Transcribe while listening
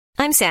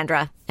I'm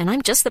Sandra, and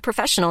I'm just the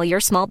professional your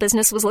small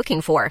business was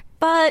looking for.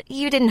 But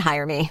you didn't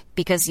hire me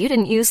because you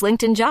didn't use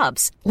LinkedIn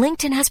Jobs.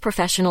 LinkedIn has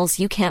professionals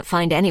you can't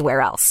find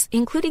anywhere else,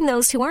 including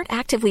those who aren't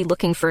actively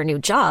looking for a new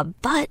job,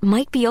 but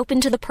might be open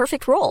to the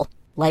perfect role,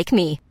 like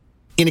me.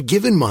 In a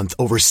given month,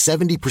 over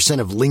 70%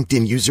 of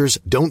LinkedIn users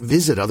don't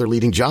visit other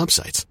leading job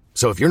sites.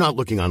 So if you're not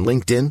looking on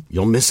LinkedIn,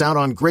 you'll miss out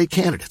on great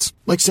candidates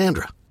like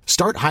Sandra.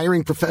 Start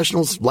hiring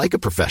professionals like a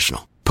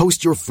professional.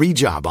 Post your free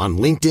job on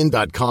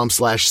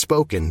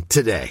linkedin.com/spoken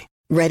today.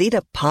 Ready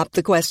to pop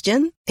the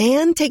question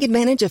and take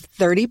advantage of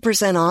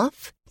 30%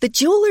 off? The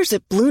jewelers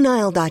at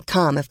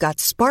BlueNile.com have got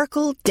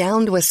sparkle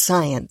down to a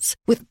science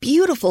with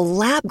beautiful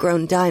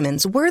lab-grown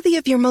diamonds worthy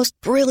of your most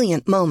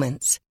brilliant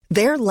moments.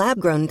 Their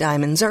lab-grown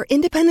diamonds are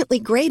independently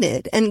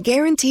graded and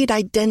guaranteed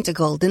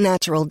identical to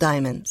natural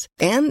diamonds.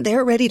 And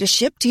they're ready to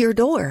ship to your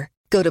door.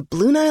 Go to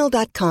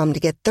BlueNile.com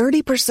to get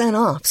 30%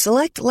 off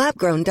select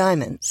lab-grown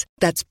diamonds.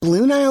 That's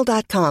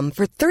BlueNile.com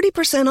for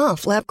 30%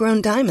 off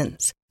lab-grown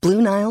diamonds.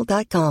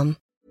 BlueNile.com.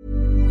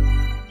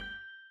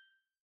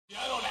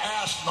 I don't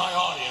ask my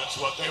audience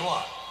what they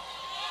want.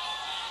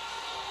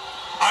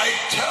 I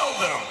tell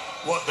them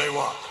what they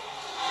want.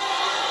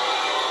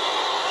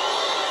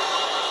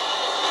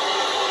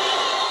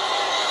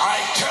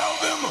 I tell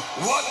them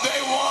what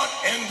they want,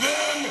 and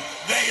then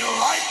they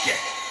like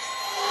it.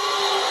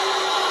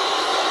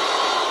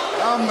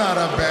 I'm not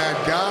a bad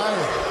guy.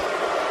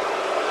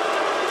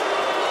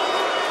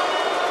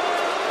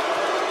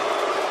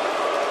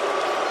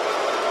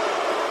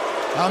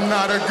 I'm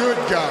not a good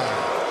guy.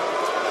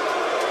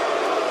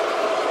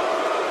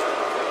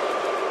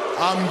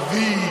 I'm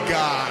the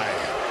guy.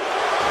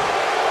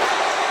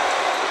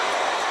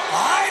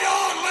 I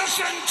don't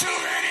listen to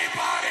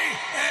anybody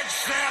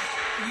except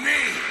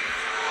me.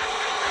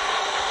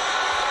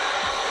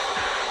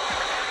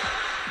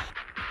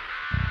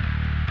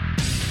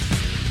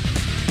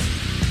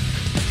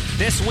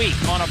 This week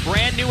on a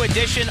brand new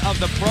edition of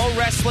the Pro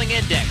Wrestling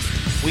Index,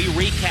 we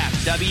recap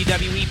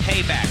WWE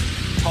Payback,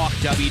 talk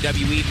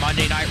WWE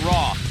Monday Night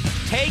Raw,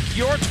 take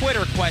your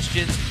Twitter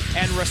questions,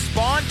 and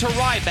respond to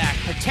Ryback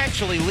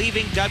potentially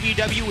leaving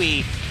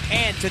WWE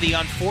and to the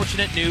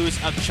unfortunate news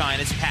of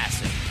Chyna's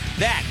passing.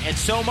 That and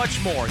so much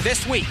more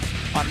this week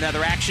on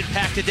another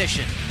action-packed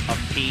edition of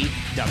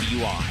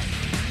PWI.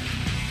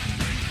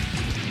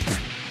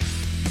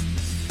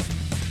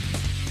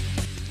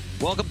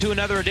 Welcome to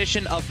another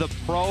edition of the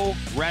Pro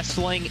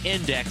Wrestling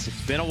Index.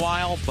 It's been a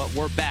while, but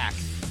we're back,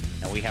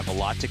 and we have a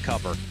lot to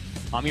cover.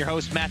 I'm your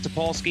host, Matt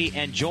Topolsky,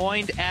 and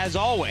joined, as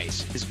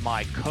always, is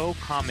my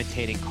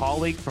co-commentating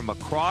colleague from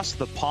across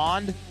the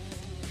pond,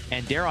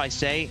 and dare I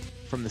say,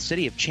 from the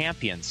City of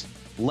Champions,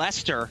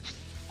 Leicester.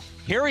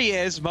 Here he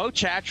is, Mo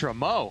Chatra.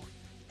 Mo,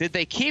 did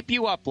they keep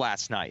you up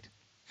last night?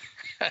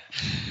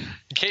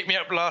 Keep me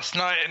up last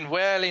night and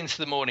well into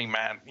the morning,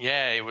 man.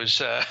 Yeah, it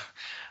was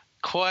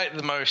quite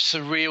the most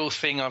surreal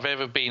thing I've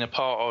ever been a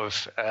part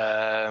of.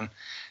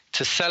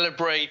 To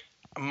celebrate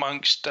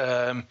amongst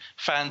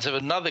fans of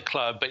another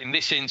club, but in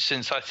this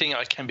instance, I think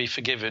I can be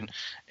forgiven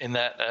in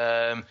that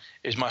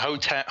it was my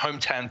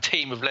hometown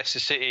team of Leicester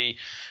City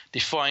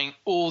defying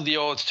all the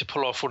odds to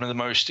pull off one of the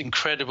most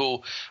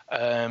incredible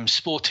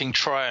sporting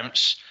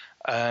triumphs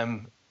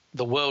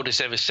the world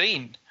has ever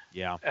seen.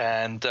 Yeah,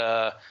 and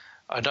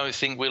I don't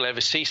think we'll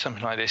ever see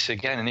something like this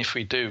again. And if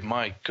we do,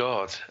 my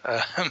God,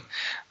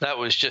 that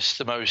was just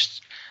the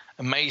most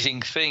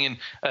amazing thing.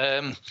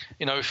 And,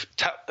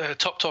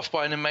 topped off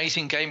by an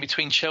amazing game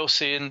between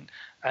Chelsea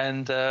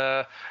and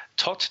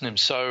Tottenham.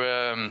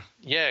 So,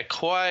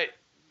 quite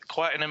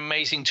an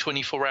amazing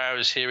 24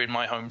 hours here in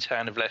my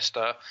hometown of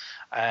Leicester.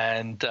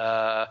 And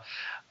I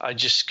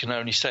just can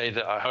only say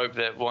that I hope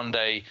that one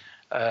day,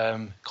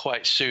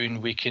 quite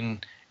soon, we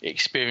can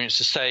experience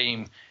the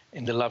same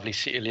in the lovely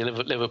city of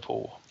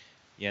Liverpool.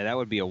 Yeah, that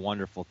would be a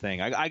wonderful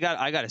thing. I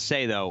got to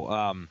say,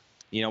 though,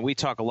 we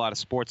talk a lot of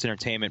sports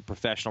entertainment,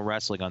 professional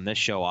wrestling on this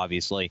show,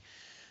 obviously.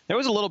 There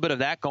was a little bit of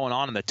that going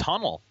on in the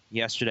tunnel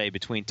yesterday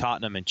between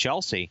Tottenham and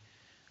Chelsea.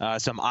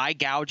 Some eye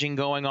gouging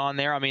going on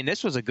there. I mean,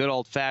 this was a good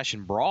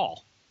old-fashioned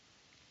brawl.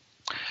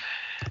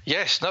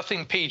 Yes,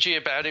 nothing PG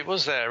about it,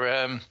 was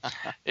there?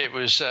 It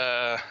was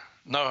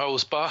no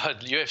holds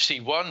barred,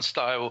 UFC 1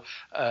 style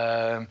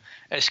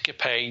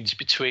escapades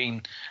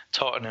between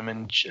Tottenham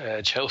and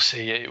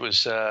Chelsea. It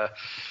was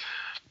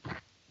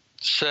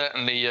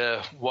certainly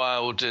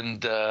wild,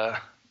 and I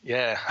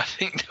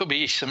think there'll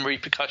be some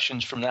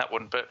repercussions from that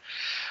one. But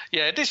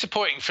yeah,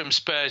 disappointing from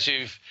Spurs,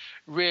 who've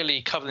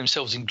really covered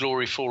themselves in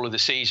glory for all of the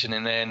season,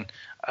 and then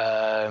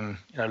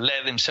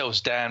let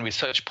themselves down with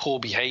such poor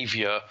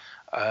behaviour.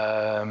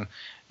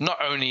 Not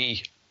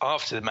only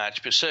after the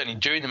match, but certainly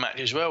during the match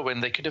as well,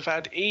 when they could have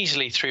had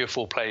easily 3 or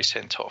 4 players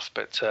sent off.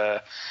 But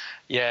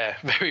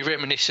very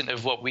reminiscent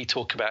of what we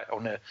talk about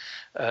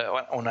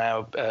on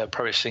our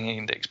Pro Wrestling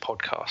Index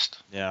podcast.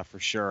 Yeah, for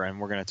sure, and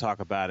we're going to talk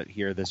about it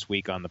here this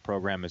week on the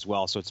program as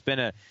well. So it's been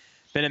a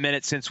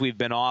minute since we've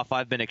been off.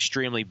 I've been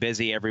extremely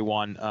busy,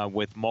 everyone,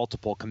 with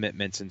multiple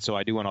commitments, and so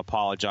I do want to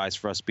apologize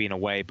for us being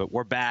away. But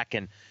we're back,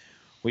 and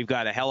we've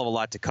got a hell of a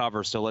lot to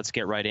cover, so let's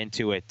get right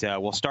into it.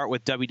 We'll start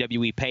with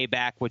WWE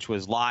Payback, which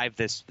was live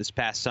this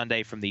past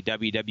Sunday from the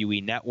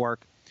WWE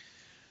Network.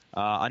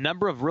 A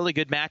number of really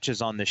good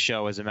matches on this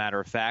show, as a matter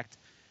of fact.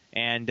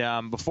 And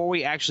before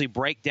we actually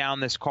break down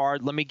this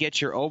card, let me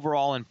get your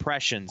overall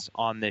impressions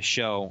on this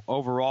show.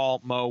 Overall,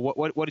 Mo,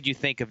 what did you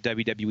think of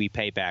WWE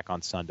Payback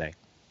on Sunday?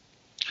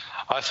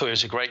 I thought it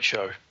was a great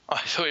show. I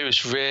thought it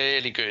was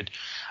really good.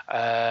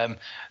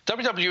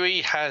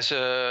 WWE has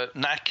a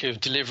knack of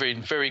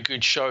delivering very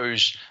good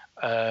shows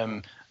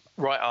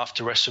right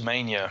after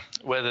WrestleMania,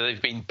 whether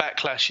they've been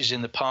backlashes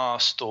in the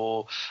past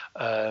or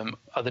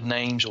other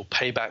names or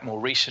Payback more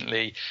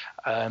recently.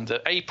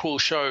 The April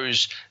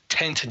shows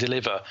tend to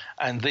deliver,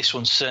 and this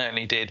one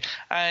certainly did.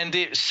 And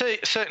it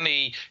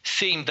certainly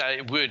seemed that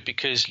it would,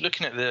 because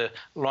looking at the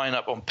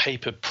lineup on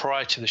paper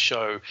prior to the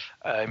show,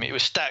 it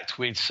was stacked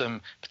with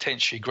some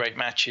potentially great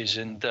matches,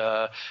 and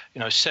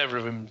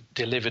several of them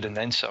delivered and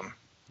then some.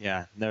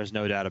 Yeah, there's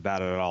no doubt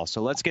about it at all.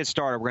 So let's get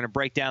started. We're going to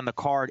break down the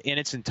card in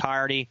its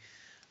entirety.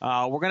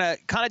 We're going to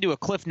kind of do a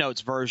Cliff Notes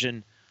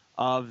version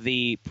of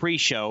the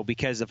pre-show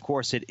because, of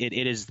course, it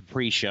is the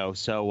pre-show.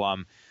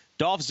 So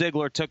Dolph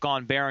Ziggler took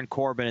on Baron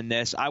Corbin in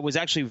this. I was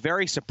actually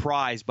very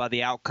surprised by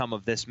the outcome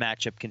of this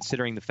matchup,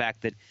 considering the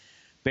fact that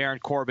Baron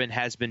Corbin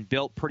has been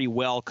built pretty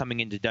well coming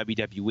into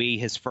WWE.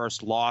 His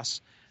first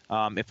loss,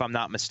 if I'm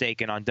not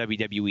mistaken, on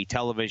WWE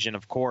television,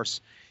 of course,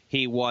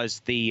 he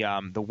was the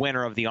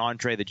winner of the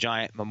Andre the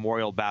Giant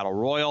Memorial Battle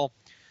Royal.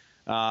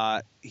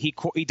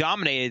 He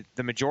dominated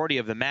the majority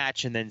of the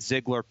match, and then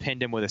Ziggler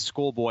pinned him with a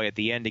schoolboy at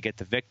the end to get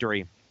the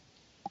victory.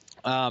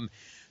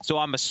 So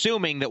I'm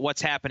assuming that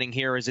what's happening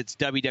here is it's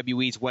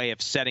WWE's way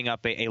of setting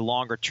up a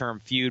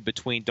longer-term feud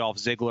between Dolph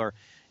Ziggler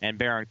and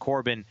Baron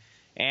Corbin.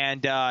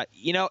 And,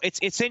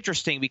 it's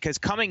interesting because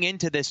coming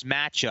into this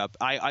matchup,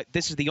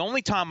 this is the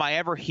only time I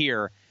ever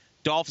hear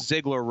Dolph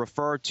Ziggler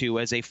referred to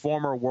as a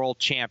former world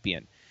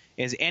champion.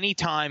 Is any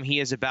time he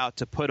is about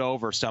to put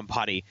over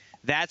somebody,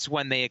 that's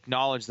when they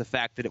acknowledge the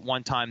fact that at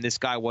one time this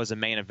guy was a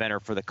main eventer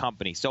for the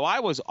company. So I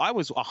was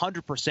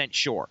 100%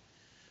 sure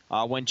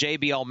when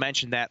JBL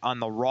mentioned that on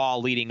the Raw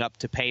leading up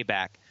to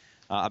Payback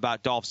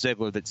about Dolph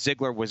Ziggler, that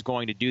Ziggler was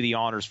going to do the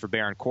honors for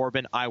Baron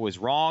Corbin. I was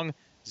wrong.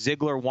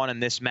 Ziggler won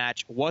in this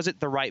match. Was it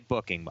the right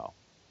booking, Mo?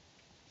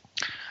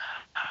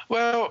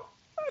 Well,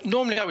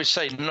 normally I would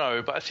say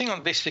no, but I think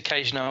on this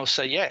occasion I'll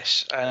say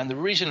yes. And the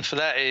reason for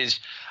that is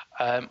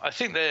I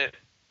think that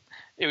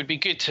it would be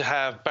good to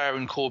have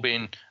Baron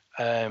Corbin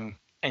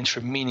enter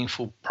a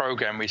meaningful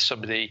program with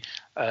somebody,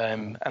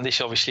 and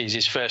this obviously is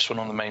his first one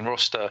on the main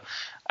roster.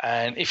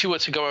 And if you were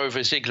to go over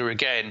Ziggler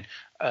again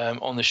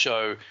on the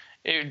show,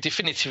 it would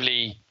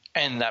definitively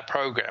end that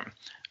program,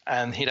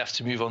 and he'd have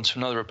to move on to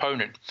another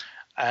opponent.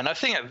 And I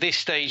think at this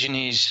stage in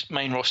his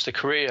main roster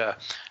career,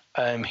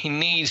 he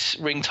needs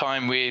ring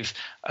time with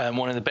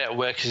one of the better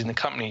workers in the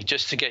company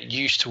just to get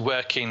used to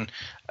working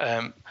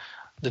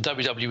the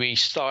WWE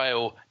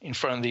style in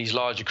front of these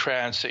larger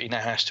crowds that he now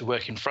has to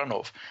work in front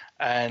of.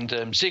 And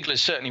Ziggler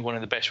is certainly one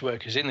of the best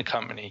workers in the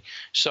company.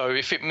 So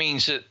if it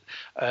means that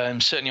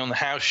certainly on the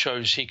house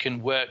shows he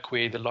can work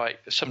with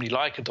somebody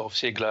like a Dolph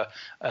Ziggler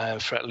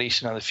for at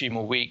least another few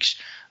more weeks,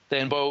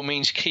 then by all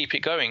means keep it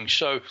going.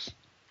 So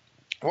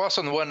whilst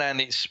on the one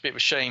hand it's a bit of a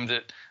shame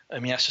that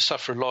he has to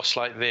suffer a loss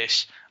like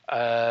this,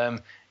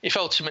 if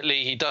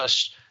ultimately he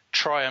does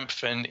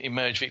triumph and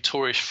emerge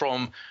victorious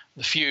from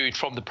the feud,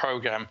 from the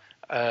program,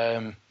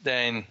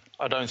 then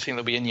I don't think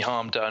there'll be any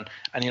harm done,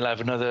 and he'll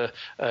have another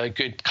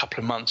good couple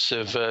of months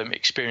of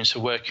experience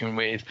of working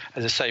with,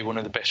 as I say, one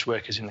of the best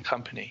workers in the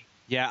company.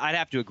 Yeah, I'd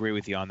have to agree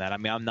with you on that. I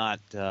mean, I'm not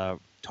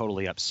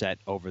totally upset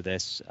over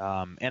this,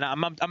 and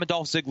I'm a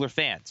Dolph Ziggler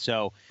fan,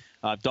 so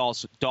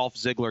Dolph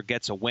Ziggler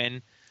gets a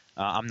win.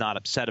 I'm not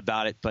upset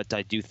about it, but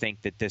I do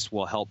think that this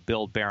will help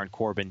build Baron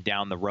Corbin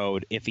down the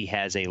road if he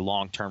has a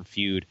long-term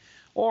feud.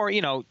 Or,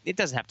 it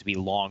doesn't have to be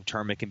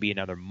long-term. It can be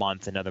another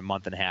month and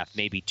a half,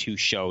 maybe 2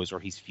 shows where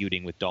he's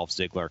feuding with Dolph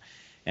Ziggler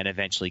and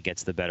eventually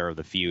gets the better of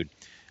the feud.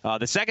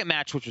 The second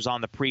match, which was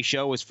on the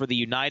pre-show, was for the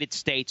United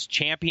States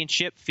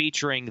Championship,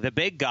 featuring the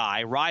big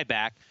guy,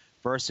 Ryback,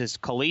 versus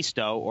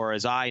Kalisto, or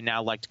as I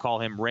now like to call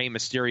him, Rey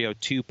Mysterio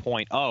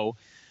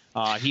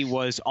 2.0. He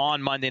was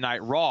on Monday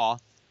Night Raw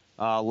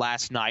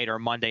last night, or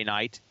Monday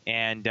night,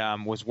 and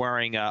was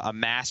wearing a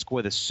mask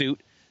with a suit,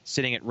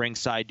 sitting at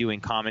ringside doing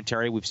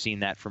commentary. We've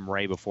seen that from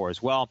Rey before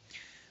as well.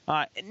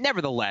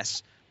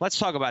 Nevertheless, let's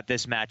talk about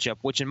this matchup,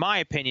 which in my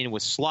opinion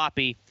was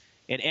sloppy.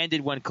 It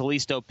ended when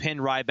Kalisto pinned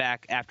Ryback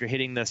after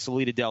hitting the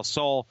Salida del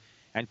Sol,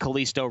 and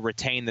Kalisto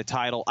retained the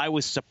title. I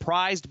was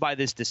surprised by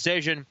this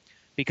decision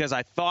because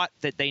I thought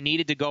that they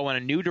needed to go in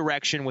a new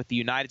direction with the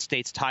United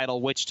States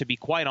title, which, to be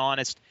quite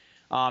honest,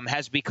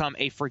 has become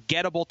a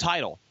forgettable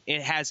title.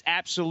 It has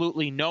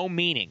absolutely no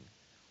meaning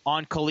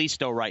on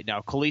Kalisto right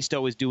now.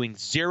 Kalisto is doing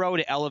zero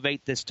to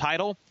elevate this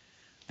title.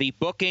 The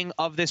booking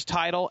of this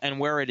title and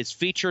where it is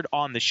featured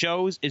on the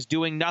shows is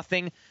doing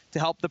nothing to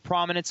help the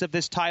prominence of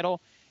this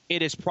title.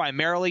 It is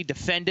primarily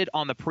defended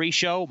on the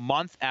pre-show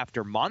month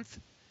after month.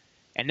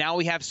 And now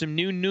we have some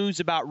new news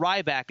about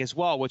Ryback as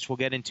well, which we'll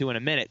get into in a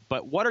minute.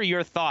 But what are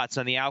your thoughts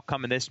on the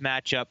outcome of this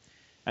matchup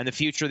and the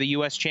future of the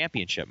U.S.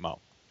 Championship, Mo?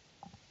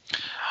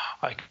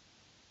 I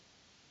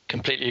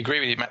completely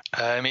agree with you, Matt.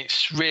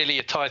 It's really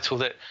a title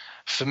that,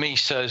 for me,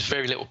 serves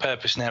very little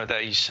purpose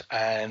nowadays.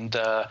 And,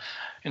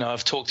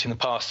 I've talked in the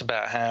past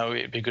about how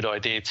it'd be a good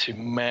idea to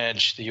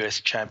merge the US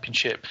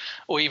Championship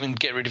or even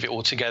get rid of it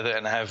altogether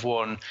and have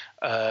one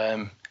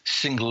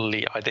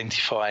singly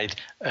identified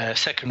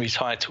secondary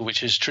title, which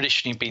has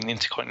traditionally been the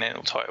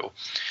Intercontinental title.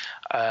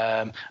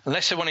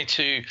 Unless they wanted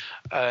to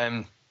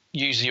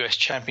use the US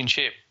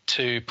Championship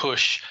to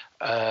push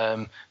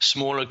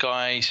smaller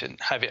guys and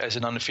have it as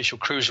an unofficial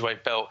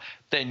cruiserweight belt,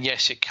 then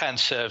yes, it can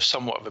serve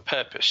somewhat of a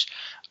purpose.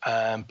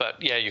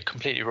 But yeah, you're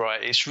completely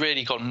right. It's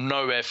really gone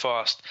nowhere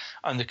fast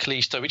under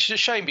Kalisto, which is a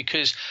shame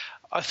because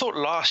I thought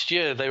last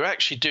year they were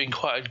actually doing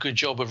quite a good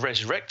job of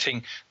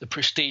resurrecting the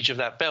prestige of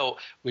that belt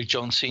with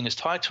John Cena's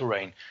title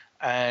reign.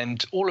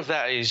 And all of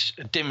that is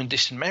a dim and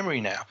distant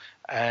memory now.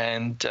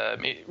 And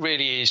it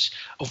really is,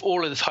 of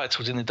all of the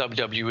titles in the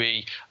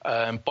WWE,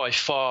 by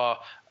far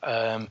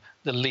the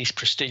least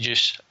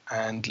prestigious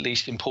and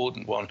least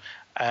important one.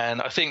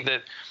 And I think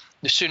that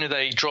the sooner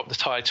they drop the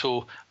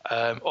title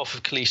off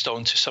of Kalisto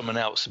onto someone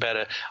else, the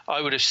better. I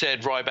would have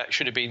said Ryback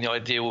should have been the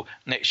ideal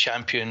next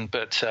champion,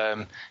 but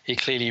he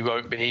clearly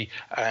won't be,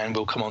 and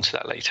we'll come on to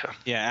that later.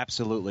 Yeah,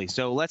 absolutely.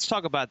 So let's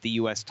talk about the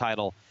U.S.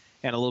 title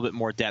in a little bit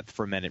more depth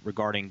for a minute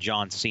regarding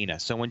John Cena.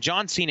 So when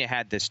John Cena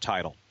had this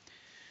title,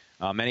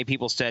 many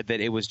people said that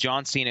it was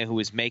John Cena who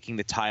was making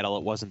the title.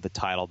 It wasn't the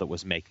title that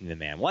was making the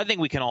man. Well, I think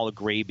we can all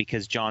agree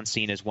because John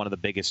Cena is one of the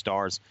biggest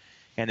stars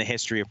in the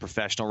history of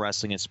professional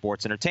wrestling and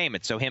sports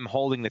entertainment. So him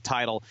holding the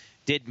title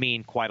did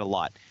mean quite a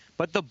lot.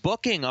 But the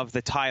booking of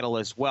the title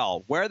as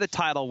well, where the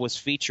title was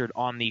featured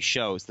on these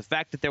shows, the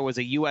fact that there was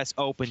a U.S.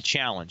 Open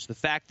challenge, the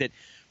fact that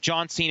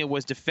John Cena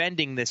was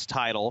defending this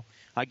title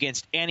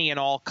against any and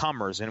all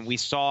comers, and we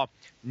saw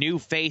new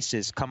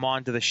faces come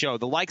onto the show,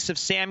 the likes of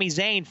Sami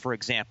Zayn, for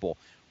example,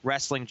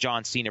 wrestling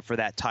John Cena for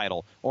that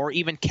title, or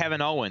even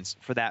Kevin Owens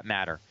for that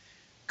matter.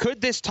 Could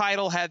this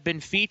title have been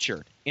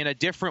featured in a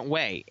different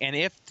way? And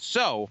if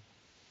so,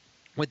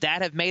 would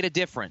that have made a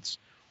difference?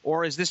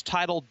 Or is this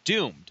title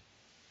doomed?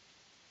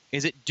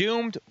 Is it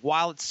doomed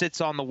while it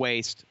sits on the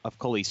waist of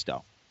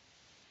Kalisto?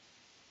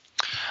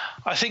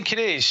 I think it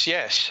is,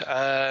 yes.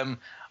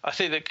 I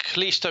think that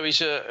Kalisto is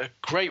a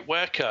great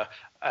worker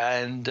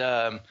and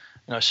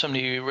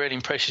somebody who really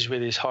impresses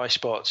with his high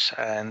spots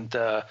and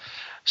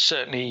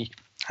certainly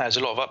has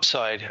a lot of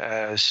upside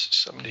as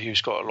somebody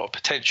who's got a lot of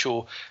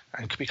potential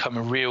and could become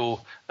a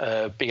real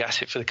big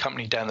asset for the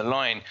company down the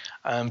line.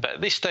 But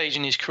at this stage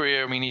in his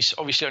career, I mean, he's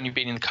obviously only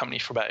been in the company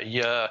for about a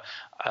year.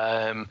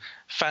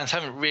 Fans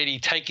haven't really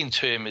taken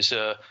to him as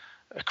a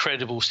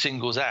credible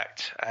singles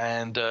act.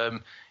 And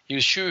he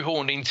was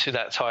shoehorned into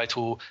that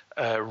title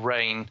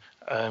reign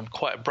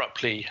quite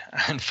abruptly,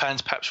 and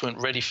fans perhaps weren't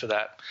ready for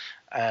that.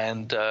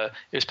 And it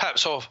was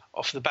perhaps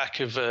off the back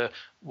of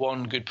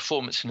one good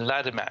performance in the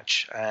ladder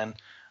match. And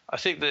I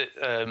think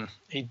that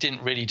he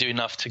didn't really do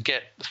enough to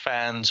get the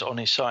fans on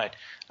his side.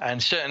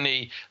 And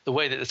certainly the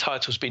way that the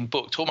title's been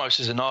booked,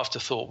 almost as an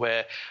afterthought,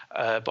 where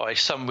by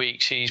some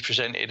weeks he's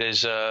presented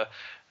as a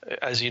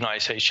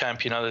United States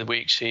champion, other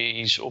weeks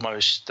he's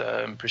almost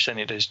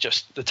presented as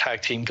just the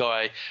tag team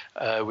guy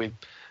with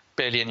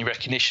barely any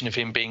recognition of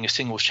him being a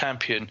singles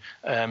champion,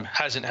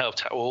 hasn't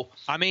helped at all.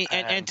 I mean,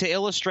 and to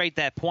illustrate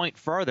that point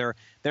further,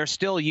 they're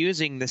still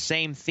using the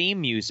same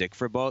theme music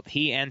for both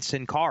he and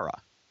Sin Cara.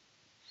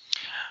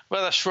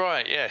 Well, that's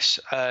right,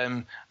 yes.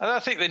 And I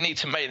think they need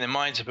to make their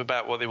minds up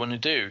about what they want to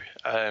do,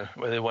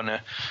 whether they want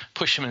to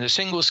push him as a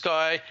singles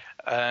guy,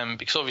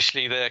 because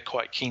obviously they're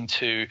quite keen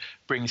to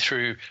bring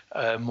through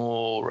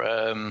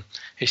more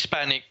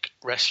Hispanic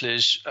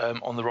wrestlers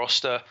on the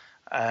roster,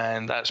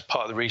 and that's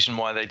part of the reason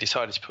why they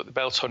decided to put the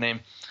belt on him.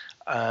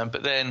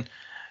 But then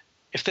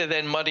if they're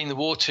then muddying the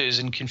waters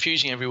and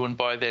confusing everyone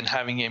by then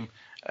having him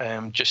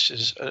just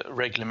as a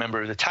regular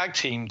member of the tag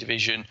team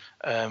division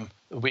a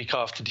week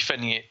after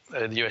defending it,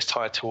 the US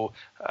title,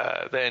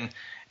 then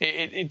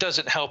it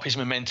doesn't help his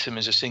momentum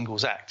as a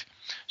singles act.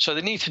 So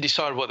they need to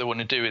decide what they want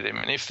to do with him.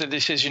 And if the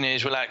decision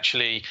is, well,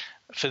 actually,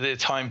 for the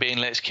time being,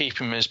 let's keep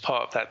him as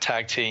part of that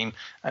tag team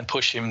and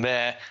push him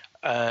there,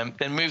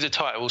 then move the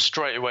title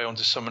straight away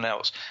onto someone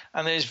else.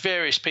 And there's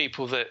various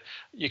people that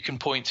you can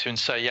point to and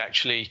say,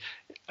 actually,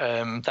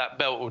 that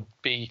belt would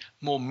be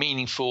more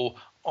meaningful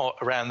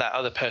around that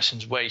other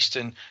person's waist.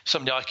 And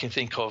somebody I can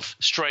think of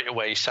straight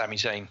away is Sami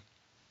Zayn.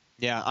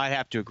 Yeah, I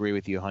have to agree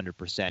with you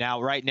 100%.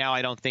 Now, right now,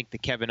 I don't think the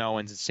Kevin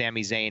Owens and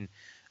Sami Zayn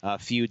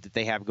feud that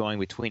they have going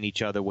between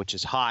each other, which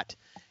is hot,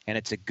 and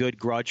it's a good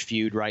grudge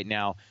feud right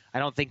now. I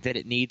don't think that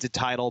it needs a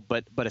title,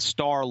 but a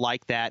star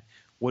like that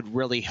would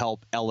really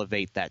help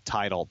elevate that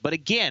title. But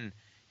again,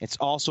 it's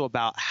also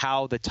about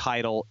how the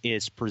title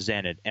is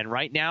presented. And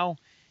right now,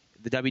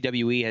 the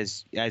WWE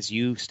has, as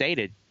you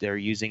stated, they're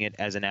using it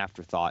as an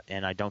afterthought,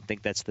 and I don't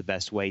think that's the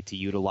best way to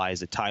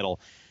utilize a title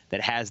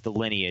that has the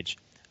lineage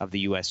of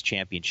the U.S.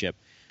 Championship.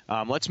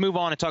 Let's move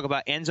on and talk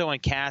about Enzo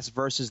and Cass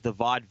versus the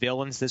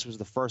Vaudevillains. This was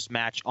the first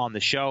match on the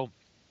show.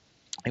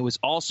 It was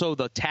also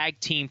the tag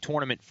team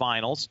tournament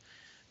finals.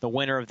 The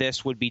winner of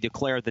this would be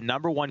declared the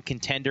number one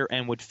contender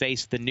and would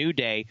face the New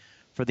Day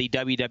for the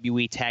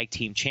WWE Tag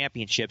Team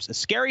Championships. A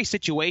scary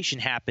situation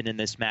happened in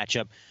this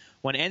matchup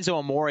when Enzo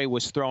Amore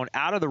was thrown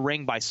out of the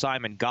ring by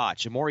Simon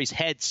Gotch. Amore's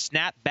head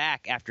snapped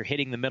back after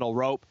hitting the middle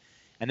rope,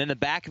 and then the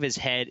back of his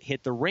head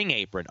hit the ring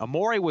apron.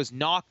 Amore was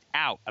knocked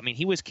out. I mean,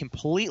 he was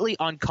completely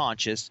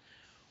unconscious,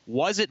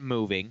 wasn't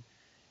moving,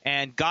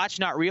 and Gotch,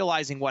 not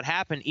realizing what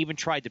happened, even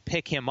tried to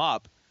pick him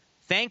up.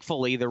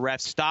 Thankfully, the ref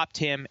stopped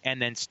him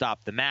and then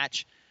stopped the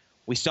match.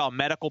 We saw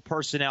medical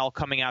personnel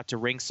coming out to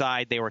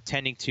ringside. They were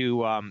tending to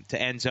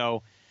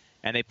Enzo,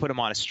 and they put him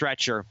on a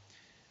stretcher.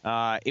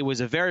 It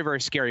was a very,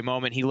 very scary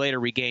moment. He later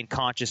regained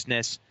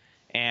consciousness,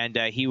 and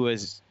he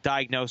was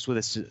diagnosed with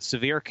a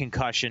severe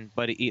concussion,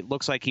 but it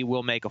looks like he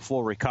will make a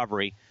full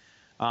recovery.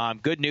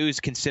 Good news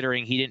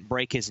considering he didn't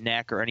break his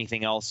neck or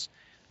anything else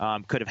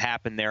could have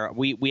happened there.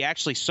 We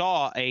actually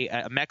saw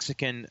a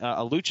Mexican,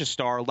 a lucha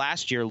star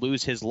last year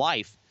lose his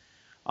life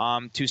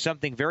to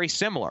something very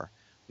similar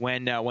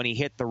when he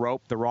hit the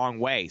rope the wrong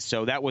way.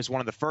 So that was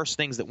one of the first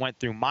things that went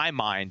through my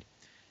mind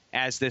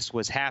as this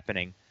was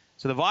happening.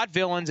 So the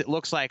Vaudevillains, it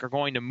looks like, are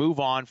going to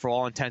move on for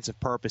all intents and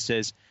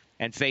purposes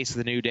and face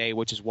the New Day,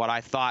 which is what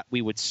I thought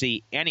we would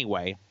see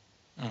anyway.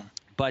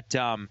 But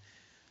kind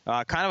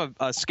of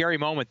a scary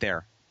moment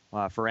there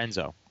for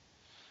Enzo.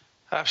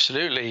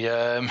 Absolutely.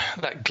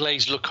 That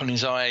glazed look on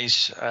his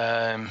eyes,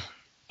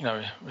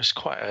 it was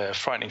quite a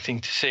frightening thing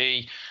to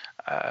see.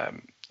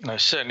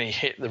 Certainly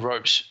hit the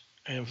ropes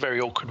in a very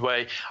awkward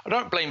way. I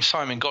don't blame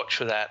Simon Gotch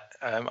for that.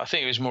 I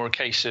think it was more a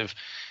case of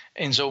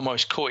Enzo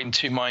almost caught in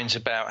two minds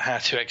about how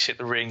to exit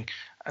the ring,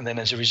 and then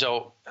as a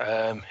result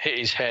hit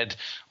his head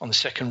on the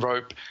second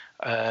rope,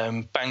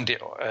 banged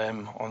it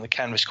on the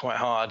canvas quite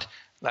hard.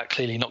 That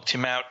clearly knocked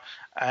him out,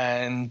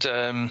 and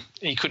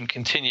he couldn't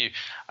continue.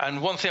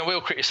 And one thing I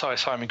will criticise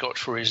Simon Gotch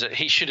for is that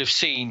he should have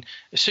seen,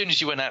 as soon as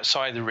he went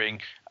outside the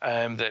ring,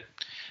 that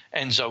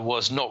Enzo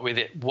was not with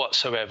it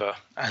whatsoever.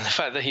 And the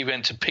fact that he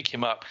went to pick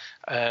him up,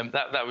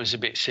 that was a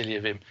bit silly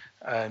of him.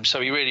 So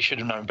he really should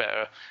have known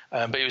better.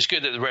 But it was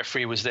good that the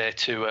referee was there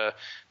to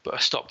put a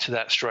stop to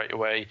that straight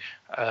away.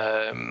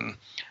 And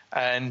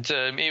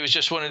it was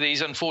just one of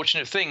these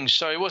unfortunate things.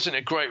 So it wasn't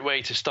a great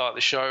way to start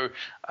the show.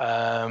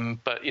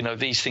 But,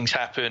 these things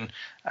happen,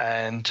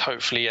 and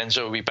hopefully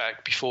Enzo will be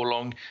back before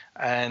long.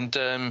 And,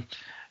 and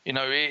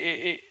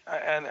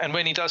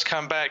when he does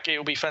come back, it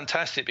will be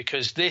fantastic,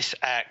 because this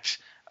act,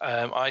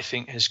 I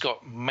think, has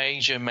got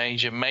major,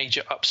 major,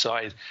 major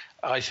upside.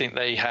 I think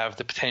they have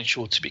the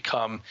potential to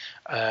become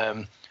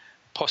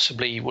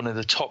possibly one of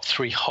the top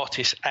three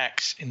hottest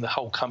acts in the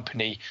whole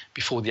company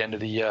before the end of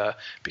the year,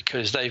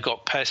 because they've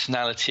got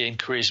personality and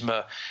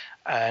charisma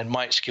and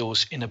mic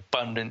skills in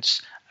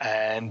abundance.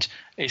 And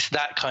it's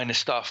that kind of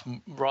stuff,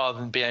 rather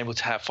than being able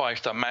to have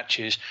 5-star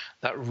matches,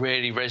 that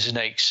really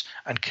resonates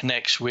and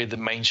connects with the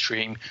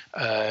mainstream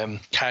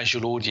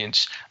casual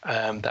audience,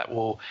 that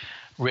will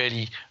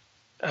really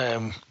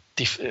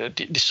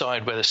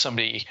decide whether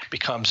somebody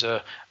becomes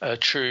a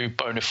true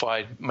bona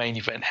fide main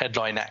event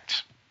headline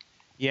act.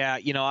 Yeah,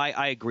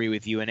 I agree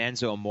with you. And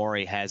Enzo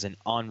Amore has an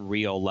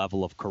unreal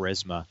level of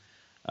charisma.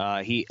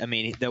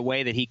 The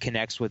way that he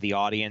connects with the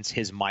audience,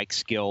 his mic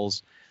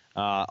skills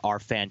are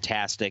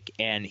fantastic.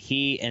 And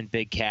he and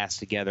Big Cass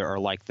together are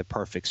like the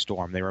perfect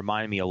storm. They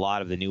remind me a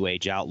lot of the New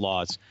Age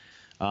Outlaws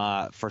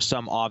for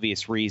some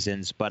obvious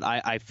reasons. But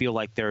I feel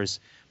like there's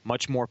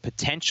much more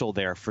potential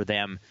there for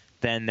them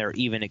than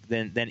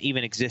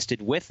even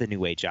existed with the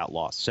New Age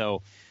Outlaws.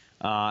 So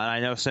and I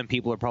know some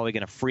people are probably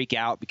going to freak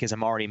out because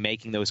I'm already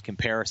making those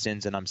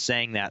comparisons and I'm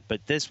saying that,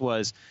 but this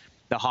was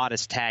the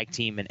hottest tag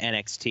team in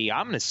NXT.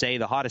 I'm going to say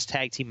the hottest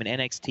tag team in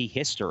NXT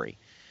history.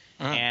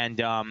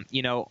 And,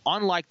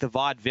 unlike the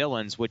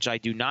Vaudevillains, which I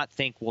do not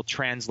think will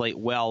translate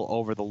well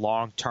over the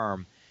long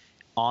term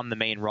on the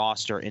main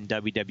roster in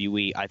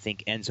WWE, I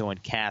think Enzo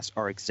and Cass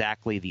are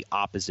exactly the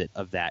opposite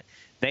of that.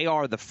 They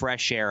are the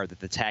fresh air that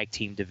the tag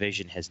team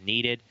division has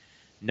needed.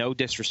 No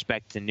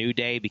disrespect to New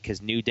Day,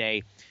 because New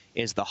Day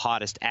is the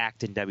hottest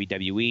act in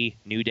WWE.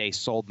 New Day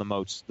sold the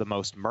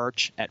most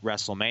merch at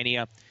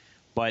WrestleMania.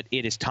 But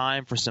it is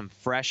time for some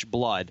fresh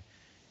blood,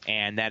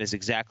 and that is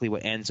exactly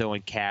what Enzo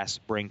and Cass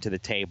bring to the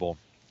table.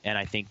 And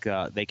I think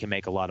they can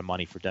make a lot of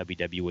money for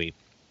WWE.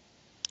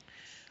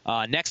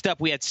 Next up,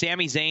 we had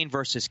Sami Zayn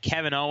versus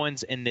Kevin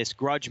Owens in this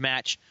grudge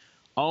match.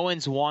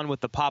 Owens won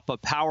with the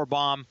pop-up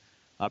powerbomb.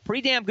 A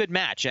pretty damn good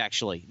match,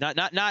 actually. Not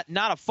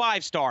a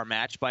 5-star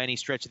match by any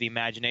stretch of the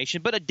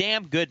imagination, but a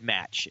damn good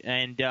match.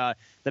 And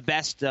the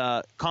best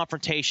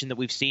confrontation that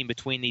we've seen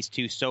between these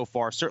two so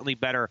far. Certainly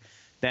better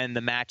than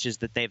the matches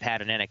that they've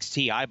had in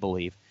NXT, I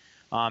believe.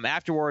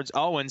 Afterwards,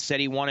 Owens said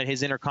he wanted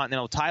his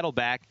Intercontinental title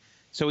back,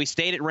 so he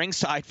stayed at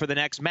ringside for the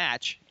next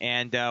match,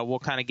 and we'll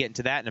kind of get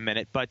into that in a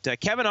minute. But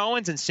Kevin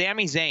Owens and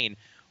Sami Zayn,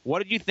 what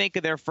did you think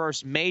of their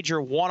first major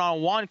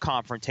one-on-one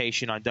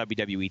confrontation on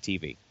WWE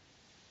TV?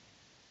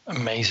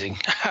 Amazing.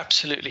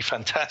 Absolutely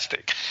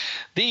fantastic.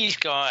 These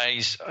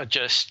guys are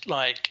just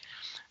like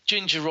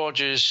Ginger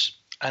Rogers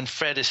and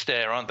Fred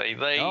Astaire, aren't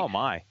they? Oh,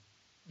 my.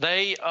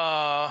 They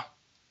are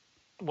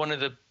one of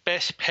the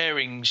best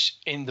pairings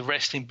in the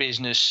wrestling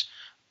business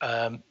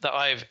that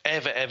I've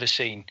ever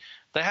seen.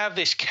 They have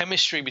this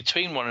chemistry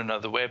between one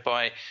another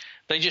whereby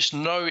they just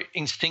know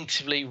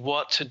instinctively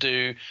what to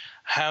do,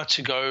 how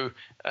to go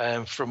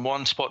from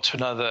one spot to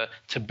another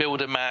to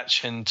build a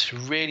match and to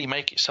really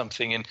make it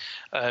something. And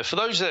for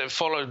those that have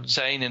followed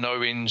Zayn and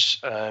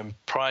Owens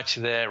prior to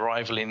their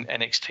arrival in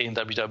NXT and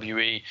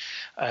WWE,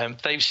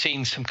 they've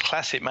seen some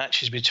classic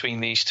matches between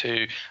these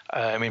two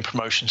in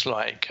promotions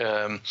like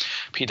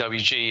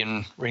PWG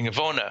and Ring of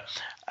Honor.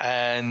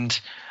 And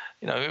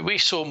we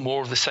saw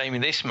more of the same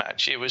in this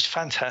match. It was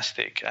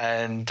fantastic.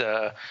 And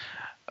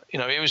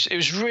it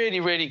was really,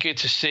 really good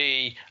to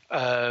see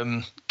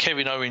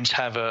Kevin Owens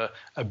have a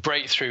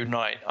breakthrough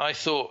night. I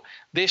thought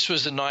this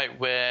was the night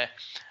where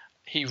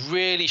he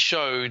really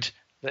showed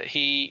that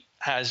he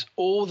has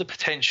all the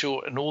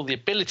potential and all the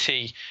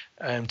ability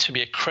to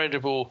be a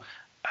credible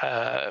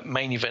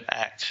main event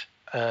act,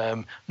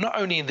 not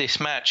only in this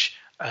match,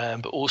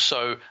 but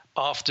also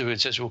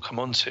afterwards, as we'll come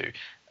on to.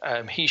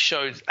 He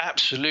showed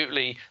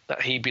absolutely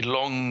that he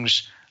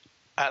belongs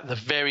at the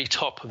very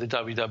top of the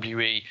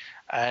WWE.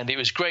 And it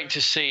was great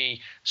to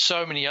see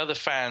so many other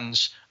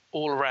fans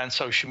all around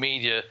social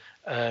media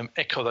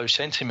echo those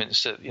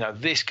sentiments that,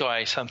 this guy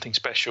is something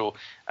special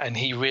and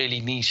he really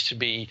needs to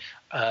be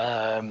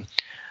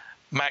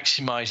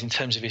maximized in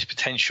terms of his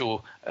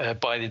potential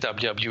by the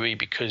WWE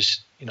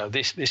because,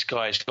 this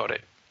guy's got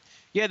it.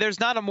 Yeah, there's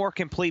not a more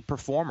complete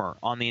performer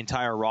on the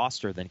entire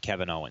roster than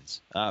Kevin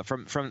Owens.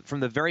 From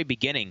the very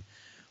beginning,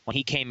 when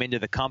he came into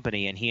the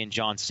company and he and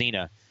John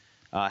Cena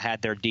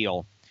had their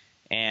deal,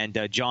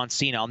 and John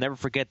Cena, I'll never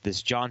forget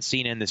this, John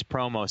Cena in this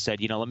promo said,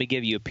 let me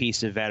give you a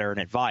piece of veteran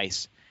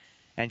advice.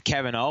 And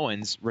Kevin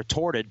Owens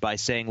retorted by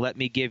saying, let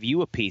me give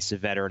you a piece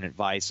of veteran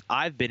advice.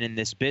 I've been in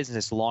this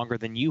business longer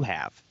than you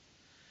have.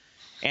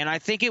 And I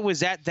think it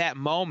was at that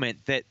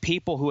moment that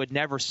people who had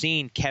never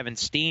seen Kevin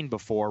Steen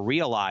before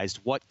realized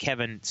what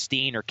Kevin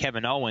Steen or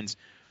Kevin Owens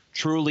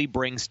truly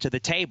brings to the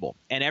table.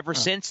 And ever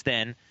since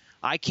then,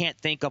 I can't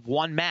think of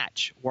one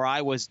match where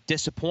I was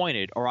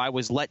disappointed or I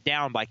was let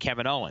down by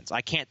Kevin Owens.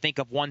 I can't think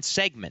of one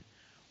segment,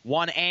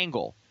 one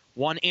angle,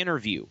 one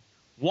interview,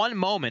 one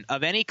moment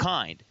of any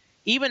kind.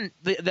 Even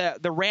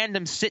the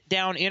random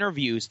sit-down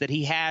interviews that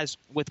he has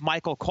with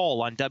Michael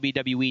Cole on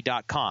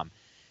WWE.com.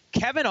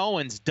 Kevin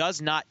Owens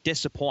does not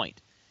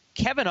disappoint.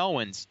 Kevin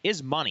Owens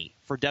is money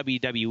for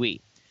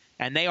WWE.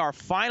 And they are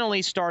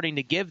finally starting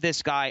to give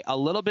this guy a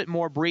little bit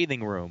more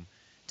breathing room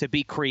to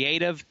be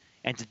creative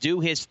and to do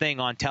his thing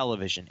on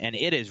television. And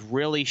it is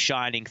really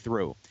shining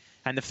through.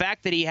 And the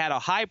fact that he had a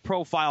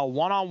high-profile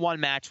one-on-one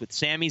match with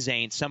Sami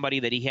Zayn,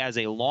 somebody that he has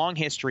a long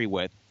history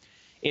with,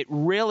 it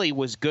really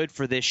was good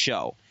for this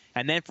show.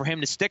 And then for him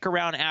to stick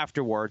around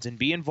afterwards and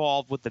be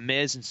involved with the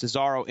Miz and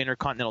Cesaro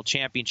Intercontinental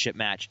Championship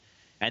match,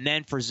 and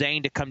then for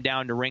Zayn to come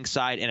down to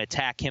ringside and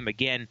attack him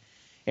again,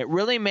 it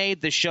really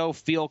made the show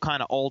feel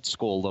kind of old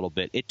school a little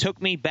bit. It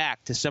took me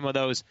back to some of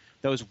those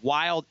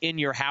wild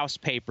in-your-house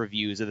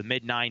pay-per-views of the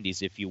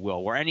mid-'90s, if you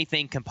will, where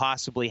anything can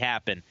possibly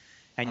happen,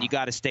 and you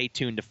got to stay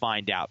tuned to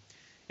find out.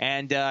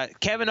 And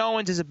Kevin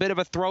Owens is a bit of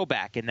a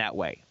throwback in that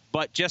way.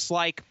 But just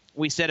like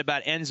we said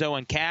about Enzo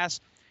and Cass,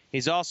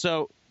 he's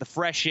also the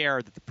fresh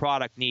air that the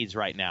product needs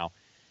right now.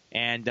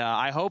 And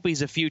I hope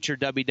he's a future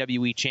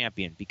WWE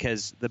champion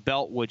because the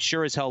belt would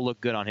sure as hell look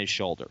good on his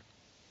shoulder.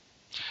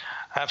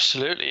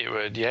 Absolutely it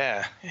would,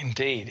 yeah,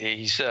 indeed.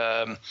 He's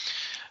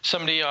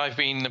somebody I've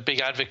been a big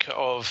advocate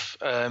of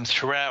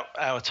throughout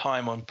our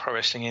time on Pro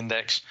Wrestling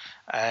Index,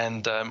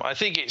 and I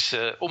think it's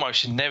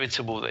almost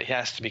inevitable that he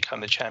has to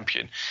become the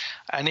champion.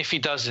 And if he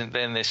doesn't,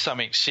 then there's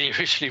something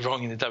seriously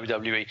wrong in the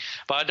WWE.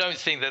 But I don't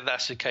think that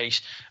that's the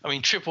case. I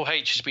mean, Triple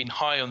H has been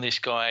high on this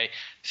guy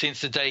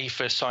since the day he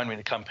first signed with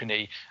the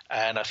company,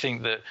 and I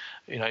think that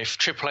if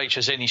Triple H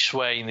has any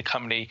sway in the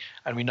company,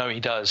 and we know he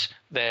does,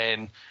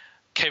 then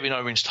Kevin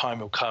Owens' time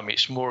will come.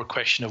 It's more a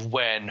question of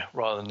when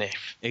rather than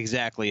if.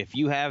 Exactly. If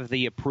you have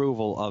the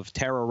approval of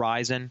Terra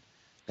Ryzing,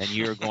 then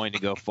you're going to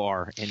go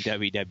far in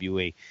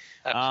WWE.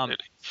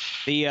 Absolutely.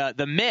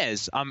 The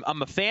Miz,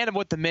 I'm a fan of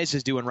what the Miz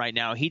is doing right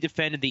now. He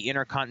defended the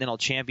Intercontinental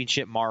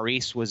Championship.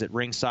 Maurice was at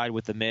ringside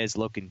with the Miz,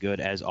 looking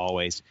good as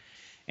always.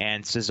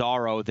 And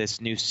Cesaro, this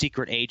new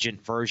secret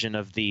agent version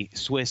of the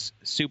Swiss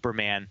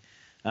Superman,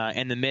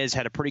 and the Miz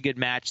had a pretty good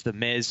match. The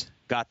Miz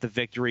got the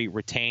victory,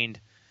 retained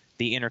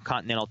the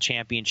Intercontinental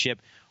Championship.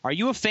 Are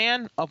you a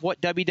fan of what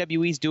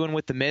WWE's doing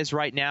with The Miz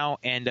right now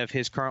and of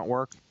his current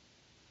work?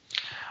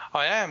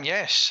 I am,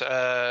 yes.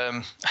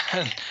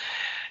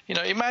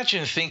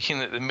 Imagine thinking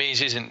that The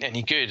Miz isn't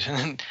any good.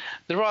 And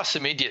there are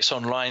some idiots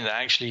online that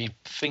actually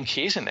think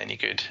he isn't any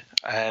good.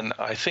 And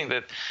I think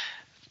that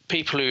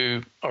people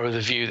who are of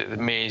the view that The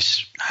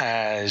Miz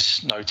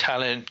has no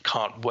talent,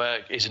 can't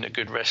work, isn't a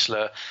good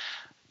wrestler,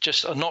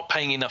 just are not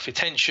paying enough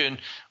attention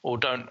or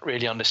don't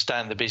really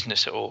understand the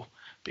business at all.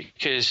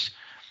 Because,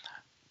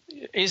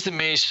 Is The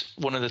Miz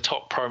one of the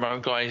top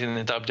promo guys in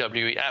the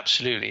WWE?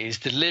 Absolutely. His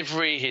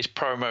delivery, his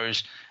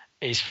promos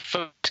is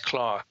first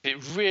class.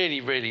 It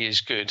really, really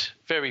is good.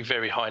 Very,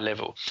 very high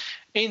level.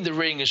 In the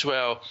ring as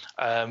well,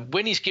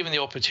 when he's given the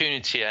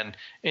opportunity, and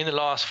in the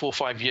last 4 or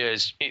 5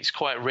 years, it's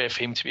quite rare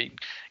for him to be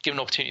given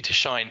an opportunity to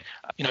shine.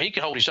 He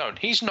can hold his own.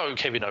 He's no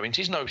Kevin Owens.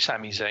 He's no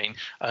Sami Zayn,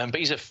 but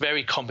he's a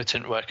very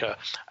competent worker.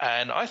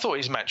 And I thought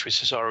his match with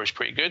Cesaro was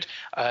pretty good.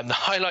 The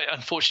highlight,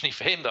 unfortunately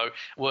for him, though,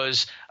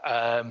 was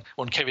on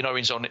Kevin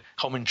Owens on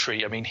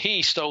commentary. I mean,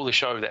 he stole the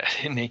show there,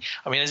 didn't he?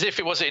 I mean, as if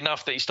it wasn't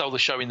enough that he stole the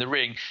show in the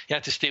ring, he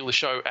had to steal the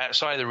show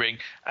outside the ring.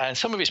 And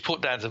some of his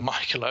put-downs of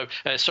Michael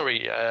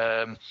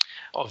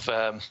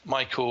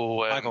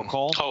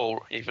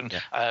Cole even,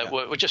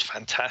 were just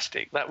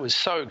fantastic. That was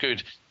so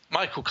good.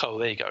 Michael Cole,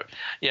 there you go.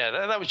 Yeah,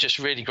 that was just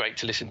really great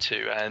to listen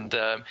to. And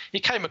he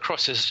came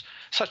across as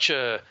such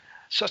a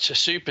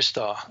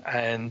superstar,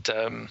 and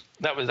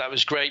that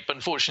was great. But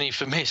unfortunately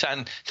for Miz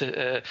and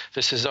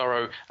for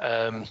Cesaro,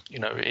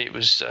 it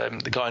was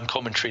the guy in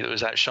commentary that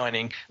was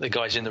outshining the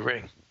guys in the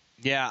ring.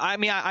 Yeah, I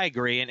mean, I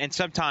agree, and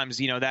sometimes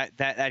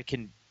that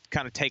can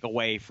kind of take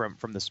away from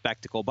the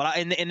spectacle. But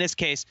in this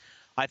case,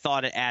 I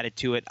thought it added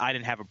to it. I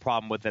didn't have a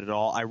problem with it at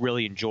all. I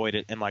really enjoyed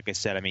it, and like I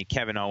said, I mean,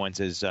 Kevin Owens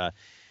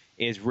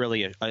is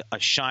really a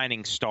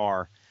shining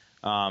star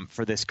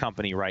for this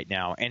company right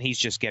now, and he's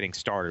just getting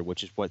started,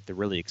 which is what the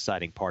really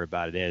exciting part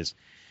about it is.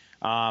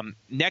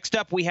 Next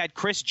up, we had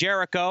Chris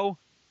Jericho,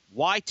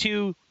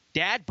 Y2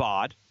 Dad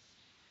Bod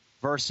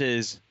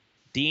versus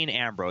Dean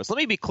Ambrose. Let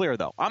me be clear,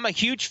 though. I'm a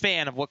huge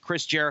fan of what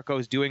Chris Jericho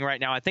is doing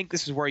right now. I think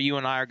this is where you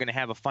and I are going to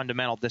have a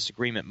fundamental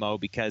disagreement, Mo,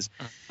 because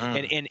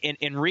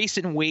in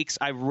recent weeks,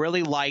 I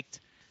really liked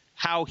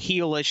how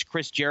heelish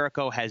Chris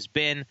Jericho has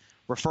been,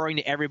 referring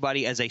to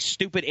everybody as a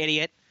stupid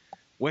idiot,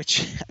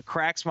 which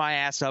cracks my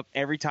ass up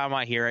every time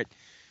I hear it.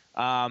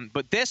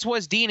 But this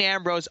was Dean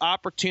Ambrose's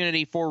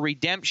opportunity for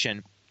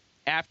redemption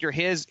after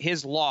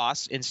his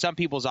loss, in some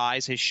people's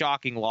eyes, his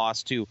shocking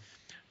loss to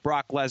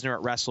Brock Lesnar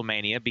at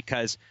WrestleMania,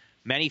 because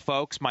many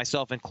folks,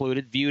 myself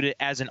included, viewed it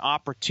as an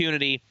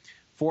opportunity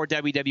for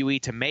WWE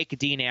to make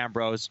Dean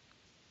Ambrose.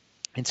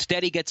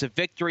 Instead, he gets a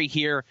victory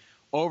here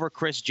over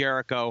Chris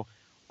Jericho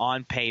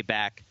on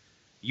Payback.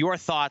 Your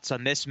thoughts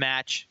on this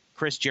match,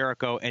 Chris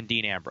Jericho and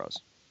Dean Ambrose?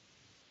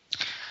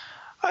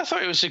 I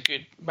thought it was a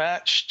good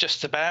match,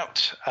 just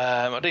about.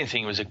 I didn't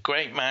think it was a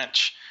great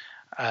match.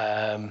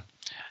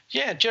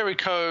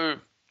 Jericho,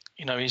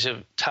 he's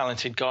a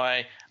talented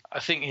guy. I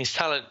think his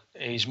talent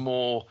is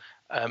more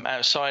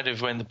outside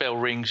of when the bell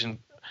rings,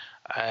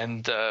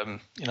 and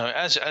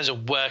as a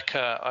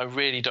worker, I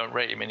really don't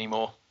rate him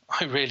anymore.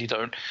 I really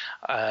don't.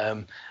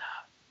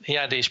 He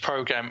had his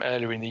program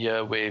earlier in the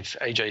year with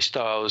AJ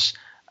Styles,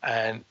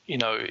 and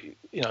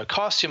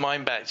cast your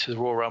mind back to the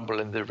Royal Rumble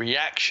and the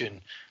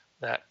reaction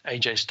that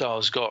AJ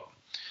Styles got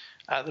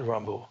at the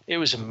Rumble. It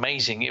was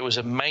amazing. It was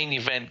a main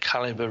event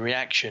caliber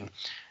reaction,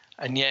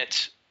 and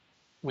yet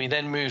we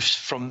then moved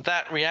from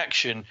that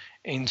reaction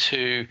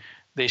into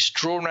this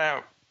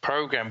drawn-out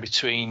program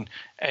between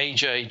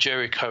AJ,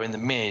 Jericho, and The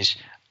Miz,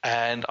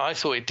 and I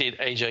thought it did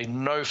AJ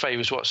no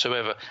favors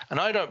whatsoever. And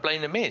I don't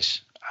blame The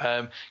Miz,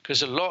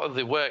 because a lot of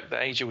the work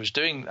that AJ was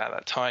doing at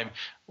that time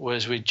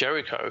was with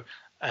Jericho,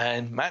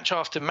 and match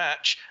after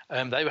match,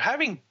 they were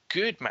having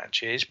good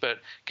matches, but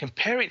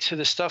compare it to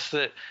the stuff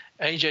that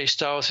AJ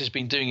Styles has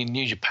been doing in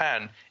New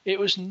Japan, it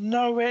was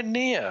nowhere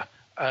near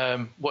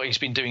what he's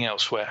been doing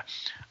elsewhere.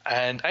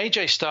 And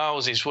AJ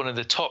Styles is one of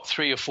the top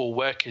 3 or 4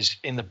 workers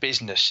in the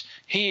business.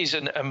 He is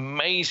an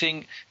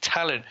amazing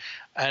talent.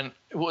 And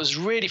it was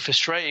really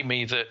frustrating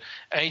me that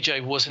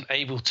AJ wasn't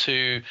able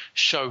to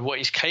show what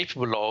he's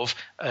capable of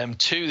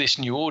to this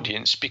new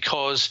audience,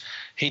 because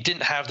he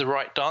didn't have the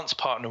right dance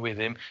partner with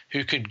him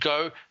who could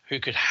go, who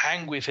could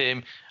hang with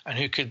him, and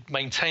who could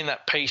maintain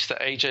that pace that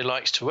AJ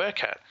likes to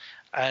work at.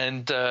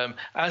 And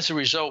as a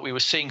result, we were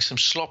seeing some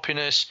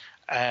sloppiness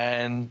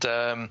and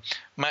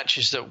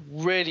matches that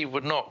really were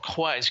not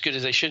quite as good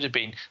as they should have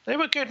been. They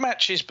were good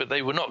matches, but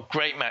they were not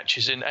great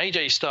matches. And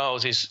AJ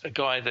Styles is a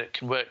guy that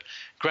can work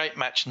great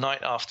match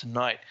night after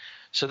night.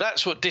 So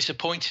that's what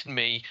disappointed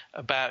me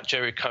about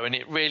Jericho, and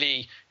it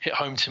really hit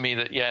home to me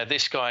that,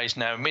 this guy is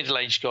now a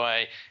middle-aged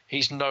guy.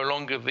 He's no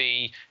longer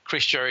the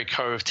Chris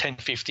Jericho of 10,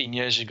 15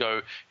 years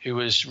ago, who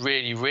was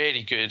really,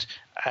 really good.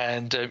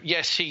 And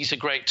yes, he's a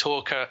great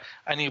talker,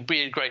 and he'll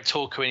be a great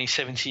talker when he's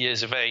 70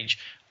 years of age.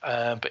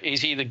 But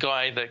is he the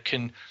guy that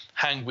can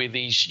hang with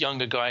these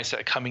younger guys that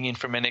are coming in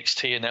from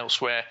NXT and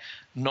elsewhere?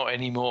 Not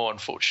anymore,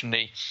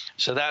 unfortunately.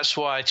 So that's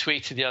why I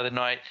tweeted the other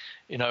night,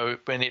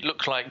 when it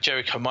looked like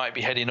Jericho might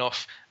be heading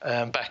off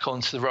back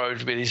onto the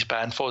road with his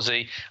band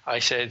Fozzy, I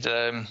said,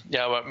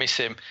 I won't miss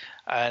him.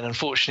 And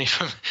unfortunately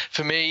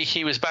for me,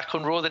 he was back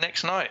on Raw the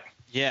next night.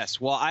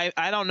 Yes. Well,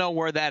 I don't know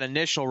where that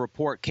initial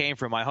report came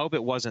from. I hope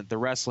it wasn't the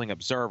Wrestling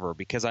Observer,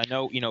 because I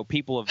know,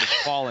 people have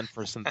been falling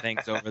for some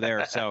things over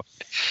there. So,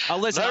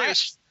 listen. No,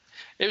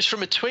 it was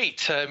from a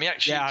tweet. He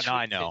actually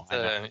I know.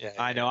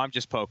 I know. I'm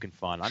just poking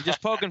fun. I'm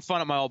just poking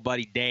fun at my old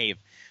buddy Dave.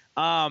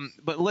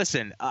 But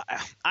listen,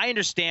 I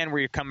understand where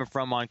you're coming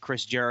from on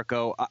Chris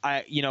Jericho.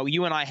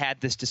 You and I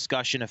had this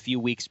discussion a few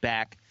weeks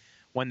back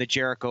when the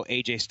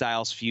Jericho-AJ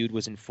Styles feud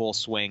was in full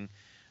swing.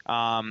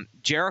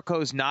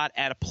 Jericho's not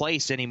at a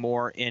place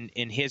anymore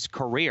in his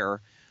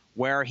career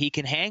where he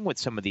can hang with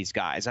some of these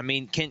guys. I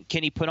mean, can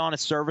he put on a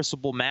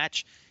serviceable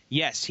match?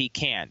 Yes, he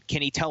can.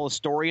 Can he tell a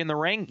story in the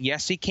ring?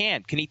 Yes, he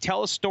can. Can he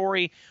tell a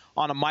story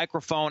on a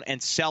microphone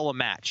and sell a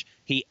match?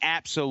 He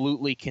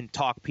absolutely can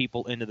talk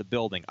people into the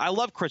building. I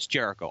love Chris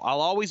Jericho.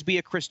 I'll always be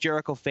a Chris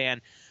Jericho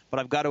fan, but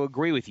I've got to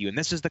agree with you. And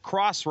this is the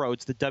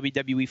crossroads that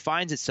WWE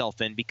finds itself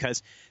in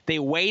because they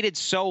waited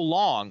so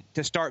long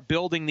to start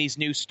building these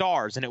new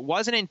stars. And it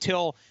wasn't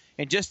until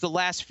in just the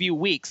last few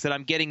weeks that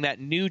I'm getting that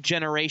new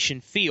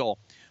generation feel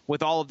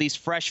with all of these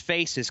fresh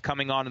faces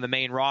coming onto the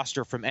main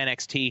roster from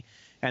NXT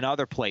and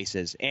other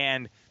places.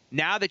 And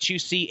now that you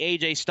see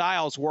AJ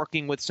Styles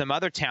working with some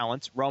other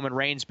talents, Roman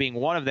Reigns being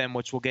one of them,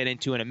 which we'll get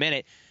into in a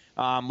minute,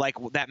 like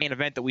that main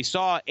event that we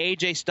saw,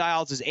 AJ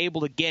Styles is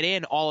able to get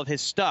in all of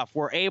his stuff.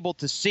 We're able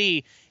to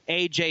see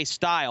AJ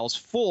Styles,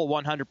 full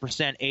 100%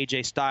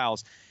 AJ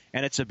Styles,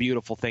 and it's a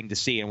beautiful thing to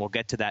see, and we'll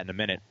get to that in a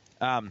minute.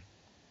 The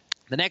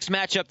next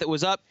matchup that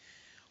was up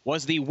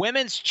was the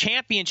Women's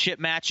Championship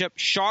matchup,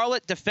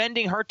 Charlotte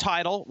defending her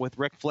title with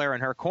Ric Flair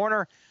in her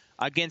corner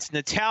against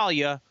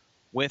Natalya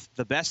with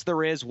the best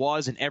there is,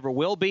 was, and ever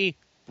will be,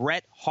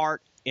 Bret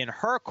Hart in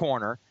her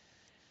corner.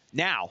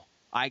 Now,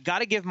 I got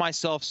to give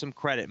myself some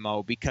credit,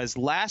 Mo, because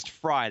last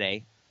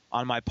Friday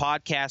on my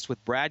podcast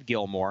with Brad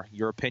Gilmore,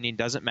 Your Opinion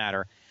Doesn't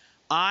Matter,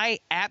 I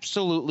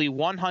absolutely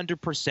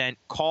 100%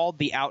 called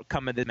the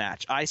outcome of the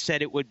match. I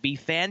said it would be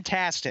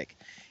fantastic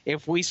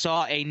if we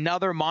saw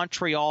another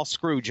Montreal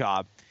screw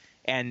job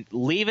and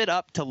leave it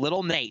up to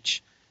little Nate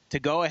to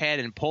go ahead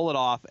and pull it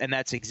off, and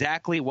that's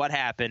exactly what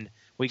happened.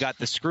 We got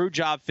the screw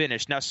job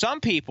finished. Now,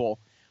 some people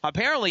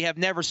apparently have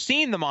never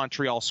seen the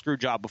Montreal screw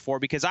job before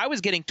because I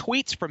was getting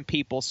tweets from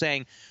people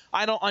saying,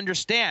 I don't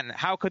understand.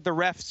 How could the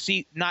ref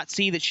not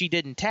see that she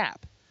didn't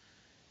tap?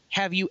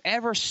 Have you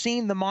ever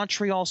seen the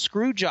Montreal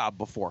screw job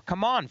before?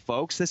 Come on,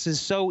 folks. This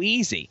is so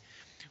easy.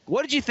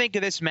 What did you think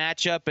of this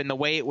matchup and the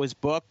way it was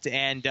booked?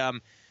 And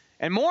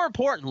more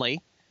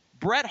importantly,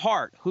 Bret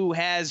Hart, who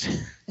has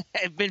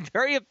been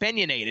very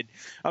opinionated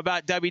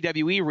about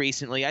WWE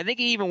recently. I think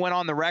he even went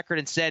on the record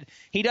and said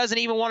he doesn't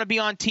even want to be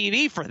on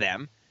TV for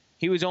them.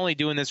 He was only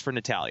doing this for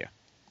Natalya.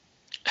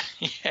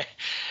 Yeah.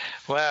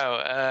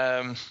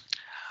 Wow.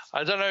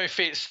 I don't know if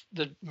it's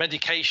the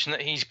medication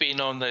that he's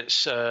been on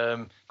that's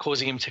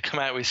causing him to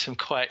come out with some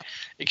quite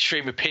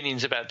extreme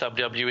opinions about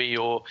WWE,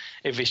 or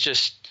if it's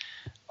just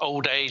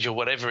old age or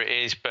whatever it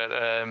is. But,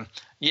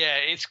 yeah,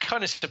 it's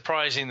kind of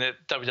surprising that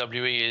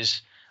WWE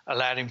is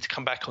allowed him to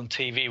come back on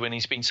TV when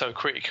he's been so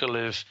critical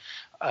of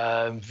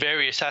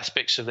various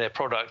aspects of their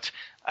product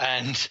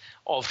and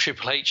of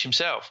Triple H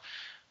himself.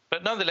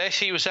 But nonetheless,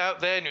 he was out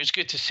there and it was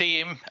good to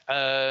see him,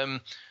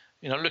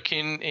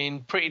 looking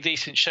in pretty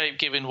decent shape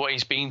given what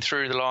he's been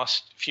through the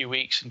last few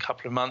weeks and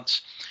couple of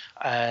months.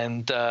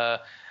 And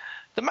the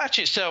match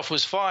itself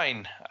was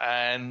fine.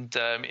 And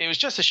it was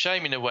just a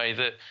shame in a way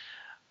that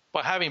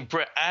by having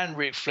Bret and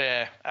Ric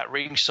Flair at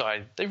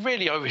ringside, they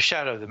really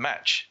overshadowed the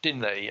match,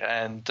 didn't they?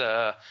 And,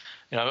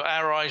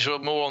 our eyes were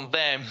more on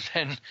them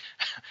than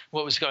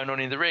what was going on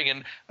in the ring.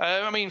 And,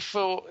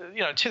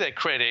 to their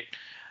credit,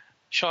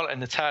 Charlotte and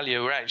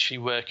Natalya were actually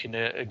working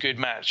a good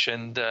match.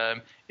 And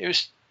it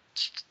was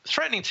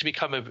threatening to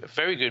become a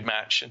very good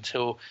match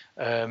until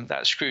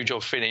that screw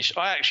job finished.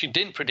 I actually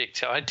didn't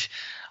predict it.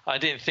 I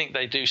didn't think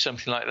they'd do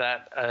something like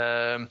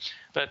that.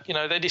 But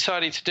they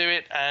decided to do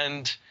it,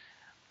 and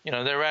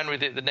they ran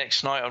with it the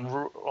next night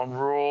on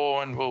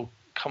Raw, and we'll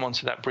come on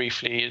to that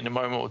briefly in a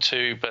moment or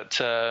two.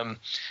 But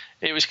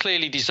it was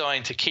clearly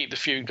designed to keep the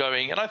feud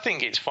going, and I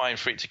think it's fine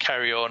for it to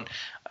carry on.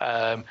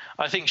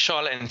 I think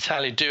Charlotte and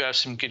Natalya do have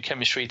some good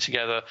chemistry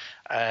together,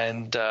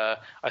 and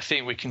I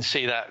think we can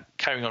see that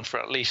carrying on for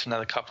at least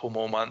another couple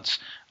more months.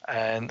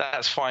 And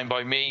that's fine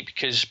by me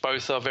because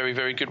both are very,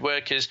 very good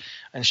workers.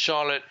 And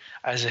Charlotte,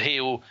 as a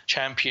heel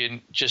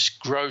champion,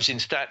 just grows in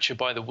stature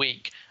by the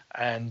week.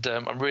 And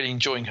I'm really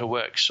enjoying her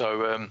work,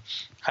 so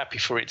happy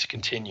for it to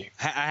continue.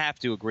 I have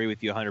to agree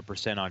with you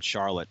 100% on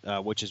Charlotte,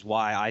 which is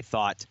why I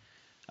thought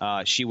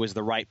she was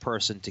the right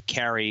person to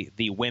carry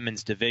the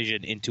women's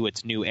division into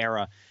its new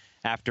era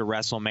after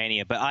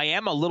WrestleMania. But I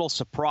am a little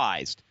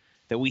surprised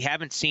that we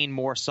haven't seen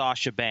more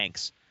Sasha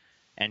Banks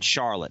and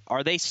Charlotte.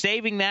 Are they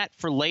saving that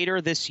for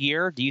later this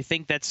year? Do you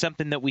think that's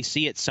something that we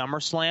see at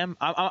SummerSlam?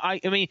 I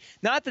mean,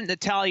 not that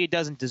Natalya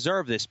doesn't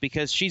deserve this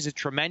because she's a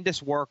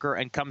tremendous worker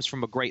and comes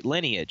from a great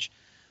lineage,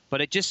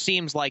 but it just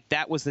seems like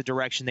that was the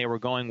direction they were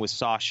going with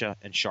Sasha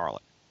and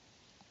Charlotte.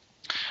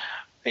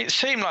 It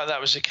seemed like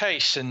that was the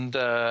case, and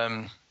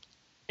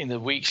in the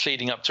weeks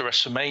leading up to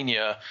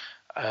WrestleMania,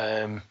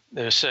 there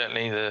was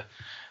certainly the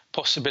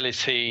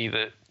possibility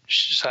that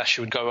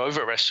Sasha would go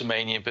over at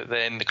WrestleMania, but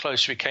then the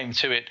closer we came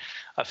to it,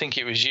 I think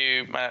it was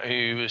you, Matt,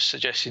 who was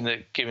suggesting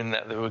that given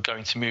that they were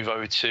going to move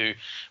over to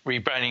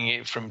rebranding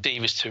it from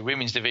Divas to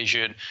Women's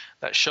Division,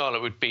 that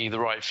Charlotte would be the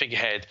right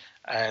figurehead.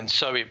 And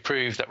so it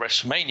proved at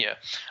WrestleMania.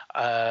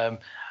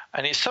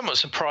 And it's somewhat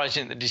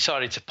surprising that they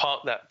decided to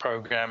park that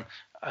program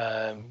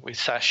with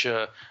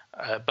Sasha,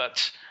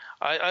 but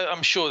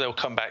I'm sure they'll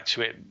come back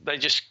to it. They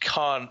just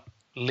can't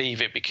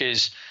leave it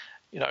because,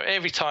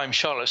 every time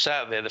Charlotte's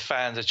out there, the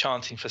fans are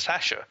chanting for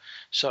Sasha.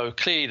 So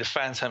clearly the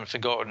fans haven't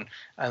forgotten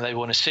and they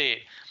want to see it.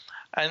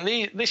 And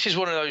this is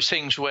one of those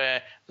things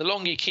where the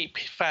longer you keep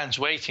fans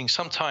waiting,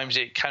 sometimes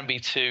it can be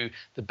to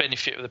the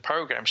benefit of the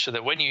program, so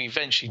that when you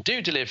eventually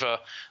do deliver,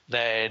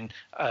 then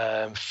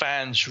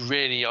fans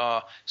really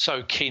are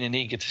so keen and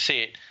eager to see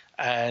it.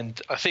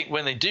 And I think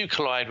when they do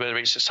collide, whether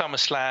it's at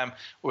SummerSlam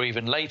or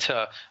even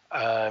later,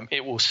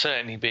 it will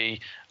certainly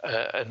be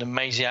an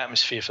amazing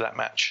atmosphere for that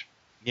match.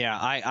 Yeah,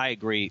 I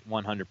agree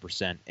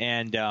 100%.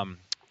 And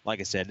like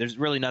I said, there's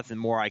really nothing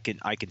more I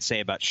can say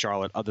about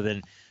Charlotte other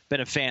than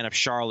been a fan of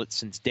Charlotte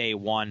since day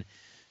one.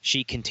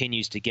 She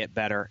continues to get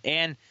better.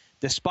 And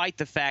despite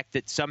the fact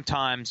that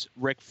sometimes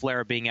Ric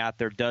Flair being out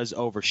there does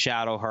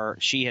overshadow her,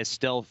 she has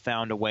still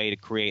found a way to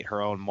create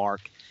her own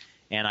mark.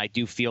 And I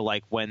do feel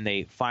like when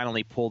they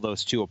finally pull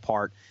those two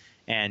apart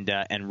and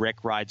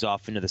Rick rides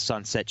off into the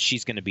sunset,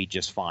 she's going to be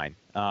just fine.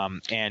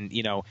 And,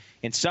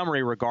 in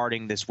summary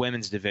regarding this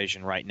women's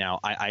division right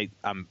now,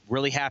 I'm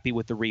really happy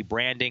with the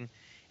rebranding,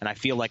 and I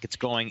feel like it's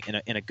going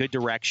in a good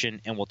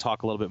direction, and we'll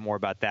talk a little bit more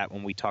about that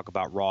when we talk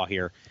about Raw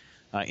here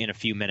in a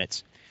few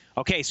minutes.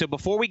 Okay, so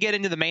before we get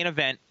into the main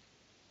event,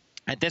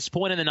 at this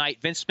point in the night,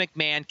 Vince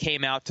McMahon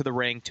came out to the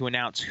ring to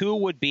announce who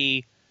would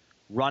be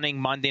running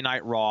Monday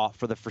Night Raw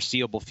for the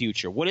foreseeable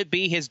future. Would it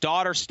be his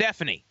daughter,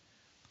 Stephanie?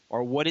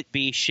 Or would it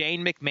be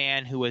Shane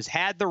McMahon, who has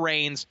had the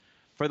reins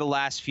for the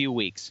last few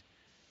weeks?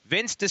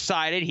 Vince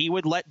decided he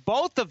would let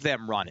both of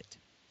them run it.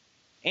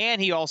 And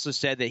he also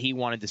said that he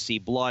wanted to see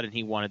blood and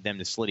he wanted them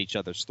to slit each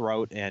other's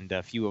throat and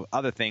a few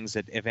other things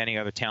that if any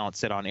other talent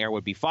said on air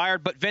would be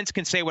fired. But Vince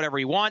can say whatever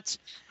he wants.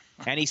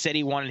 And he said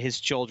he wanted his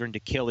children to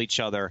kill each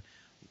other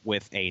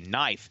with a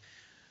knife.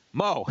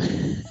 Mo,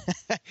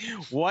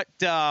 what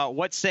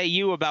say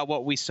you about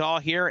what we saw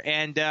here,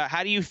 and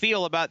how do you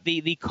feel about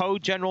the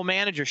co-general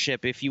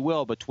managership, if you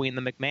will, between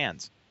the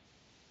McMahons?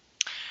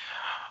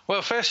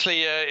 Well,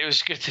 firstly, it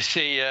was good to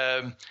see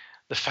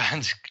the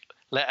fans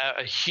let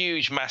out a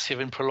huge, massive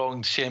and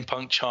prolonged CM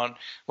Punk chant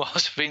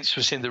whilst Vince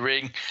was in the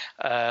ring.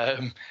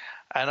 And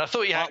I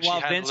thought you actually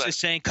while Vince is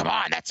saying, "Come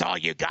on, that's all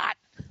you got."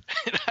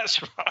 That's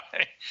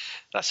right.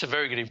 That's a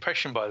very good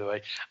impression, by the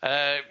way.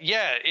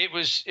 It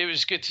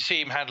was good to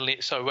see him handle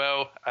it so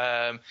well.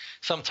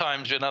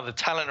 Sometimes when other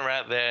talent are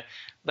out there,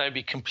 they'd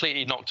be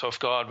completely knocked off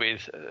guard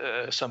with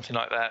something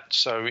like that.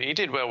 So he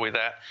did well with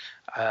that.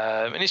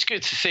 And it's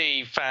good to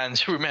see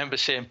fans remember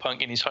CM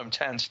Punk in his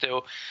hometown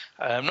still.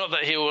 Not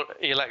that he'll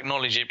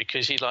acknowledge it,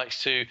 because he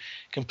likes to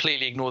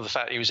completely ignore the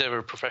fact that he was ever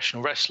a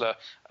professional wrestler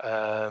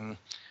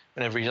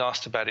whenever he's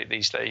asked about it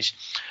these days.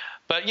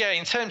 But yeah,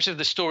 in terms of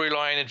the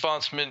storyline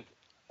advancement,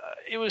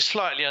 it was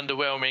slightly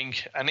underwhelming,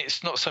 and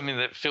it's not something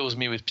that fills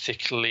me with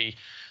particularly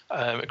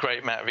a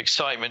great amount of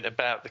excitement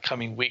about the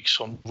coming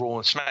weeks on Raw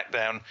and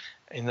SmackDown,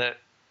 in that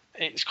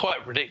it's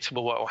quite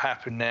predictable what will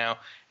happen now,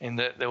 in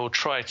that they will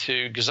try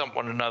to gazump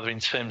one another in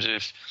terms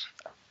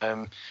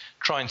of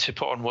trying to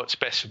put on what's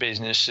best for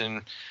business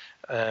and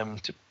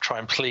to try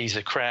and please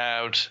the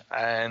crowd.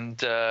 And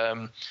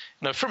from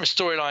a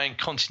storyline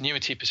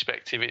continuity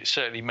perspective, it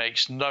certainly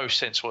makes no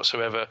sense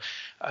whatsoever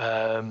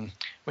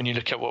when you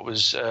look at what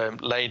was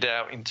laid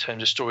out in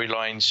terms of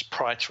storylines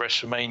prior to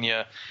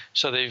WrestleMania.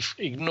 So they've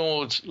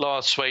ignored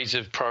large swathes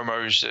of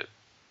promos that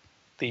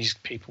these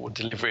people were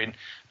delivering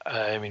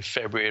in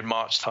February and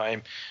March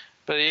time.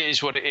 But it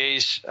is what it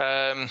is.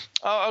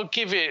 I'll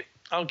give it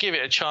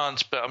a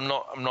chance, but I'm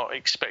not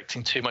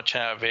expecting too much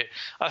out of it.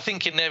 I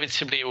think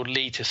inevitably it will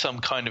lead to some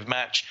kind of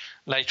match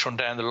later on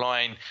down the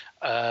line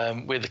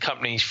with the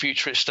company's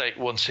future at stake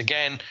once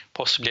again,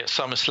 possibly at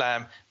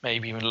SummerSlam,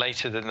 maybe even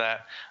later than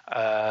that.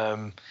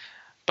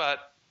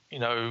 But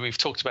we've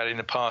talked about it in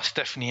the past.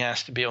 Stephanie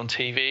has to be on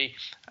TV,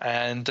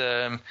 and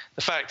the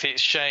fact that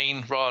it's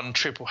Shane rather than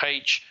Triple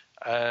H,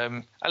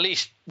 at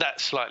least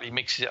that slightly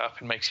mixes it up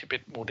and makes it a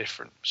bit more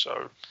different.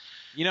 So.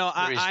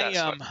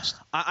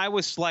 I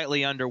was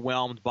slightly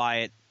underwhelmed by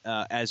it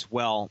as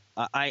well.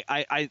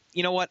 I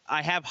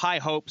have high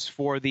hopes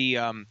for the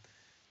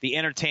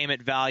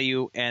entertainment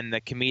value and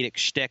the comedic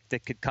shtick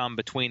that could come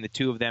between the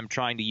two of them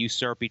trying to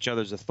usurp each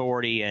other's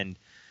authority and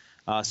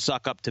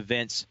suck up to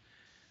Vince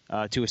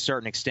to a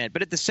certain extent.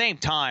 But at the same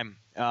time,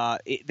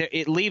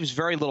 it leaves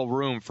very little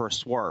room for a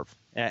swerve.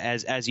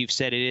 As you've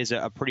said, it is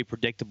a pretty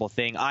predictable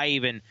thing. I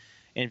even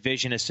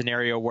envision a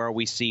scenario where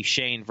we see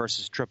Shane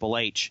versus Triple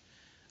H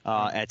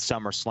at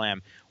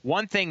SummerSlam.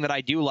 One thing that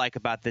I do like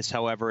about this,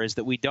 however, is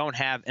that we don't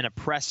have an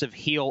oppressive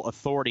heel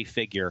authority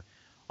figure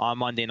on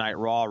Monday Night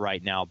Raw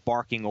right now,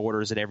 barking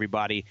orders at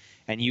everybody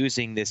and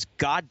using this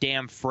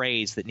goddamn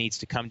phrase that needs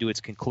to come to its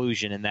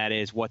conclusion, and that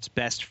is what's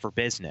best for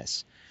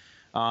business.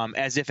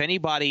 As if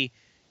anybody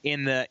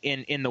in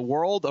the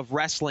world of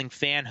wrestling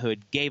fanhood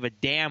gave a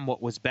damn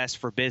what was best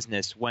for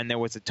business when there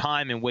was a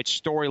time in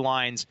which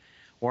storylines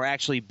were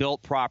actually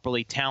built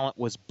properly, talent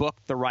was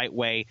booked the right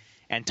way,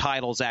 and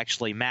titles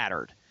actually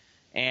mattered.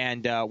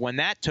 And when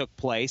that took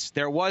place,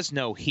 there was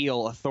no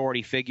heel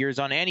authority figures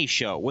on any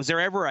show. Was there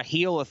ever a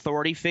heel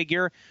authority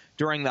figure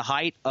during the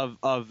height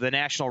of the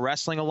National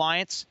Wrestling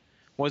Alliance?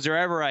 Was there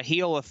ever a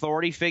heel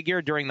authority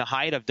figure during the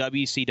height of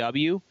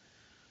WCW?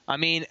 I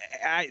mean,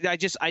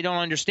 I don't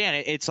understand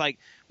it. It's like,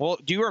 well,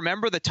 do you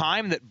remember the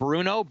time that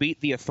Bruno beat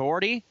the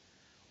Authority?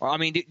 Or, I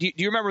mean, do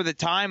you remember the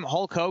time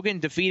Hulk Hogan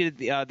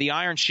defeated the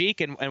Iron Sheik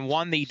and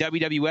won the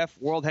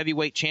WWF World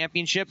Heavyweight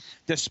Championship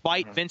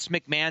despite Vince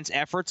McMahon's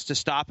efforts to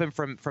stop him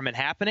from it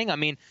happening? I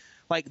mean,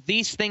 like,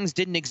 these things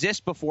didn't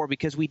exist before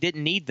because we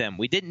didn't need them.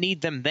 We didn't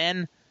need them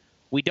then.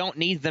 We don't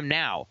need them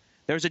now.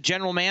 There's a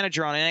general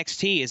manager on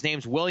NXT. His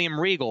name's William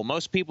Regal.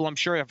 Most people, I'm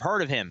sure, have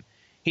heard of him.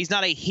 He's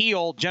not a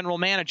heel general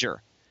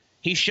manager.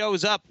 He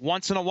shows up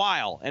once in a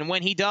while, and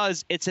when he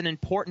does, it's an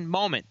important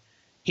moment.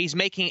 He's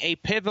making a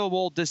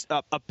pivotal decision.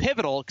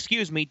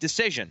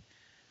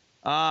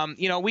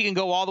 We can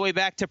go all the way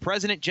back to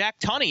President Jack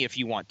Tunney if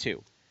you want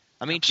to.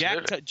 I mean,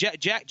 Jack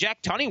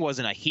Tunney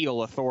wasn't a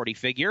heel authority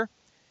figure.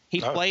 He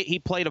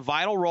played a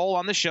vital role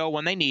on the show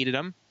when they needed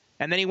him,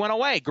 and then he went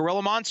away.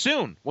 Gorilla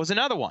Monsoon was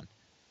another one.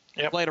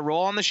 Yep. He played a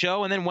role on the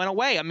show and then went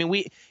away. I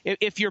mean,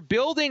 if you're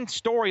building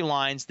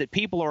storylines that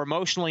people are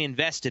emotionally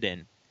invested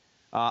in,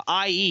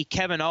 i.e.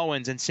 Kevin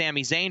Owens and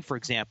Sami Zayn, for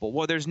example,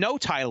 well, there's no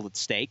title at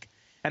stake,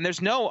 and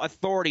there's no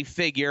authority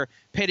figure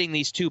pitting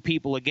these two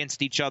people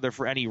against each other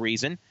for any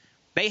reason.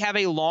 They have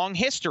a long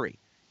history,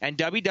 and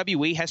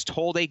WWE has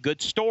told a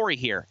good story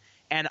here.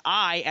 And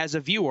I, as a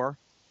viewer,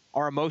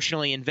 are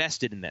emotionally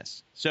invested in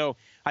this. So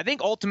I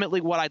think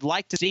ultimately what I'd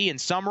like to see in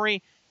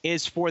summary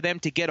is for them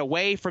to get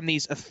away from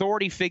these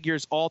authority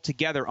figures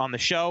altogether on the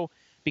show,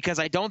 because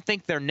I don't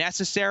think they're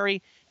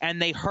necessary,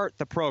 and they hurt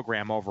the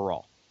program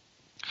overall.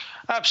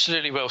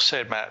 Absolutely well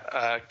said,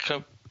 Matt.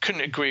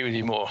 Couldn't agree with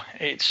you more.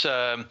 It's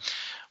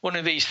one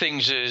of these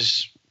things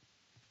has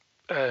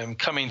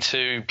come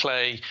into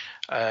play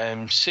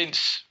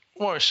since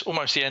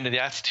almost the end of the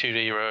Attitude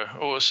Era,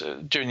 or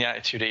during the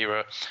Attitude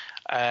Era,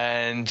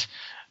 and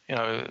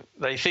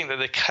they think that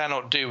they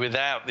cannot do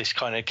without this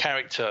kind of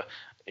character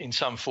in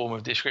some form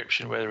of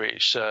description, whether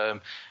it's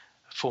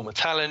former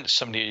talent,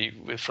 somebody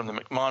from the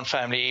McMahon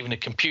family, even a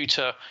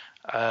computer.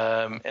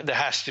 There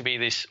has to be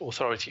this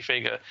authority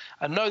figure,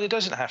 and no, there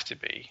doesn't have to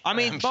be. I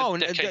mean, Mo,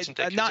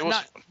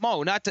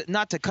 not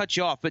to cut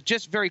you off, but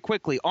just very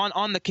quickly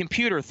on the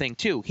computer thing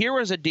too. Here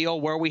was a deal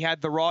where we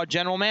had the Raw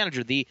general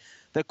manager, the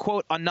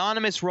quote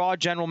anonymous Raw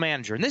general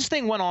manager, and this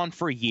thing went on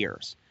for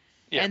years.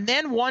 Yeah. And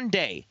then one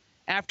day,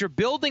 after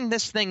building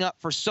this thing up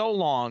for so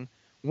long,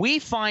 we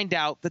find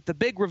out that the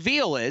big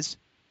reveal is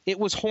it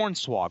was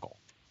Hornswoggle,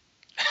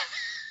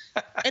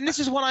 and this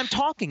is what I'm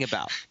talking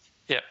about.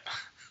 Yep.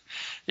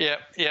 Yeah.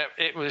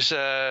 It was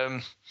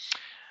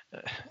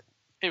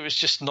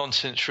just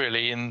nonsense,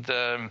 really, and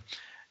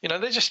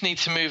they just need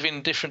to move in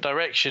a different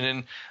direction,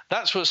 and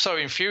that's what's so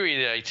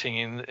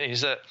infuriating.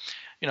 Is that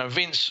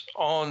Vince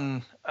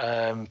on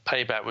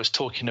Payback was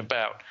talking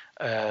about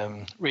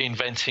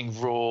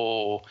reinventing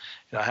Raw,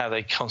 how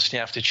they constantly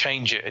have to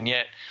change it, and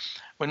yet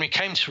when we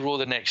came to Raw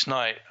the next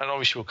night, and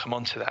obviously we'll come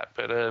on to that,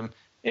 but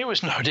it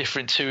was no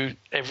different to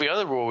every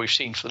other Raw we've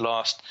seen for the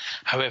last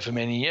however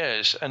many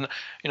years. And,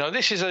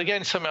 this is,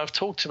 again, something I've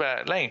talked about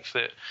at length,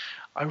 that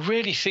I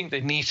really think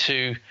they need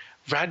to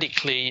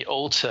radically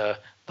alter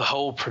the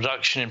whole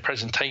production and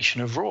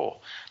presentation of Raw.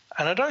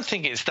 And I don't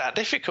think it's that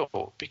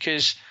difficult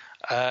because,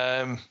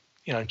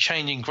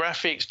 changing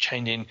graphics,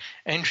 changing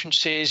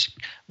entrances,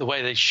 the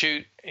way they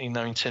shoot, in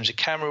terms of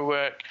camera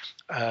work,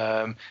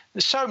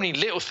 there's so many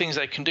little things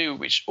they can do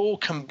which all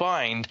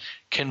combined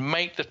can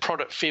make the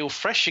product feel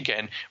fresh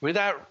again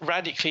without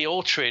radically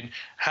altering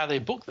how they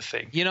book the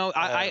thing.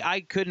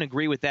 I couldn't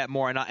agree with that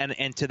more.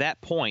 And to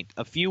that point,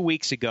 a few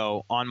weeks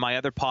ago on my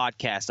other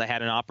podcast, I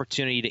had an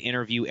opportunity to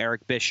interview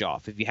Eric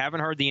Bischoff. If you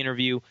haven't heard the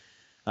interview,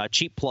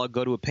 cheap plug,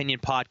 go to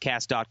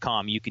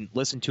opinionpodcast.com. You can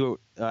listen to it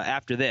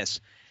after this.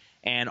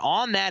 And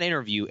on that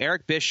interview,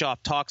 Eric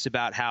Bischoff talks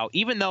about how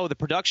even though the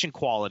production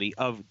quality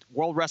of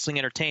World Wrestling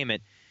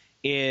Entertainment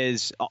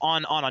is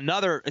on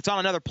another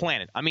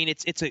planet. I mean,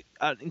 it's an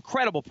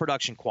incredible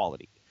production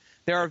quality.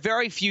 There are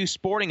very few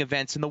sporting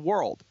events in the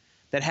world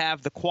that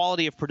have the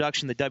quality of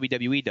production that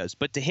WWE does.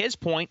 But to his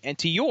point, and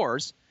to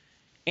yours,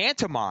 and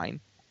to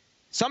mine,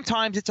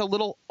 sometimes it's a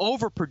little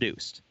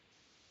overproduced.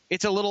 And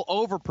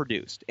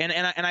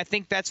I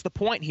think that's the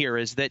point here,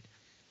 is that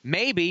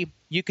maybe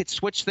you could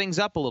switch things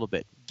up a little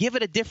bit. Give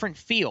it a different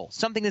feel.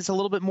 Something that's a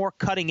little bit more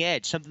cutting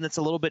edge. Something that's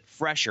a little bit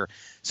fresher.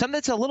 Something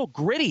that's a little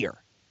grittier.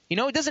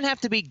 It doesn't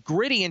have to be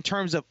gritty in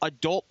terms of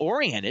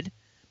adult-oriented,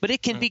 but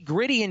it can be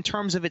gritty in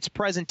terms of its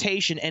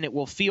presentation, and it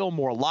will feel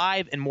more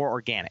live and more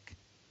organic.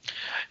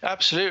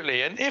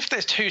 Absolutely. And if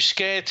they're too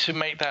scared to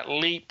make that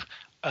leap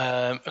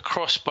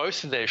across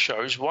both of their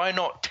shows, why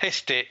not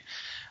test it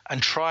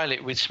and trial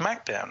it with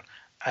SmackDown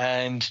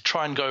and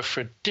try and go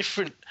for a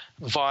different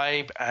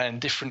vibe and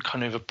different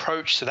kind of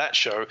approach to that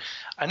show?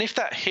 And if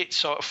that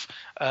hits off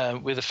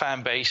with the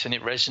fan base and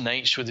it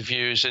resonates with the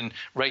viewers and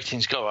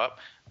ratings go up,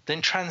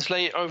 then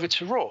translate it over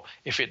to Raw.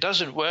 If it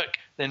doesn't work,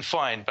 then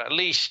fine. But at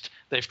least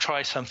they've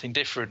tried something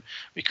different,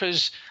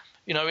 because,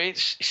 you know,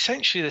 it's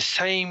essentially the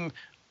same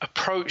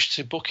approach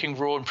to booking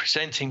Raw and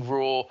presenting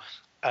Raw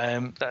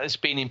that has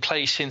been in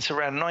place since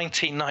around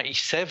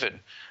 1997.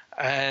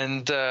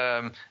 And,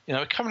 you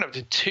know, coming up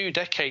to 2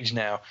 decades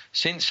now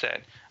since then.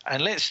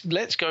 And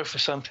let's go for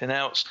something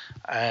else.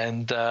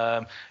 And,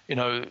 you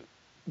know,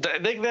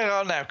 they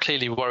are now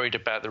clearly worried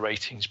about the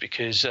ratings,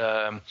 because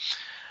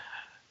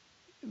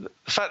the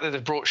fact that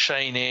they've brought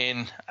Shane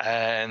in,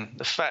 and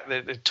the fact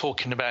that they're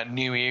talking about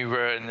new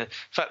era, and the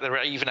fact that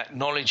they're even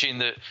acknowledging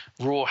that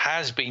Raw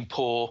has been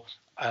poor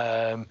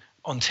on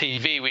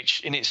TV,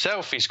 which in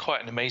itself is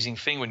quite an amazing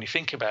thing when you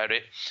think about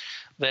it,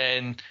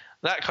 then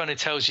that kind of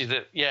tells you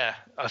that, yeah,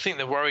 I think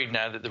they're worried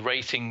now that the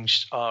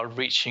ratings are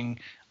reaching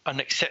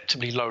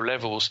unacceptably low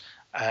levels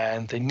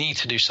and they need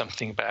to do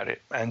something about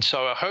it. And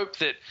so I hope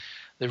that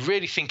they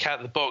really think out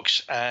of the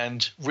box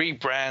and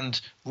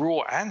rebrand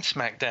Raw and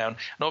SmackDown. And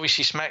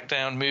obviously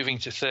SmackDown moving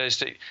to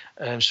Thursday.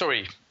 It's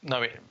moving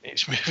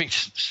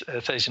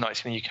to Thursday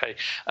nights in the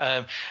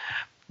UK.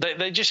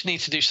 They just need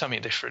to do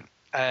something different.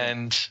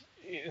 And,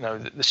 you know,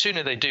 the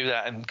sooner they do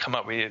that and come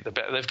up with it, the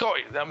better. They've got,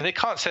 I mean, they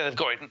can't say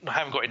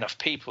haven't got enough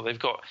people. They've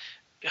got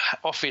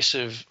office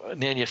of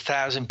nearly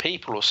 1,000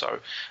 people or so.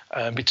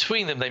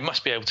 Between them, they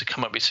must be able to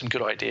come up with some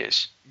good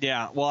ideas.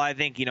 Yeah, well, I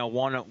think, you know,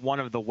 one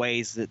of the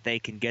ways that they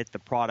can get the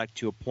product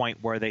to a point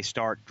where they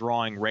start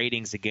drawing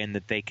ratings again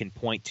that they can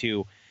point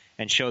to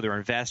and show their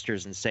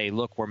investors and say,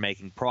 look, we're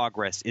making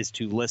progress, is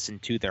to listen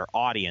to their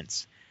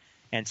audience.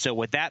 And so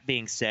with that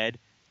being said,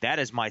 that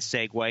is my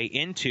segue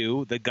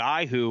into the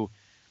guy who,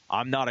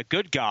 I'm not a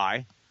good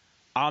guy,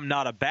 I'm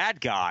not a bad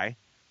guy,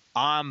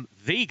 I'm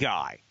the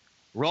guy.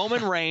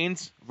 Roman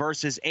Reigns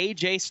versus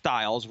AJ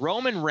Styles.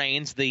 Roman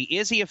Reigns,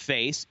 is he a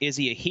face? Is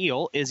he a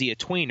heel? Is he a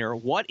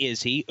tweener? What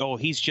is he? Oh,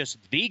 he's just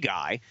the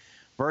guy.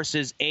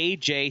 Versus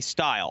AJ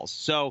Styles.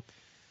 So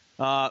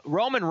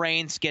Roman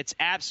Reigns gets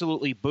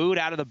absolutely booed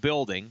out of the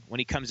building when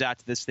he comes out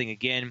to this thing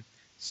again.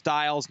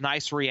 Styles,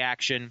 nice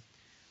reaction.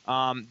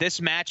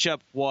 This matchup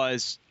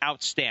was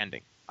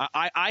outstanding.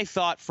 I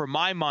thought, for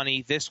my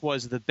money, this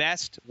was the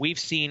best we've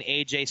seen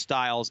AJ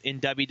Styles in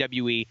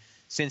WWE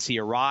since he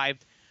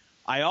arrived.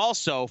 I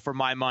also, for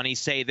my money,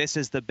 say this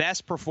is the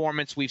best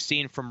performance we've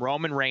seen from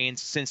Roman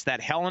Reigns since that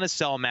Hell in a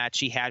Cell match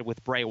he had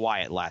with Bray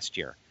Wyatt last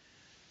year.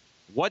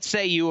 What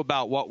say you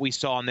about what we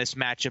saw in this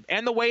matchup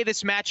and the way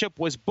this matchup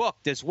was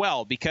booked as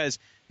well? Because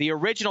the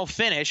original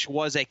finish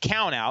was a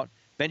countout.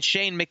 Then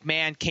Shane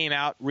McMahon came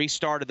out,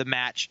 restarted the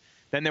match.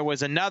 Then there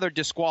was another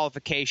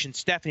disqualification.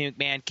 Stephanie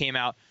McMahon came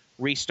out,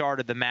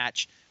 restarted the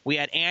match. We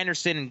had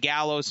Anderson and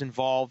Gallows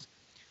involved.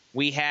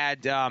 We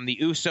had the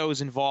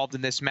Usos involved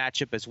in this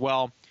matchup as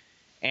well.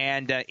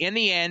 And in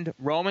the end,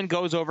 Roman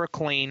goes over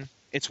clean.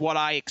 It's what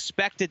I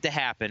expected to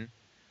happen.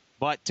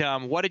 But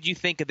what did you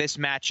think of this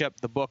matchup,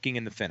 the booking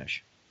and the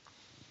finish?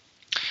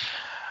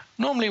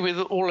 Normally with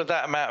all of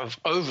that amount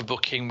of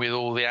overbooking, with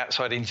all the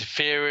outside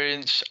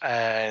interference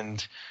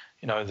and,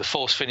 you know, the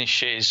false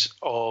finishes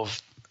of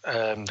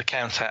the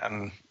countout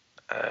and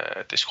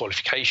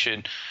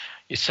disqualification,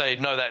 you'd say,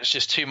 no, that's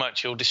just too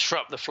much. It'll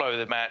disrupt the flow of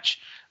the match.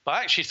 But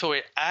I actually thought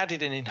it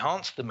added and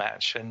enhanced the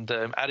match and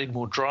added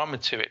more drama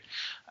to it.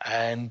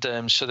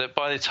 And so that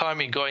by the time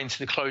it got into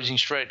the closing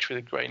stretch with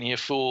the Great Near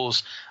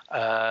Falls,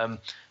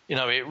 you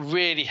know, it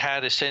really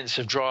had a sense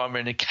of drama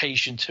and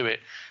occasion to it.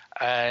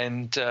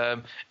 And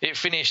it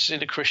finished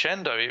in a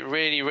crescendo. It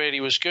really,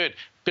 really was good.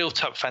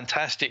 Built up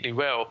fantastically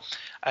well.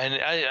 And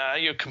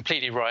you're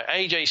completely right.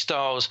 AJ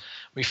Styles,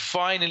 we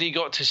finally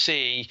got to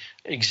see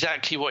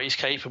exactly what he's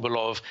capable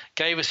of.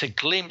 Gave us a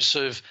glimpse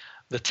of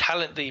the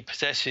talent that he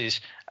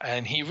possesses.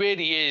 And he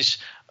really is,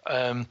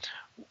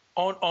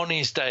 on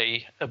his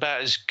day,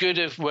 about as good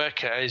a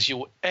worker as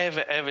you'll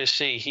ever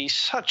see. He's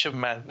such a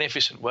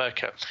magnificent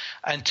worker.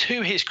 And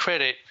to his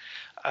credit,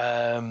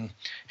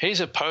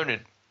 his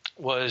opponent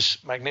was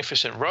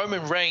magnificent.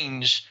 Roman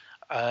Reigns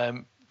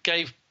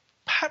gave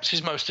perhaps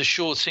his most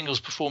assured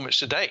singles performance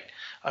to date.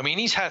 I mean,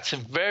 he's had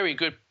some very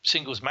good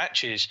singles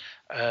matches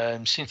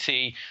since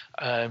he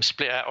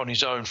split out on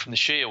his own from the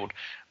Shield.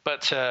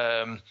 But,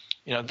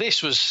 you know,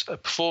 this was a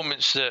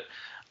performance that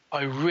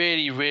I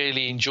really,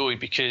 really enjoyed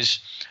because,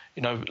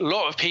 you know, a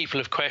lot of people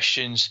have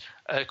questioned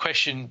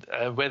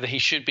whether he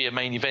should be a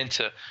main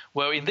eventer.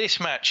 Well, in this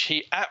match,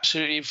 he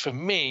absolutely, for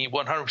me,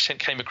 100%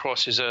 came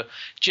across as a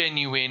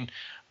genuine,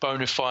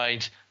 bona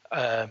fide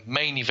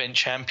main event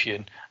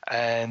champion.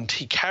 And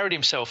he carried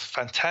himself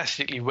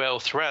fantastically well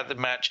throughout the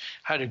match,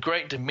 had a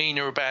great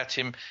demeanor about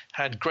him,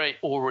 had great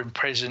aura and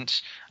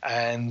presence,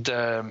 and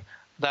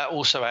that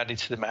also added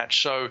to the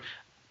match. So,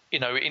 you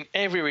know, in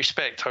every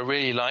respect, I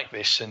really like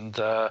this. And,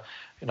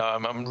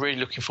 I'm really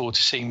looking forward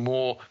to seeing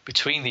more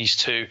between these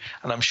two,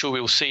 and I'm sure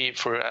we'll see it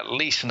for at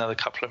least another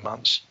couple of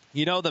months.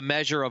 The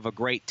measure of a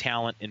great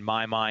talent, in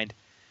my mind,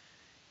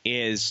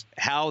 is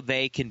how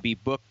they can be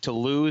booked to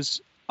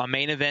lose a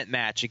main event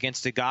match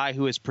against a guy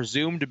who is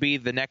presumed to be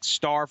the next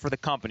star for the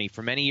company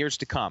for many years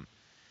to come.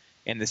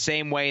 In the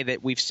same way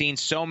that we've seen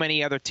so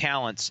many other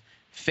talents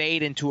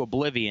fade into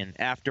oblivion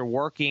after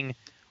working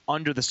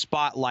under the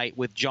spotlight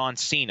with John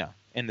Cena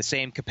in the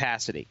same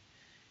capacity.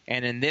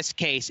 And in this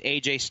case,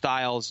 AJ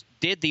Styles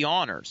did the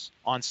honors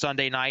on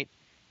Sunday night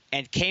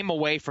and came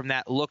away from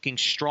that looking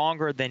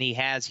stronger than he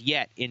has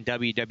yet in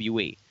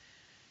WWE.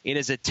 It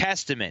is a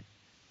testament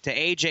to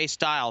AJ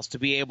Styles to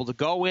be able to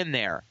go in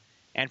there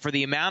and for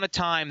the amount of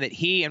time that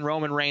he and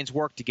Roman Reigns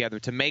worked together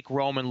to make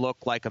Roman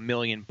look like $1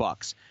 million.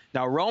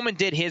 Now, Roman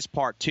did his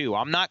part, too.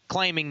 I'm not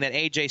claiming that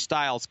AJ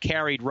Styles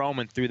carried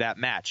Roman through that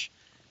match.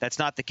 That's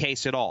not the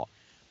case at all.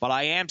 But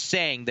I am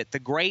saying that the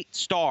great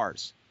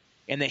stars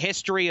in the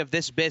history of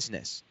this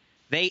business,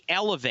 they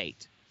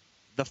elevate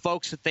the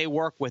folks that they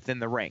work with in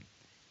the ring.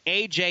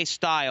 AJ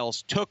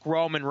Styles took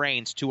Roman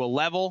Reigns to a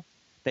level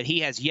that he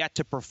has yet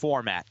to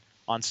perform at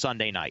on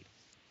Sunday night.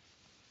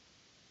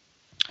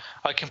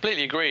 I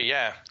completely agree,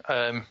 yeah.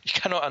 You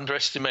cannot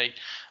underestimate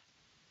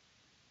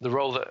the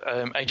role that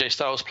AJ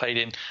Styles played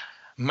in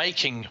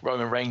making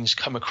Roman Reigns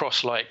come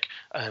across like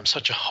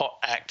such a hot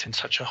act and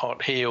such a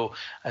hot heel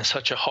and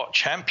such a hot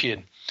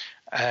champion.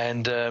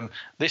 And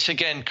this,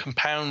 again,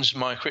 compounds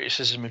my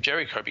criticism of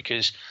Jericho,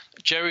 because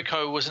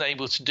Jericho wasn't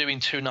able to do in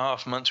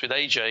 2.5 months with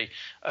AJ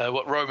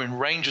what Roman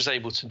Reigns was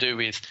able to do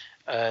with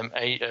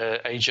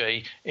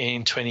AJ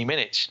in 20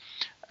 minutes.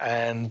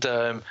 And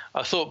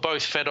I thought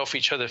both fed off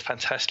each other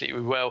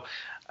fantastically well.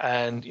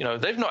 And,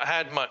 they've not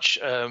had much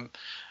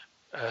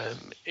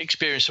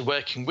experience of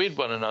working with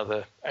one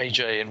another,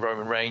 AJ and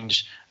Roman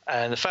Reigns.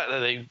 And the fact that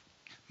they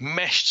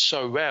meshed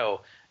so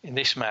well in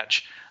this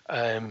match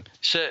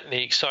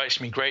certainly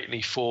excites me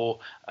greatly for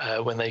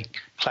when they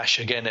clash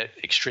again at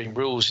Extreme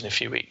Rules in a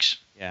few weeks.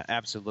 Yeah,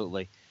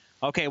 absolutely.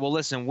 Okay, well,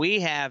 listen,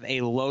 we have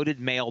a loaded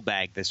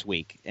mailbag this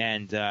week,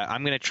 and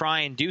I'm going to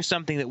try and do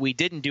something that we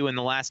didn't do in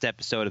the last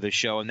episode of the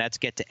show, and that's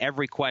get to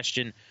every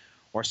question,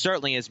 or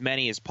certainly as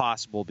many as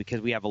possible,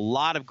 because we have a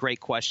lot of great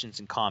questions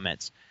and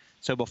comments.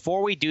 So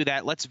before we do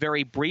that, let's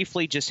very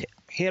briefly just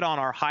hit on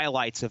our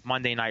highlights of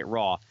Monday Night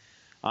Raw.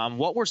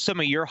 What were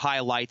some of your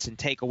highlights and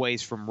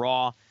takeaways from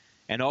Raw?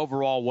 And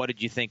overall, what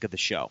did you think of the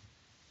show?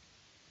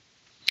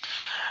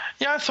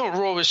 Yeah, I thought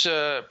Raw was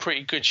a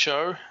pretty good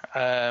show.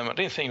 I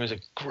didn't think it was a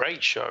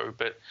great show,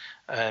 but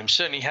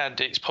certainly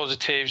had its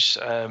positives.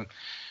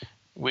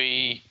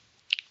 We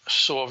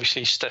saw,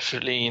 obviously,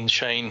 Stephanie and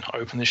Shane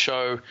open the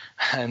show.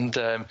 And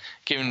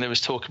given there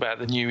was talk about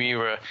the new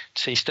era,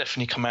 to see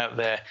Stephanie come out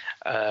there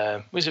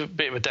was a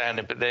bit of a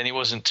downer. But then it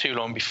wasn't too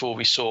long before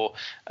we saw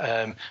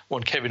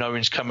one Kevin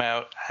Owens come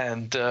out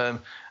and,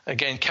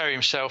 again, carry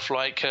himself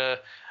like a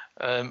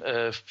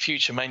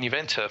future main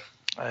eventer.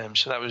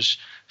 So that was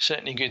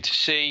certainly good to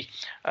see.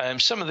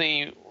 Some of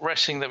the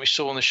wrestling that we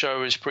saw on the show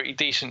was pretty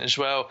decent as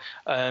well.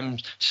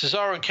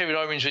 Cesaro and Kevin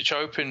Owens, which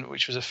opened,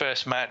 which was the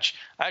first match,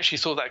 I actually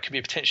thought that could be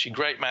a potentially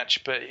great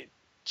match, but it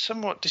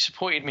somewhat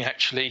disappointed me,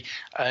 actually.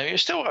 It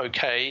was still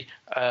okay,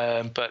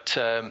 but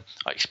I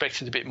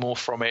expected a bit more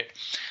from it.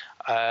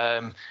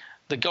 The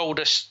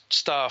Goldust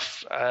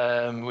stuff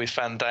with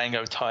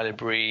Fandango, Tyler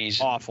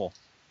Breeze. Awful.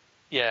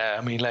 Yeah,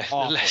 I mean,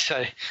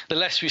 the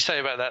less we say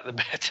about that, the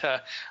better.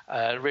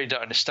 I really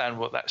don't understand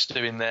what that's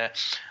doing there.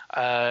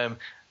 The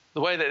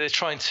way that they're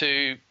trying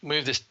to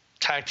move this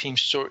tag team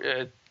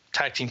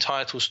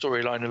title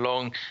storyline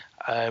along,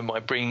 by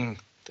bringing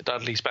the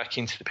Dudleys back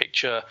into the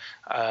picture,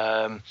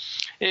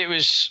 it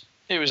was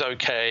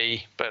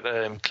okay,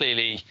 but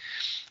clearly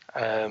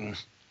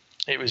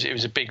it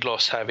was a big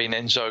loss having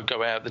Enzo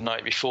go out the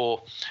night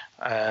before.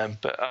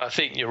 But I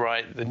think you're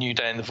right. The New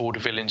Day and the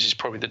Vaudevillains is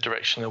probably the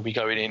direction they'll be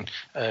going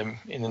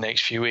in the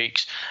next few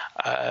weeks.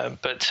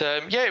 But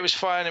it was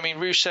fine. I mean,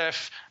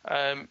 Rusev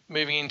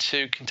moving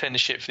into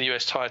contendership for the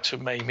US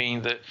title may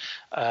mean that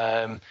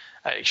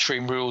at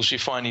Extreme Rules we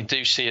finally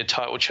do see a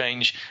title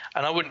change.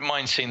 And I wouldn't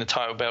mind seeing the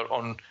title belt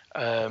on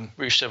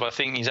Rusev. I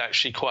think he's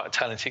actually quite a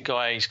talented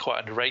guy. He's quite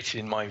underrated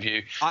in my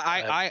view.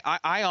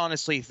 I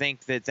honestly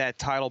think that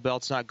title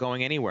belt's not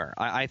going anywhere.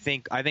 I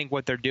think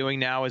what they're doing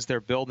now is they're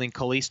building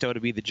Kalisto to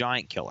be the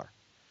giant killer.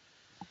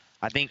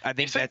 I think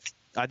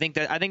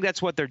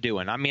that's what they're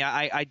doing. I mean,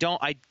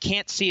 I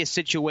can't see a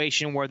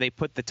situation where they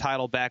put the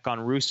title back on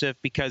Rusev,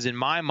 because in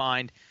my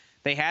mind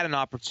they had an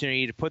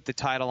opportunity to put the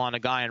title on a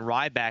guy in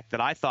Ryback that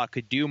I thought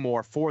could do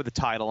more for the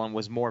title and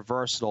was more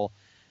versatile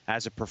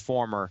as a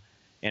performer,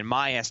 in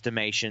my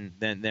estimation,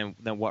 than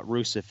what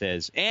Rusev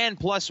is. And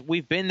plus,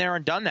 we've been there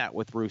and done that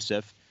with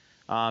Rusev.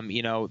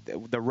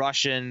 The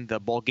Russian,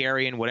 the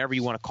Bulgarian, whatever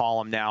you want to call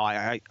him now.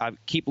 I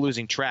keep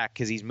losing track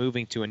because he's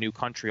moving to a new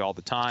country all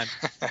the time.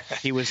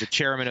 He was the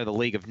chairman of the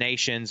League of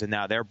Nations, and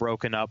now they're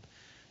broken up.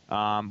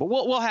 But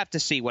we'll have to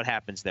see what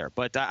happens there.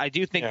 But I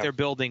do think they're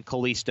building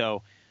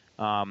Kalisto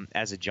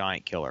as a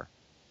giant killer.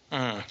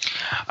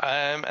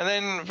 And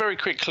then very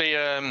quickly,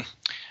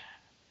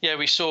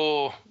 we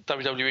saw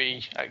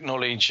WWE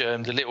acknowledge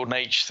the Little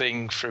Nate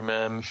thing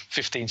from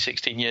 15,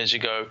 16 years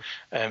ago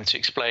to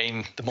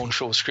explain the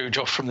Montreal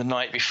Screwjob from the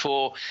night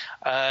before.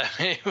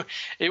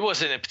 It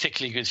wasn't a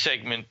particularly good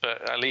segment,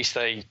 but at least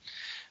they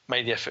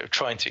made the effort of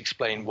trying to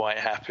explain why it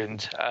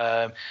happened.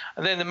 And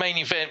then the main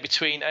event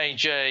between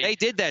AJ... They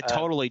did that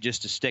totally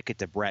just to stick it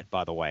to Brett,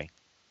 by the way.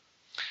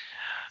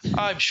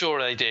 I'm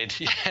sure they did.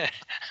 Yeah,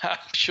 I'm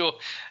sure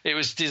it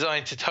was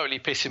designed to totally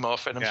piss him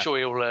off, and I'm sure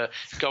he'll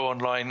go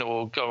online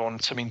or go on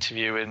some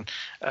interview and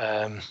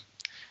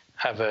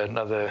have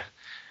another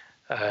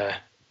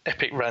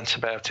epic rant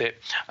about it.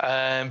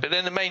 But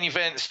then the main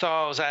event,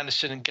 Styles,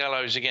 Anderson, and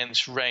Gallows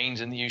against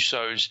Reigns and the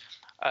Usos.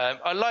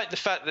 I like the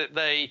fact that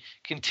they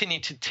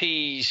continue to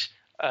tease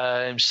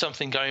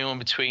something going on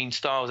between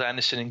Styles,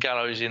 Anderson, and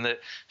Gallows, in that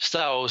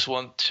Styles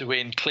want to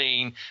win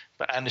clean,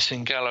 but Anderson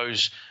and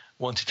Gallows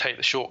want to take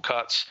the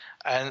shortcuts.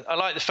 And I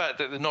like the fact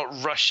that they're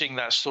not rushing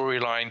that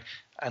storyline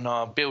and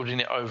are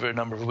building it over a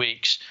number of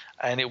weeks.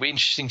 And it'll be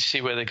interesting to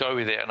see where they go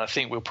with it. And I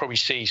think we'll probably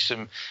see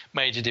some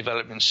major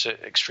developments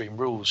at Extreme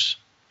Rules.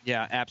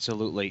 Yeah,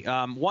 absolutely.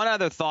 One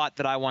other thought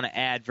that I want to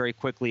add very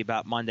quickly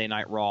about Monday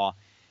Night Raw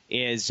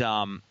is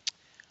I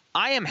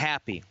am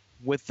happy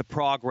with the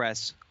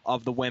progress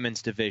of the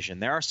women's division.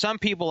 There are some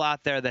people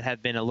out there that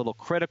have been a little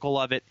critical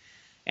of it,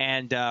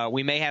 and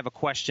we may have a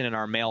question in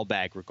our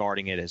mailbag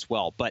regarding it as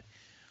well. But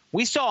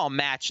we saw a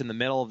match in the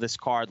middle of this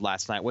card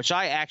last night, which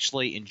I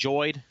actually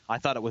enjoyed. I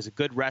thought it was a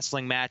good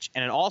wrestling match,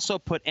 and it also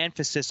put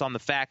emphasis on the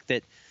fact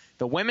that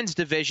the women's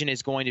division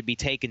is going to be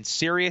taken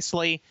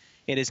seriously.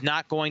 It is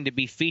not going to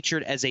be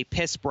featured as a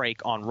piss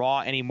break on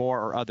Raw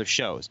anymore or other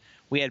shows.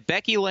 We had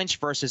Becky Lynch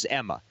versus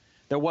Emma.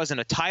 There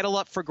wasn't a title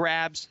up for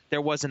grabs.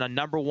 There wasn't a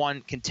number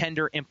one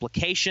contender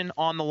implication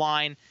on the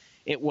line.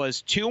 It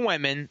was two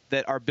women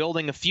that are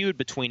building a feud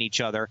between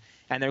each other,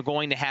 and they're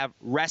going to have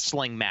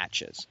wrestling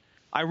matches.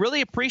 I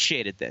really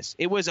appreciated this.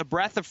 It was a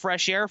breath of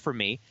fresh air for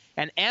me,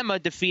 and Emma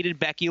defeated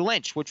Becky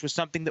Lynch, which was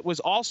something that was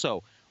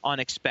also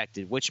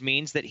unexpected, which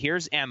means that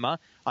here's Emma,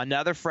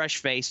 another fresh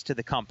face to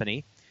the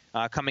company,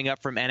 coming up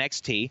from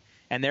NXT,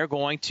 and they're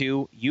going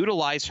to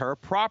utilize her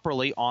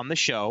properly on the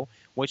show,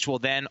 which will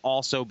then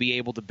also be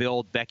able to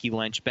build Becky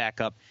Lynch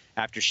back up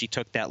after she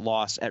took that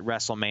loss at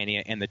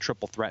WrestleMania in the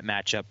triple threat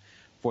matchup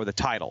for the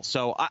title.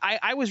 So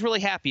I was really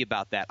happy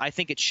about that. I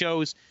think it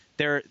shows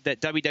that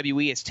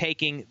WWE is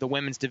taking the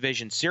women's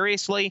division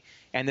seriously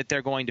and that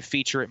they're going to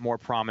feature it more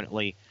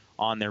prominently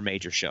on their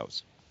major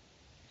shows.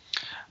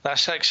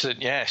 That's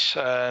excellent, yes.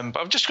 But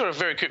I've just got a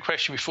very quick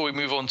question before we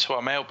move on to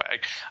our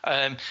mailbag.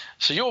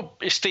 So your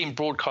esteemed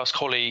broadcast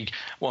colleague,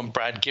 one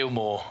Brad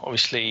Gilmore,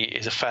 obviously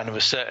is a fan of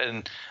a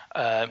certain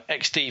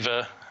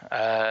ex-diva,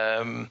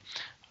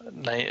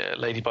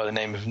 lady by the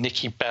name of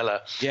Nikki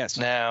Bella. Yes.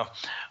 Now,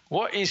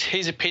 what is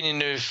his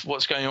opinion of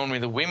what's going on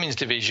with the women's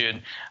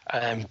division,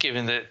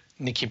 given that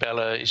Nikki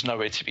Bella is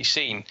nowhere to be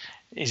seen?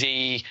 Is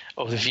he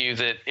of the view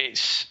that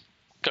it's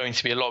going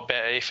to be a lot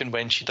better if and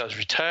when she does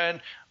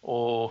return,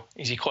 or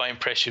is he quite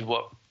impressed with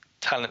what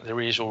talent there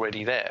is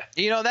already there?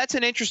 You know, that's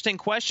an interesting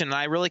question.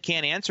 I really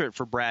can't answer it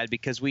for Brad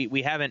because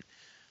we haven't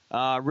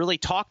really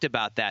talked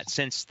about that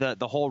since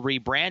the whole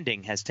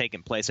rebranding has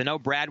taken place. I know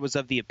Brad was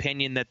of the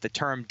opinion that the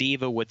term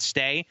diva would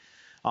stay.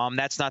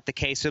 That's not the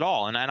case at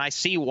all. And I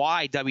see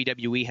why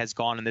WWE has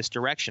gone in this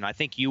direction. I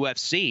think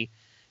UFC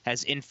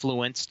has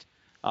influenced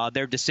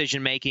their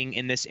decision-making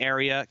in this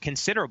area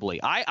considerably.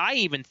 I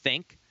even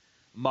think,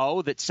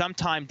 Mo, that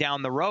sometime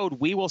down the road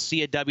we will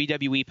see a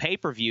WWE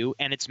pay-per-view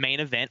and its main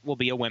event will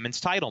be a women's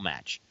title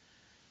match.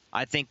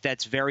 I think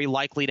that's very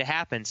likely to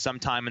happen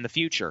sometime in the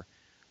future.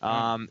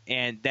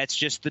 And that's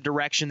just the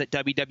direction that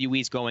WWE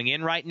is going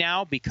in right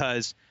now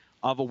because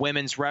of a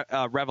women's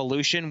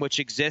revolution, which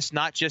exists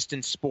not just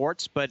in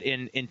sports but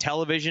in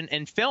television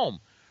and film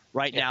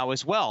right now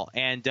as well.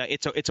 And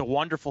it's a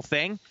wonderful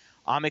thing.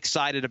 I'm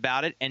excited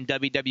about it, and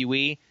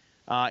WWE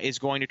is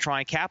going to try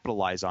and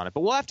capitalize on it.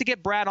 But we'll have to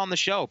get Brad on the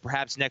show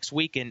perhaps next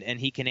week, and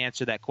he can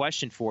answer that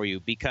question for you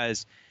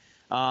because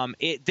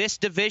this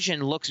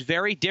division looks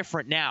very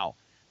different now.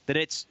 That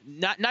it's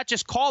not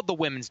just called the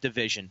women's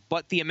division,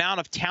 but the amount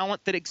of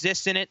talent that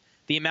exists in it,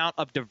 the amount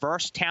of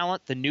diverse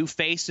talent, the new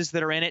faces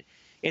that are in it.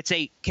 It's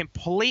a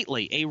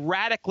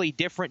radically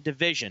different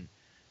division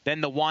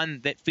than the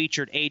one that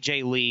featured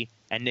AJ Lee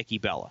and Nikki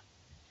Bella.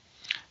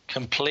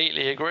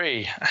 Completely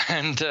agree.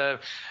 And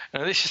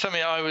this is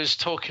something I was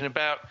talking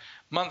about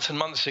months and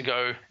months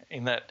ago,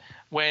 in that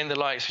when the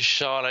likes of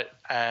Charlotte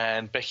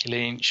and Becky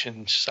Lynch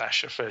and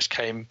Sasha first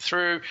came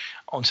through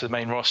onto the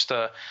main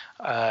roster,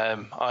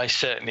 I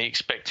certainly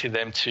expected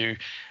them to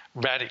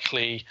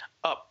radically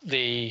up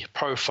the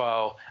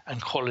profile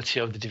and quality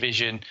of the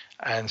division,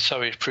 and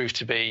so it proved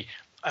to be.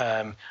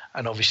 And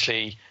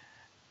obviously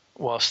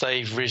whilst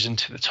they've risen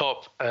to the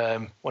top.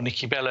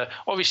 Nikki Bella,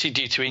 obviously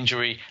due to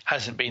injury,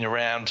 hasn't been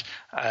around.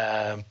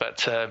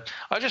 But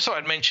I just thought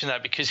I'd mention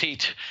that because he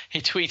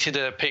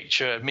tweeted a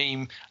picture, a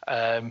meme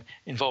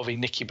involving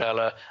Nikki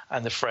Bella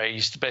and the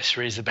phrase, the best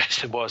there is, the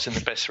best there was, and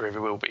the best there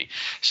ever will be.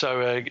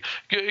 So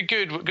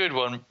good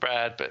one,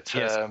 Brad. But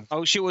yes.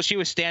 She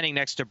was standing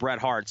next to Bret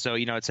Hart. So,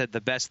 it said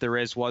the best there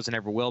is, was, and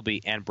ever will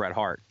be, and Bret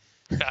Hart.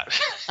 Yeah,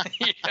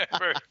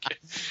 very good.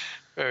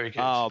 Very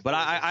good. Oh, but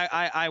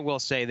I will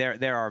say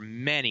there are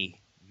many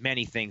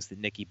things that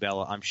Nikki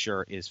Bella, I'm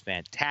sure, is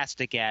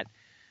fantastic at,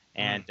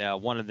 and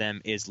one of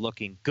them is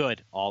looking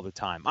good all the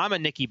time. I'm a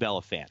Nikki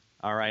Bella fan.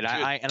 All right,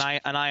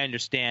 I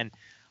understand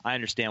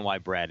why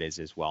Brad is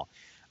as well.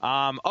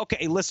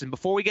 Okay, listen,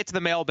 before we get to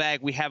the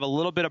mailbag, we have a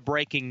little bit of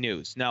breaking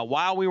news. Now,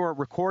 while we were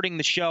recording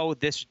the show,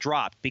 this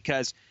dropped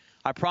because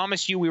I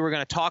promised you we were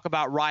going to talk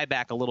about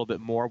Ryback a little bit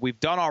more. We've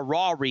done our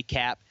Raw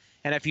recap,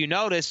 and if you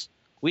notice,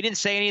 we didn't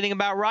say anything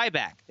about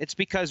Ryback. It's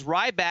because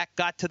Ryback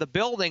got to the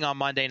building on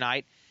Monday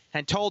night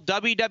and told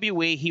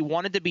WWE he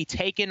wanted to be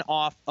taken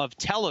off of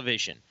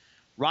television.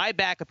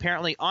 Ryback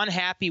apparently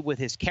unhappy with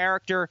his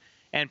character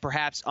and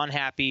perhaps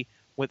unhappy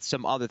with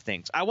some other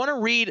things. I want to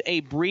read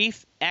a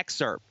brief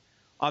excerpt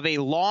of a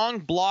long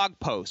blog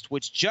post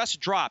which just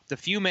dropped a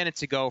few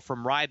minutes ago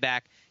from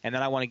Ryback, and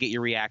then I want to get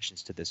your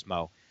reactions to this,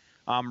 Mo.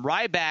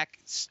 Ryback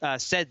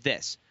said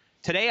this: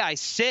 "Today I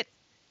sit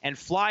and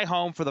fly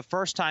home for the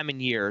first time in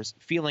years,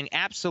 feeling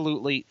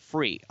absolutely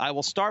free. I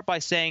will start by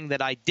saying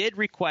that I did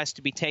request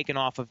to be taken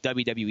off of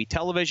WWE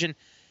television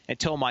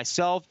until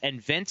myself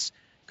and Vince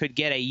could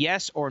get a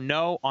yes or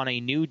no on a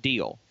new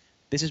deal.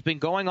 This has been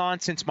going on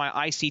since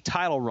my IC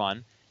title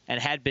run and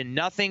had been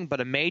nothing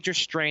but a major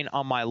strain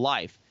on my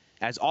life,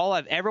 as all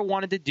I've ever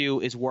wanted to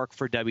do is work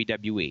for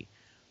WWE.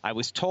 I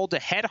was told to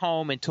head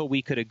home until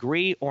we could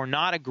agree or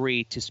not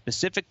agree to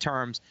specific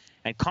terms,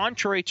 and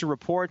contrary to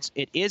reports,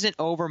 it isn't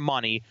over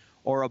money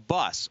or a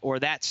bus or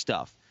that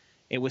stuff.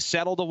 It was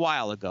settled a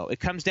while ago. It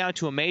comes down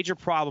to a major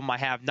problem I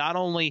have not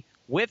only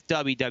with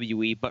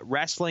WWE, but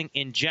wrestling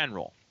in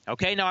general."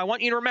 Okay, now I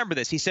want you to remember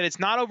this. He said it's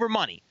not over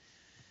money.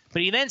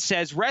 But he then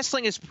says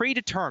wrestling is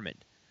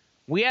predetermined.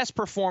 We as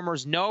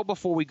performers know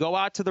before we go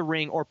out to the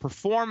ring or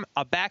perform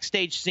a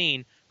backstage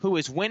scene who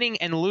is winning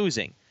and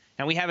losing,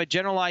 and we have a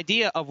general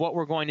idea of what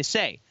we're going to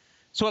say.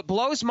 So it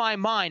blows my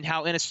mind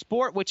how in a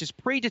sport which is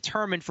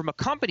predetermined from a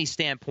company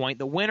standpoint,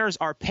 the winners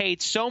are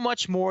paid so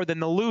much more than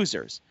the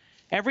losers.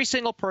 Every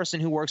single person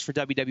who works for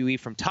WWE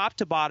from top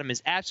to bottom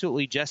is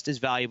absolutely just as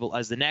valuable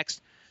as the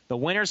next. The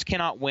winners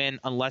cannot win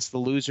unless the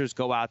losers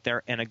go out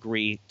there and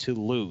agree to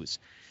lose.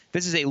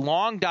 This is a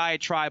long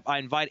diatribe. I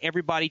invite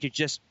everybody to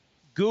just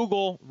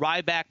Google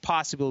Ryback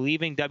possibly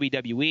leaving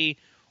WWE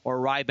or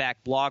Ryback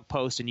blog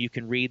post, and you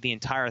can read the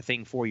entire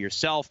thing for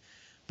yourself.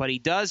 But he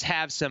does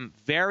have some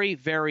very,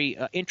 very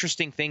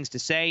interesting things to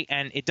say,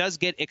 and it does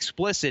get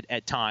explicit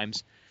at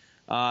times.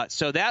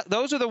 So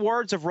those are the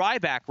words of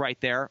Ryback right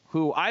there,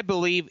 who I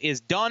believe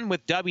is done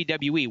with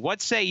WWE.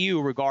 What say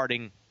you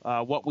regarding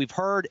what we've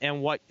heard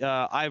and what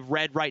I've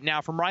read right now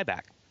from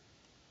Ryback?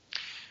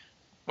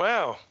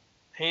 Well,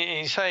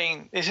 he's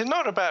saying this is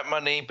not about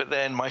money, but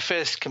then my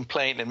first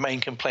complaint and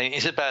main complaint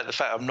is about the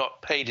fact I'm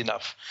not paid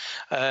enough.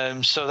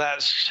 So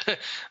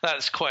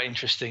that's quite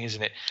interesting,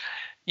 isn't it?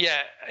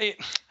 Yeah,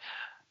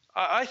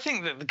 I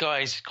think that the guy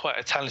is quite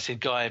a talented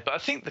guy, but I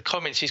think the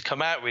comments he's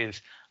come out with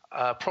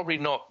are probably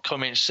not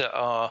comments that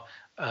are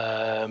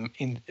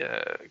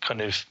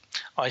kind of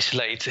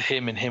isolated to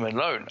him and him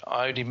alone.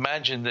 I would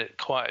imagine that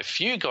quite a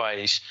few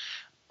guys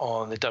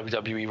on the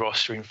WWE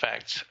roster, in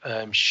fact,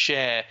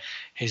 share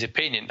his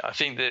opinion. I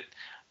think that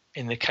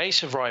in the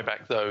case of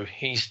Ryback, though,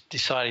 he's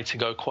decided to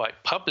go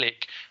quite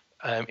public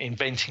in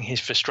venting his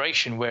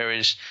frustration,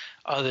 whereas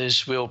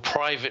others will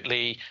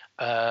privately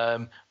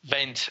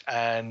vent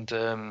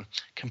and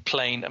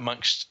complain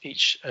amongst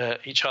each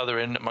other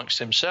and amongst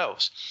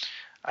themselves.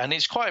 And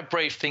it's quite a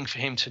brave thing for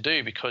him to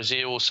do, because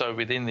he also,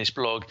 within this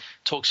blog,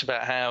 talks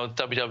about how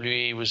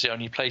WWE was the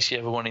only place he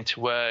ever wanted to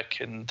work.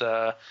 And,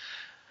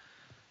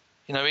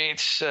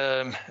 it's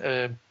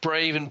a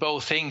brave and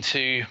bold thing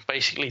to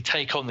basically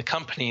take on the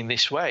company in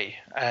this way.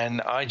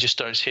 And I just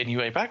don't see any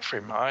way back for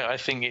him. I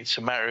think it's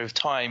a matter of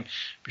time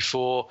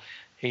before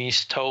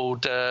he's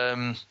told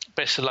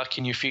best of luck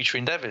in your future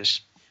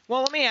endeavors.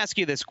 Well, let me ask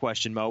you this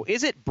question, Mo.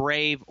 Is it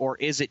brave or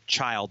is it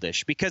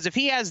childish? Because if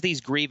he has these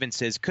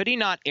grievances, could he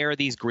not air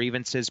these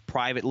grievances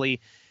privately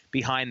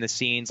behind the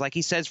scenes? Like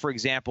he says, for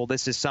example,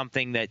 this is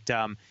something that,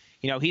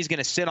 he's going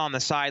to sit on the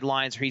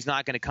sidelines, or he's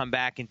not going to come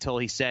back until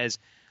he says,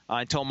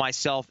 until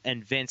myself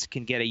and Vince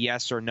can get a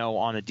yes or no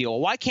on a deal.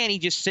 Why can't he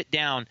just sit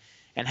down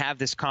and have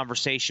this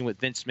conversation with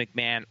Vince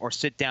McMahon, or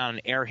sit down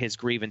and air his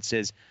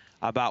grievances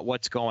about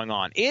what's going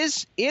on?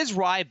 Is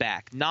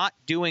Ryback not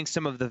doing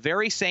some of the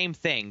very same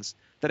things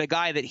that a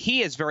guy that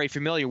he is very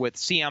familiar with,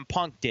 CM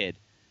Punk, did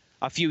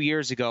a few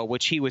years ago,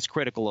 which he was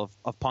critical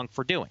of Punk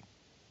for doing?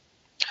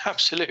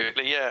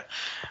 Absolutely, yeah.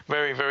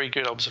 Very, very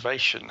good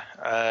observation.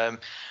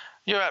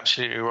 You're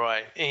absolutely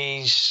right.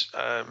 He's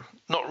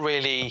not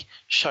really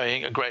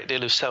showing a great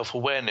deal of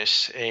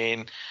self-awareness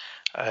in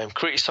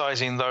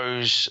criticising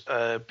those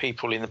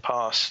people in the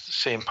past,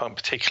 CM Punk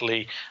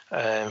particularly,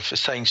 for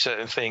saying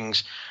certain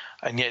things,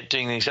 and yet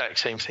doing the exact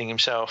same thing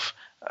himself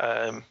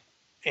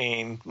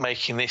in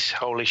making this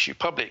whole issue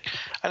public.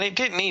 And it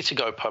didn't need to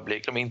go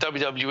public. I mean,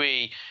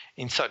 WWE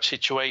in such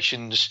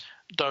situations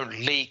don't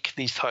leak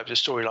these types of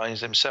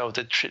storylines themselves.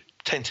 They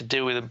tend to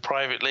deal with them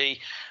privately,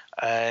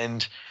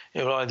 and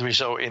it will either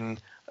result in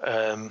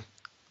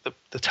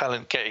the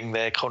talent getting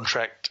their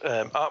contract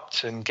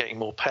upped and getting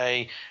more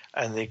pay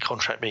and the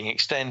contract being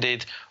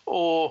extended,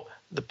 or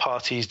the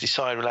parties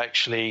decide, well,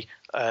 actually,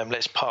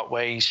 let's part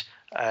ways,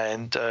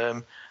 and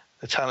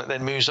the talent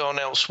then moves on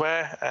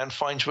elsewhere and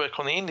finds work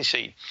on the indie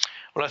scene.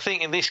 Well, I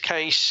think in this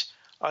case,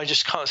 I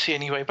just can't see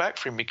any way back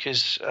for him,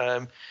 because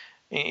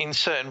in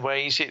certain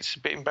ways it's a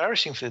bit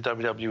embarrassing for the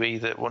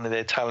WWE that one of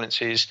their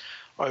talents is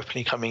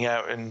openly coming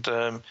out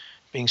and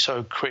being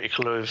so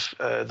critical of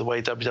the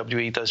way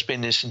WWE does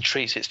business and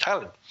treats its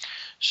talent.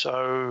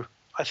 So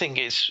I think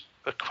it's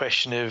a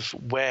question of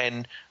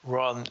when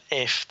rather than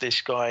if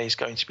this guy is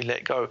going to be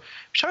let go,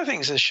 which I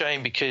think is a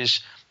shame, because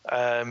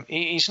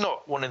he's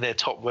not one of their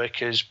top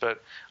workers,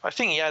 but I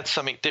think he adds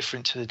something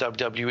different to the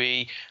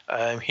WWE.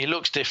 He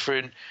looks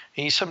different.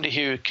 He's somebody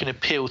who can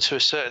appeal to a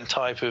certain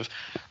type of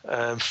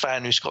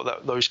fan who's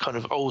got those kind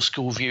of old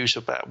school views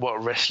about what a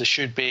wrestler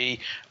should be.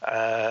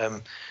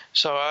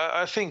 So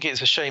I think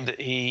it's a shame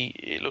that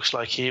it looks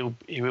like he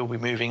will be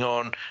moving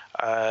on.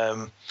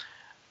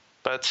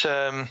 But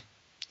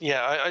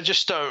I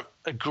just don't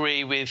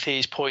agree with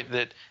his point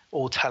that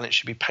all talent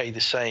should be paid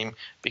the same,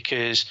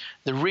 because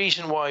the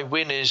reason why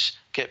winners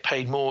get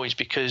paid more is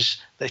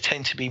because they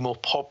tend to be more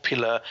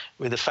popular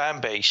with the fan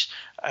base.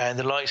 And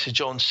the likes of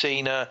John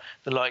Cena,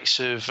 the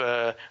likes of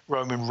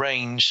Roman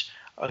Reigns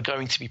are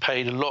going to be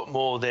paid a lot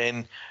more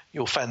than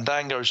your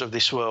Fandangos of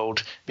this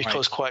world,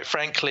 because quite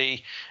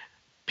frankly,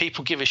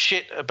 people give a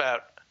shit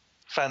about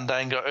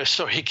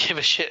give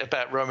a shit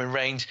about Roman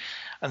Reigns,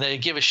 and they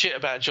give a shit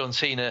about John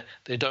Cena.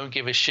 They don't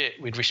give a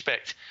shit with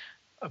respect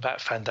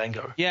about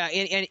Fandango. Yeah,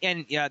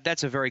 and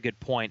that's a very good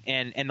point.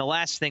 And the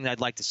last thing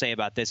I'd like to say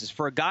about this is,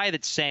 for a guy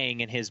that's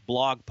saying in his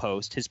blog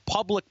post, his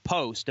public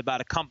post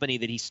about a company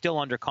that he's still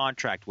under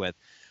contract with,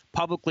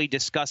 publicly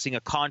discussing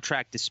a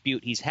contract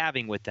dispute he's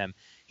having with them,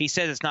 he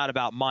says it's not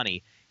about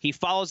money. He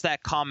follows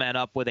that comment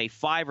up with a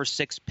 5 or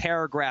 6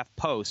 paragraph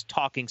post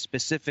talking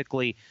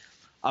specifically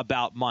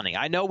about money.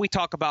 I know we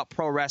talk about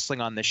pro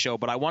wrestling on this show,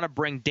 but I want to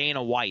bring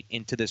Dana White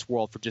into this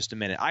world for just a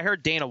minute. I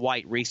heard Dana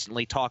White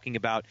recently talking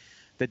about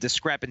the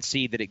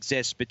discrepancy that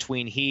exists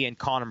between he and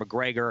Conor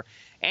McGregor,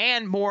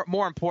 and more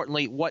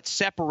importantly, what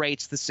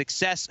separates the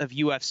success of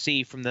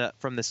UFC from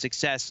the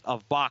success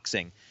of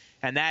boxing.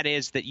 And that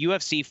is that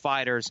UFC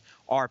fighters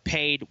are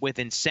paid with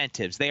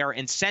incentives. They are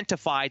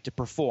incentivized to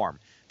perform.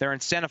 They're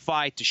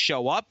incentivized to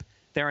show up.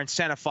 They're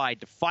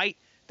incentivized to fight.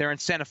 They're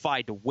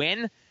incentivized to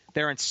win.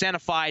 They're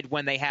incentivized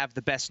when they have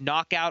the best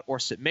knockout or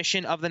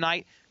submission of the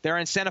night. They're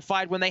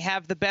incentivized when they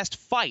have the best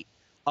fight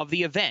of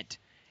the event.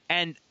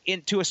 And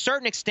to a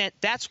certain extent,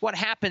 that's what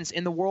happens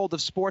in the world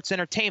of sports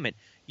entertainment.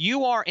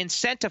 You are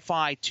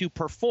incentivized to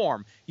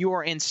perform. You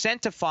are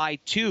incentivized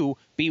to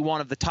be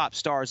one of the top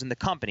stars in the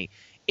company.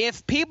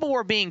 If people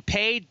were being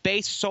paid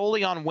based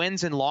solely on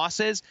wins and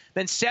losses,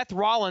 then Seth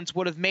Rollins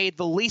would have made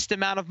the least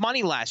amount of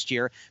money last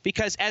year,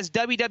 because as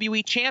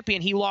WWE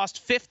champion, he lost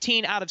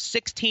 15 out of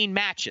 16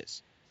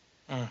 matches.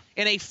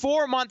 In a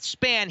 4-month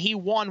span, he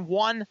won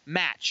 1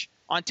 match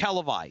on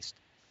televised,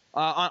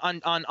 on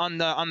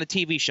the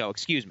TV show.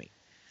 Excuse me.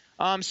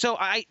 So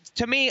I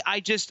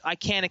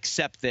can't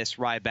accept this,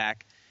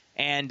 Ryback,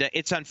 and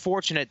it's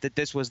unfortunate that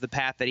this was the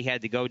path that he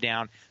had to go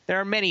down. There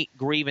are many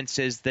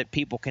grievances that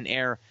people can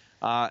air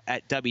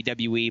at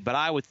WWE, but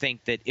I would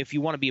think that if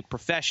you want to be a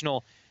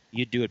professional,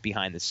 you do it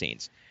behind the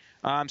scenes.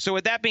 So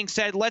with that being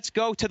said, let's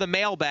go to the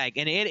mailbag,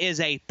 and it is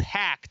a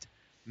packed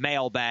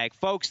mailbag.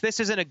 Folks, this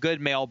isn't a good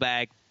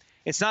mailbag.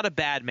 It's not a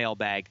bad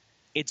mailbag.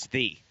 It's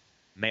the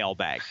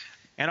mailbag.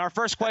 And our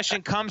first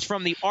question comes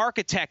from the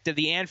architect of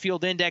the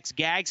Anfield Index,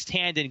 Gags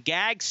Tandon.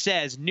 Gags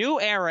says, new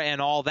era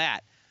and all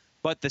that,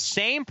 but the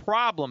same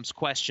problems, ?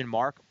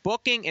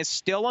 Booking is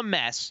still a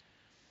mess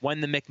when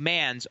the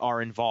McMahons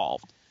are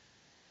involved.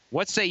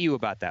 What say you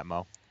about that,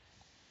 Mo?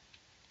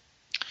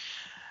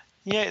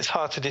 Yeah, it's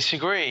hard to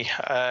disagree.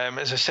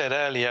 As I said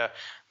earlier,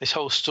 this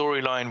whole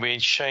storyline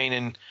with Shane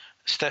and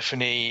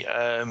Stephanie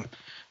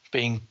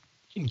being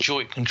in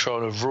joint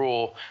control of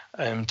Raw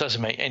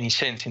doesn't make any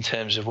sense in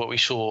terms of what we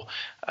saw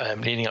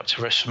leading up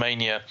to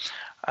WrestleMania.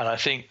 And I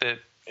think that,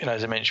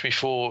 as I mentioned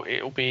before,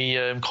 it will be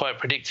quite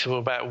predictable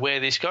about where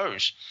this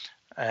goes.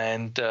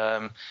 And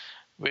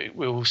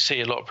we'll see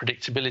a lot of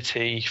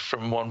predictability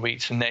from one week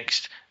to the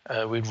next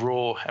with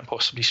Raw and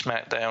possibly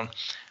SmackDown.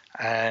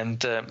 And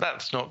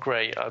that's not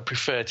great. I'd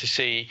prefer to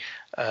see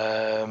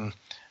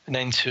an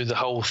end to the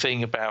whole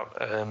thing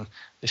about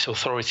this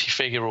authority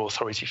figure or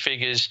authority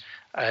figures,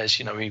 as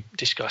we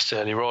discussed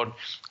earlier on.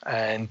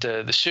 And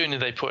the sooner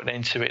they put an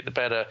end to it, the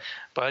better.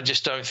 But I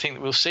just don't think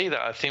that we'll see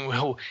that. I think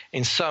we'll,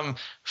 in some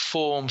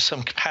form,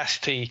 some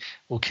capacity,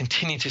 we'll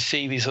continue to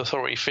see these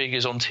authority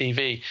figures on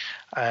TV.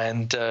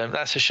 And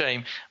that's a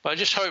shame. But I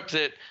just hope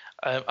that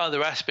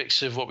other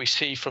aspects of what we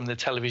see from the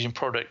television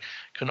product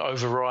can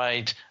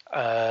override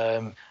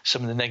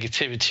some of the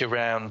negativity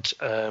around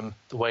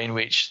the way in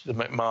which the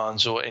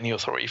McMahons or any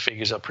authority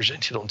figures are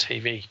presented on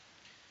TV.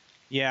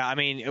 Yeah, I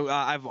mean,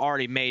 I've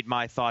already made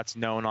my thoughts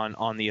known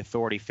on the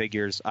authority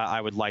figures.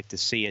 I would like to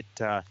see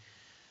it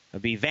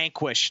be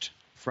vanquished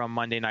from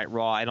Monday Night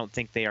Raw. I don't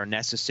think they are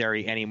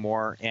necessary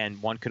anymore,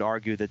 and one could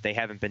argue that they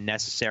haven't been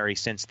necessary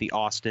since the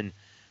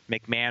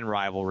Austin-McMahon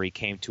rivalry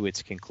came to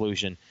its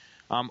conclusion.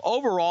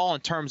 Overall,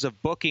 in terms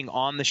of booking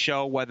on the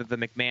show, whether the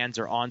McMahons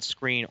are on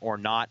screen or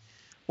not,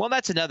 well,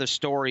 that's another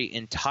story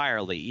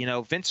entirely.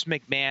 Vince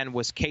McMahon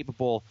was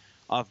capable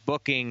of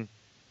booking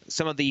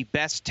some of the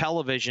best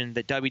television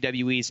that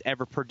WWE's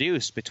ever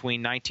produced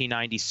between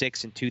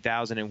 1996 and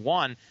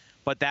 2001,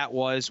 but that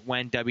was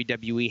when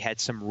WWE had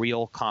some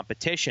real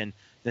competition.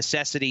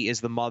 Necessity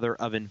is the mother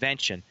of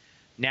invention.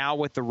 Now,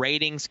 with the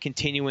ratings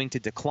continuing to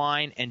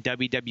decline and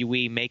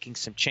WWE making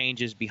some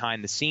changes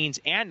behind the scenes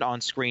and on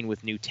screen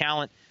with new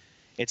talent,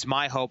 it's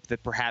my hope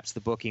that perhaps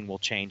the booking will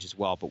change as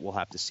well, but we'll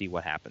have to see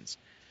what happens.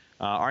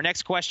 Our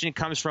next question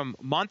comes from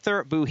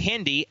Munther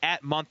Buhindi,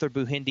 at Munther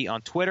Buhindi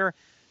on Twitter,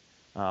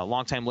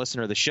 longtime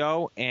listener of the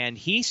show, and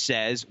he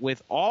says,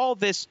 with all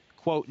this,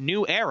 quote,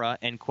 new era,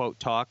 end quote,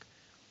 talk,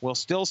 we'll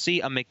still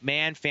see a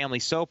McMahon family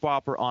soap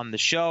opera on the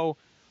show.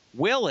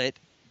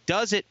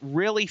 Does it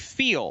really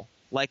feel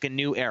like a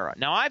new era?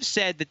 Now, I've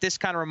said that this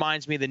kind of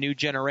reminds me of the new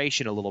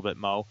generation a little bit,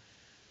 Mo.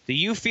 Do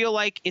you feel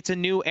like it's a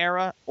new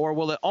era, or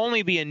will it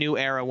only be a new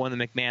era when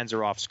the McMahons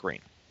are off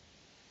screen?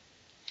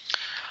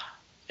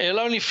 It'll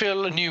only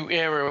feel a new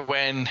era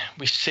when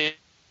we see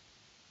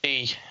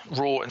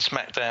Raw and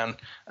SmackDown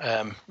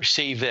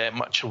receive their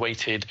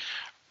much-awaited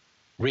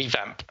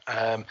revamp.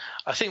 I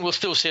think we'll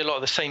still see a lot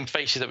of the same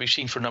faces that we've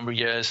seen for a number of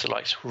years, the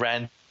likes of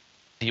Randy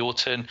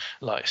Orton,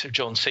 the likes of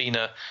John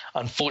Cena,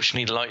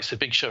 unfortunately the likes of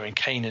Big Show and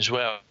Kane as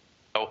well.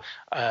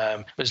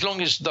 But as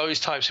long as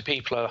those types of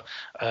people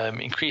are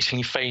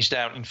increasingly phased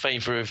out in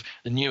favour of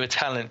the newer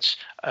talents,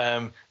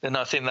 then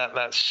I think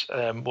that's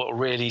what will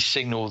really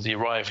signal the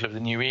arrival of the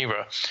new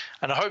era.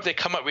 And I hope they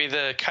come up with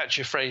a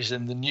catchier phrase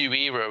than the new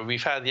era.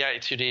 We've had the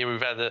Attitude Era,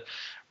 we've had the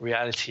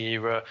Reality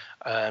Era,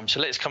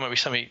 so let's come up with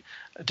something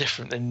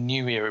different than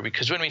new era,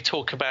 because when we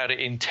talk about it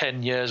in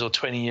 10 years or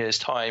 20 years'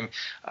 time,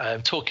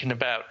 talking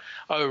about,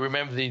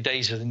 remember the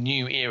days of the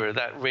new era,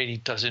 that really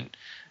doesn't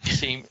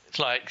seem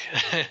like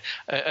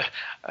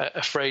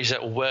a phrase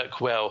that will work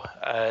well,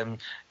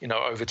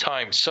 over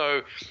time.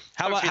 So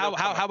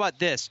how about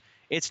this?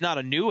 It's not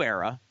a new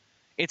era.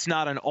 It's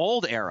not an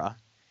old era.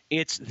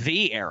 It's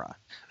the era.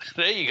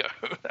 There you go.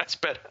 That's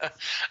better.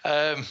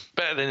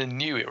 Better than a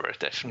new era,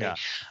 definitely.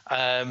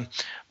 Yeah.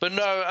 But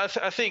no,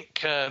 I think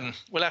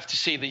we'll have to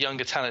see the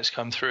younger talents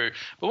come through.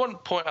 But one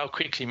point I'll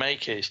quickly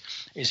make is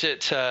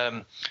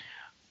that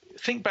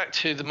think back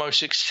to the most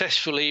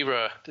successful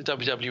era the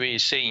WWE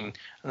has seen,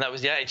 and that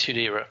was the Attitude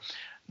Era.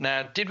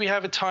 Now, did we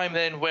have a time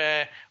then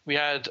where we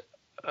had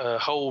a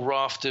whole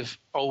raft of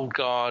old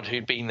guard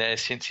who'd been there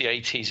since the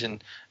 80s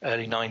and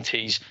early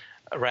 90s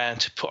around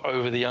to put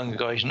over the younger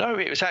guys? No,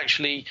 it was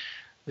actually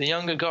the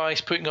younger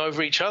guys putting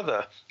over each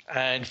other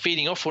and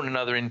feeding off one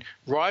another and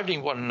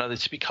rivaling one another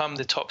to become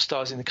the top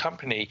stars in the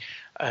company.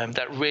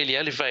 That really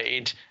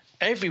elevated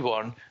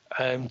everyone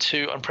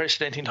to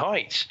unprecedented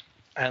heights.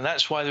 And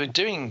that's why they were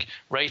doing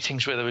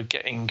ratings where they were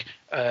getting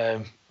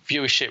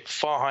viewership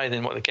far higher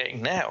than what they're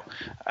getting now.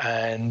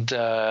 And,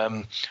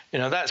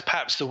 that's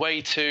perhaps the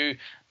way to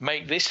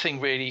make this thing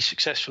really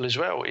successful as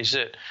well, is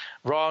that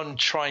rather than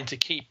trying to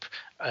keep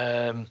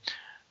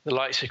the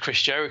likes of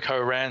Chris Jericho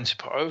around to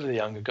put over the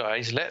younger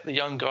guys, let the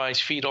young guys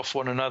feed off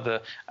one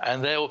another,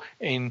 and they'll,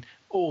 in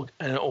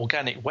an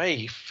organic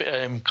way,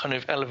 kind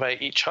of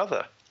elevate each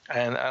other.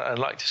 And I'd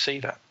like to see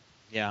that.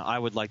 Yeah, I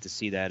would like to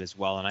see that as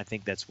well, and I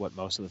think that's what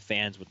most of the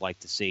fans would like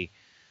to see.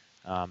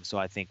 So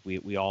I think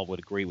we all would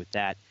agree with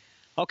that.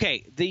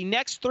 Okay, the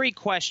next three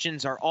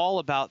questions are all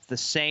about the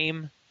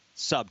same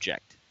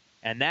subject,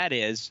 and that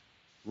is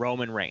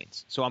Roman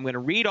Reigns. So I'm going to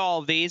read all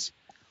of these.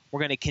 We're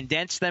going to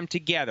condense them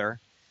together,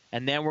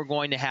 and then we're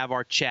going to have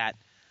our chat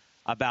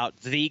about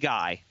the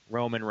guy,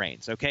 Roman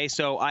Reigns. Okay,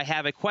 so I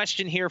have a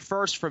question here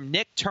first from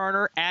Nick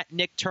Turner, at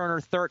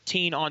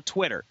NickTurner13 on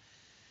Twitter.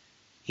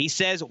 He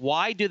says,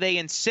 why do they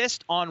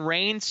insist on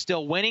Reigns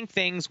still winning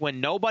things when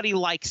nobody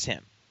likes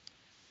him?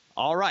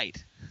 All right.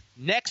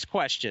 Next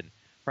question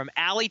from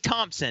Allie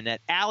Thompson at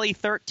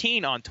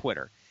Allie13 on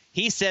Twitter.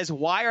 He says,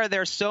 why are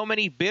there so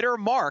many bitter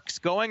marks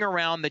going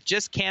around that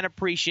just can't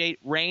appreciate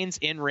Reigns'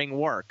 in-ring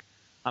work?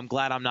 I'm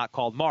glad I'm not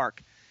called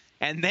Mark.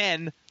 And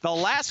then the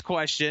last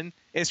question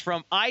is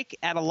from Ike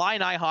at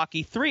Illini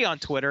Hockey 3 on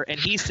Twitter, and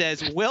he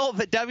says, will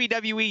the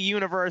WWE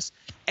Universe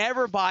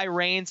ever buy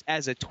Reigns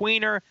as a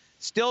tweener?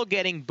 Still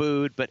getting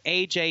booed, but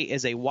AJ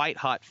is a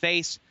white-hot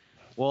face.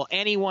 Will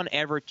anyone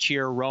ever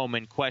cheer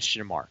Roman? ?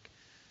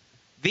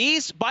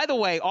 These, by the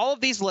way, all of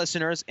these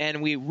listeners,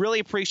 and we really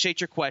appreciate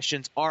your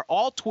questions, are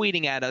all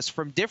tweeting at us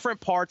from different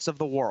parts of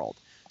the world.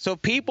 So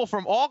people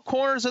from all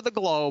corners of the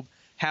globe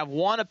have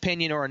one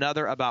opinion or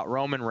another about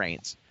Roman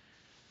Reigns.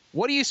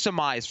 What do you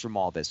surmise from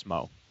all this,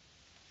 Mo?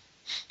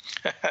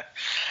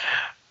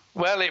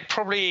 Well, it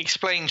probably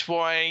explains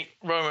why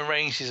Roman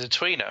Reigns is a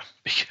tweener,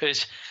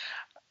 because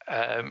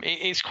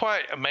it's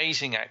quite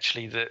amazing,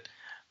 actually, that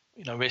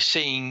we're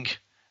seeing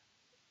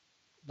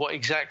what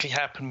exactly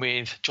happened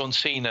with John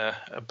Cena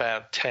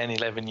about 10,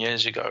 11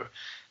 years ago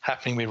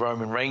happening with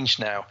Roman Reigns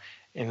now,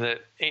 in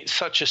that it's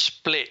such a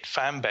split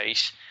fan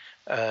base,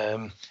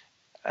 and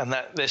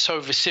that they're so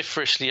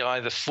vociferously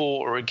either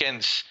for or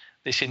against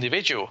this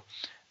individual.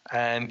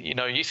 And,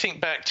 you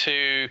think back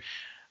to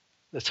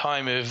the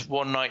time of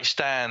One Night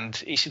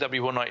Stand,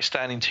 ECW One Night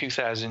Stand in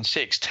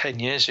 2006, 10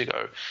 years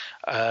ago.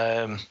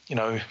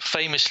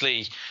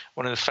 Famously,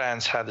 one of the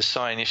fans had the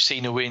sign, "If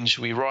Cena wins,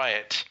 we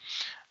riot."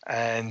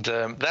 And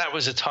that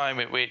was a time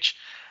at which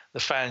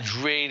the fans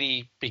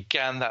really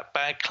began that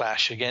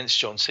backlash against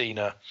John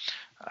Cena.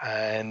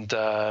 And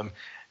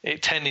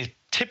it tended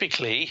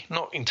typically,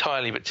 not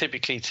entirely, but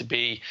typically to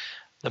be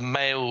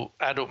the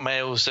adult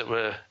males that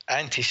were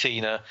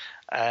anti-Cena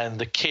and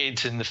the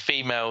kids and the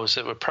females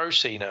that were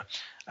pro-Cena.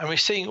 And we're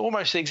seeing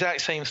almost the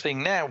exact same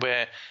thing now,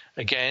 where,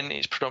 again,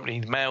 it's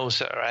predominantly the males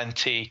that are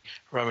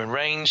anti-Roman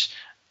Reigns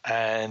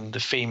and the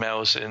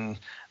females and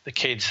the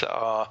kids that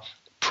are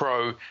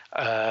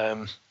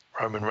pro-Roman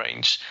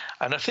Reigns.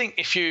 And I think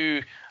if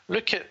you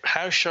look at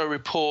house show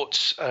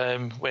reports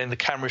when the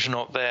cameras are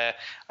not there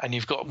and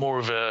you've got more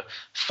of a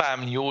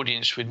family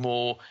audience with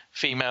more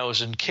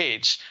females and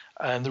kids,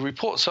 and the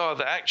reports are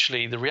that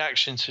actually the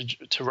reaction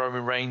to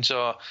Roman Reigns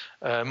are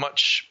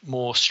much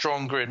more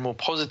stronger and more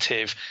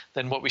positive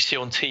than what we see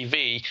on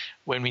TV,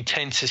 when we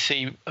tend to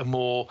see a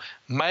more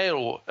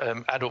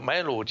adult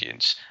male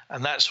audience.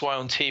 And that's why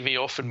on TV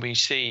often we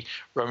see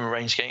Roman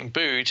Reigns getting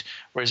booed,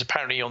 whereas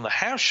apparently on the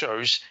house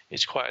shows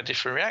it's quite a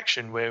different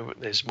reaction where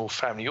there's more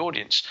family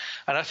audience.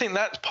 And I think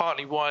that's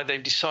partly why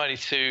they've decided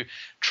to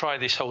try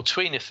this whole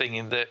tweener thing,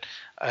 in that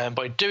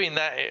by doing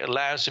that it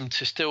allows them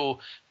to still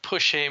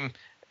push him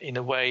in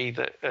a way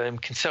that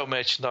can sell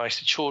merchandise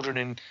to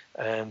children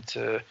and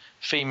to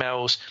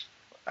females,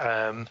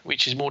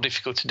 which is more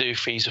difficult to do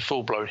if he's a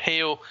full-blown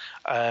heel.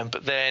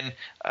 But then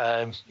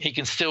he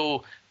can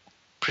still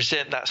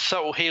present that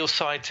subtle heel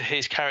side to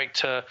his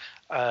character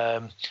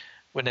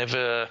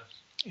whenever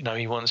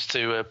he wants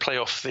to play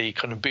off the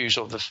kind of boos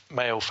of the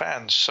male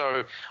fans.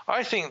 So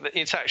I think that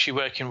it's actually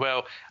working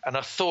well, and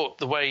I thought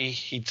the way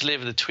he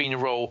delivered the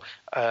tweener role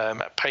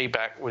at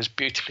Payback was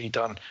beautifully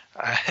done.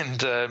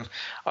 And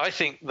I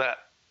think that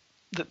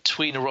the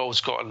tweener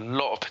role's got a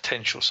lot of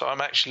potential. So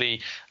I'm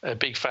actually a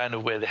big fan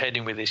of where they're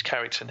heading with his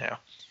character now.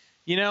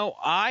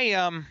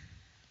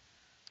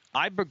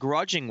 I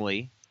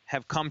begrudgingly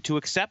have come to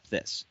accept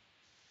this.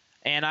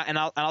 And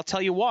I'll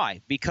tell you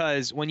why.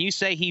 Because when you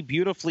say he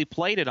beautifully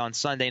played it on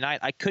Sunday night,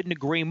 I couldn't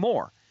agree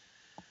more.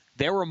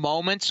 There were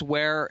moments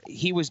where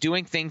he was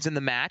doing things in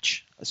the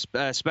match,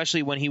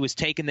 especially when he was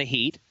taking the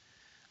heat,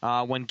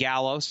 when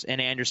Gallows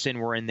and Anderson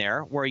were in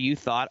there, where you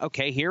thought,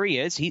 okay, here he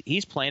is.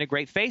 He's playing a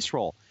great face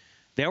role.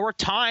 There were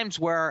times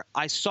where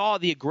I saw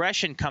the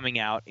aggression coming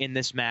out in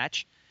this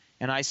match,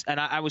 and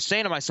I was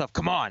saying to myself,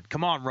 come on,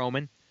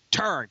 Roman,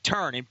 turn,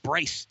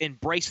 embrace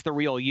the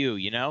real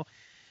you,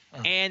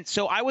 And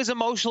so I was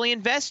emotionally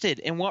invested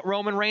in what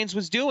Roman Reigns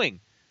was doing.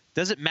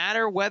 Does it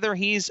matter whether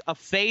he's a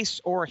face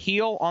or a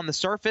heel on the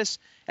surface,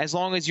 as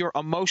long as you're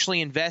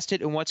emotionally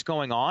invested in what's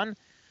going on?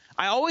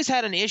 I always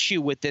had an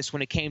issue with this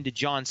when it came to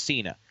John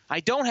Cena. I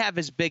don't have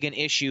as big an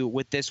issue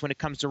with this when it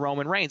comes to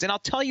Roman Reigns, and I'll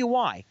tell you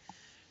why.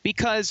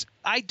 Because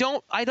I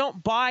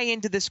don't buy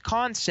into this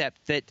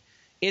concept that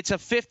it's a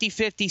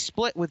 50-50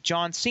 split with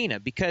John Cena,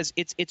 because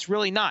it's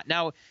really not.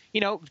 Now,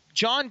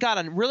 John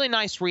got a really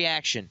nice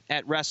reaction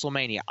at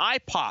WrestleMania. I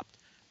popped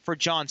for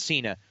John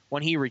Cena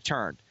when he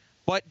returned.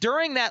 But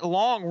during that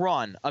long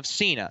run of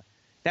Cena,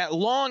 that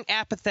long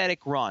apathetic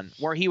run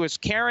where he was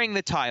carrying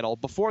the title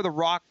before The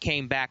Rock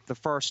came back the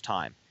first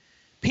time,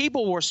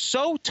 people were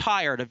so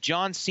tired of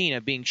John Cena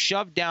being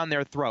shoved down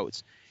their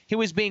throats. He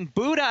was being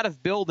booed out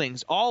of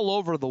buildings all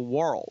over the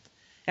world.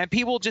 And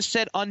people just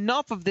said,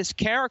 enough of this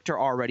character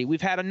already.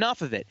 We've had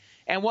enough of it.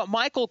 And what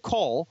Michael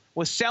Cole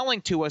was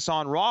selling to us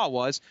on Raw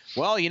was,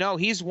 well,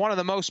 he's one of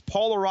the most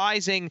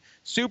polarizing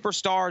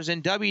superstars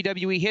in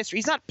WWE history.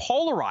 He's not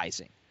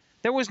polarizing.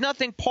 There was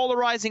nothing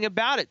polarizing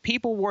about it.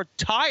 People were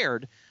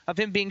tired of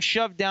him being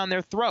shoved down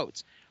their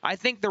throats. I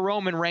think the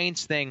Roman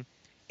Reigns thing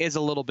is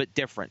a little bit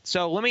different.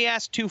 So let me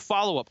ask 2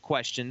 follow-up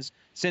questions,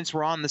 since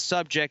we're on the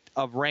subject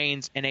of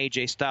Reigns and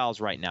AJ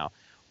Styles right now.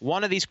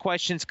 One of these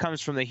questions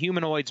comes from the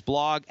Humanoids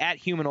blog, at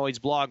Humanoids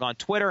blog on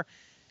Twitter,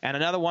 and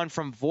another one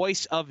from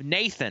Voice of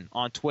Nathan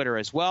on Twitter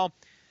as well.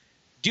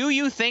 Do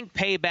you think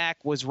Payback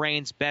was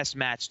Reigns' best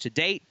match to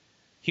date?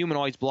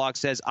 Humanoids blog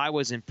says, I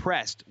was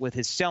impressed with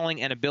his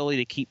selling and ability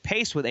to keep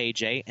pace with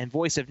AJ. And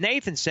Voice of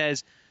Nathan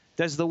says,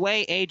 does the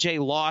way AJ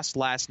lost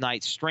last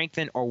night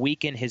strengthen or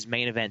weaken his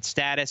main event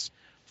status?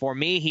 For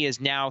me, he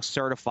is now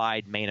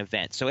certified main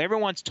event. So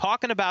everyone's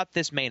talking about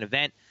this main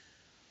event.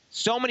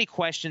 So many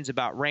questions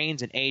about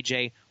Reigns and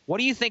AJ. What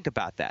do you think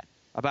about that?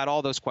 About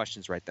all those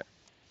questions right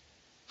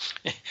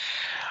there?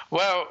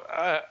 Well,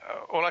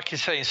 all I can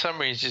say in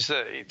summary is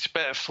that it's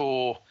better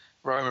for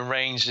Roman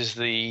Reigns as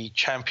the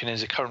champion,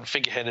 as the current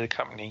figurehead of the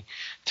company,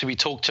 to be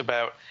talked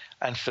about,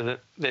 and for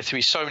there to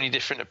be so many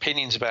different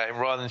opinions about him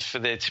rather than for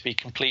there to be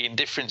complete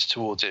indifference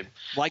towards him.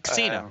 Like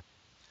Cena.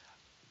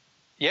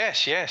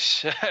 Yes.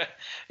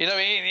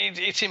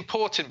 It's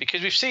important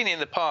because we've seen it in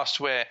the past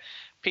where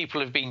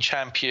people have been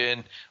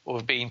champion or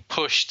have been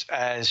pushed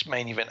as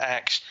main event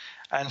acts,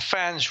 and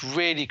fans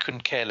really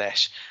couldn't care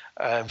less.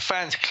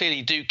 Fans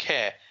clearly do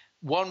care.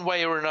 One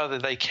way or another,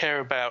 they care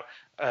about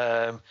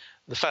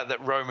the fact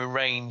that Roman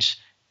Reigns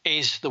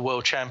is the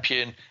world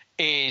champion,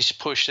 is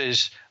pushed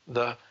as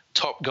the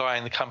top guy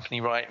in the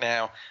company right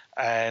now.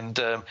 And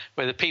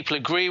whether people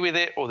agree with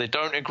it or they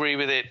don't agree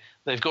with it,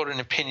 they've got an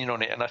opinion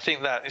on it. And I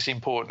think that is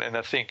important. And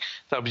I think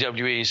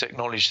WWE has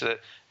acknowledged that,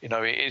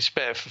 it's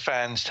better for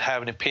fans to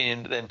have an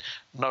opinion than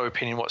no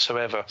opinion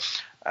whatsoever.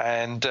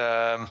 And,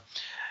 I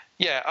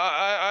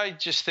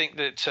just think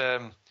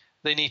that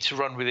they need to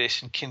run with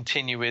this and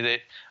continue with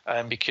it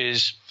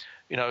because,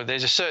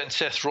 there's a certain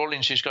Seth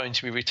Rollins who's going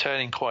to be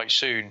returning quite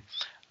soon.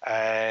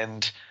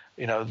 And,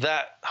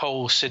 that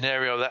whole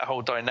scenario, that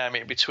whole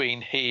dynamic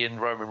between he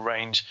and Roman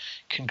Reigns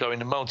can go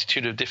in a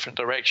multitude of different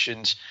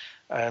directions.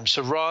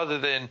 So rather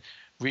than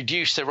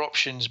reduce their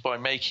options by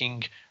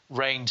making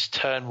Reigns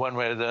turn one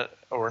way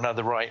or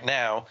another right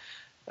now,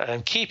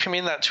 keep him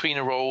in that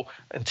tweener role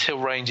until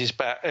Rollins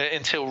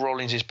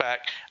is back,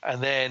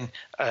 and then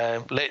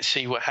let's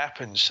see what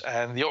happens.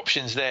 And the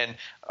options then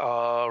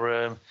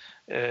are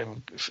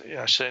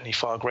certainly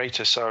far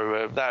greater.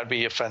 So that would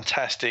be a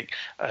fantastic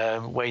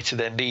way to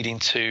then lead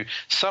into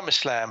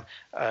SummerSlam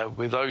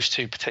with those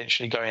two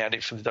potentially going at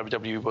it for the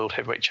WWE World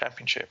Heavyweight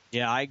Championship.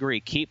 Yeah, I agree.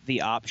 Keep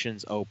the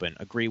options open.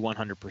 Agree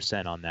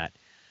 100% on that.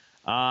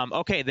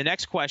 Okay, the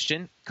next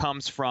question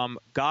comes from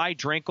Guy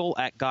Drinkle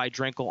at Guy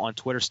Drinkle on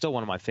Twitter. Still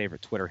one of my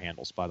favorite Twitter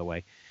handles, by the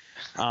way.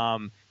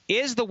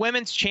 Is the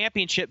Women's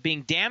Championship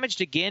being damaged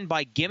again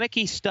by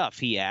gimmicky stuff,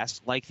 he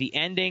asked, like the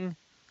ending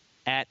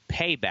at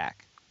Payback?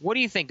 What do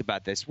you think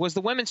about this? Was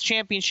the Women's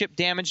Championship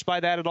damaged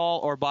by that at all,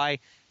 or by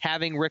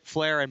having Ric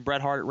Flair and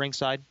Bret Hart at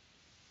ringside?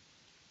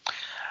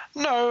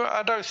 No,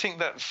 I don't think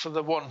that for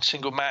the one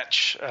single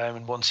match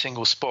in one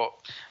single spot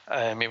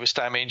it was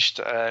damaged.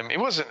 It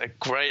wasn't a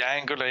great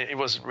angle. It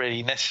wasn't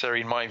really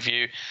necessary in my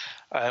view.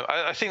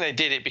 I think they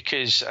did it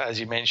because, as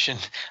you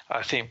mentioned,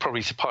 I think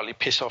probably to partly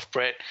piss off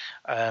Bret,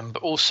 but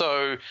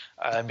also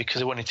because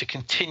they wanted to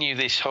continue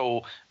this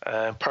whole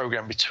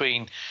program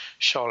between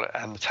Charlotte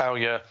and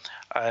Natalya.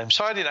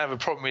 So I didn't have a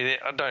problem with it.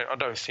 I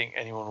don't think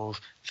anyone will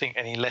think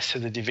any less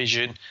of the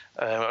division.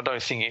 I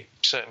don't think it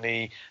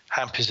certainly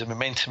hampers the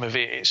momentum of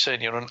it. It's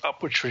certainly on an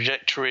upward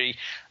trajectory,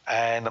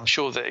 and I'm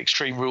sure that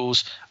Extreme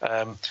Rules,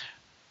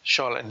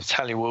 Charlotte and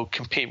Natalya will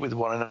compete with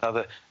one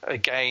another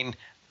again.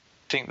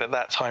 I think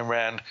that time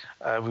round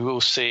we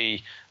will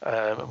see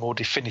a more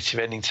definitive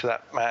ending to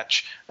that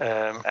match,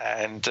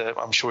 and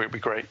I'm sure it'll be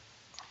great.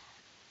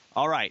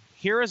 All right,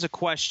 here is a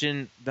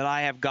question that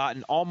I have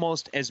gotten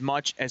almost as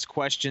much as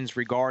questions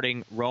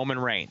regarding Roman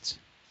Reigns.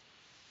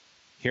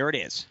 Here it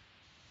is.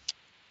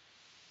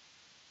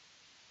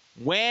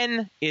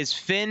 When is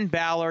Finn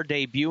Balor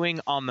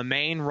debuting on the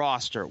main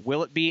roster?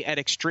 Will it be at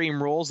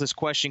Extreme Rules? This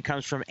question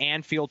comes from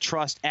Anfield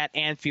Trust at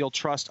Anfield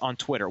Trust on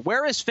Twitter.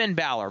 Where is Finn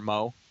Balor,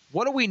 Mo?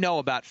 What do we know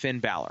about Finn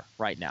Balor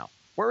right now?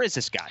 Where is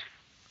this guy?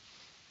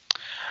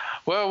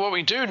 Well, what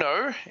we do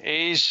know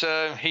is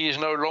he is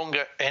no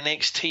longer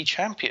NXT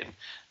champion.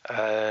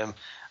 I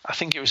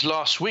think it was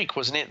last week,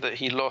 wasn't it, that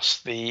he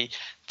lost the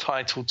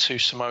title to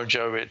Samoa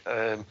Joe at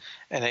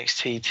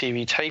NXT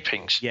TV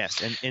tapings?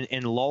 Yes,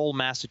 in Lowell,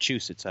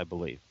 Massachusetts, I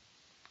believe.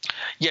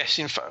 Yes,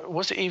 in fact,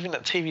 was it even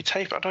at TV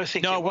tape? I don't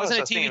think no, it was. No, it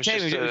wasn't a TV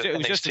tape. It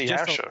was just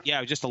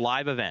a just a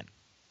live event.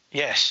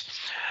 Yes.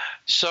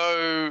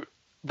 So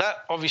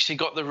that obviously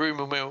got the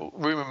rumor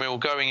mill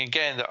going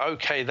again that,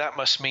 okay, that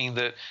must mean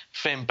that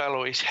Finn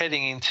Balor is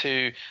heading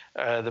into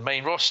the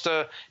main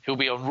roster. He'll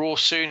be on Raw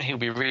soon. He'll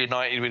be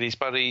reunited with his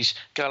buddies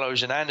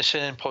Gallows and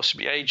Anderson and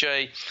possibly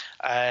AJ.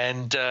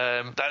 And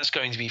that's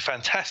going to be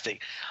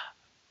fantastic.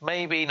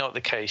 Maybe not the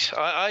case.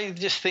 I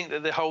just think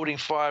that they're holding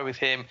fire with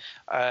him.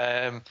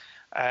 And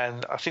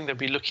I think they'll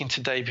be looking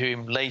to debut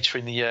him later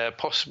in the year,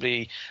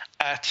 possibly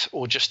at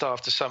or just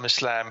after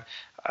SummerSlam.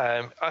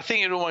 I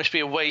think it'd almost be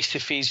a waste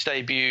if he's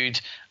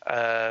debuted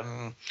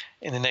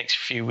in the next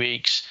few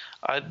weeks.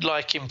 I'd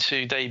like him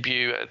to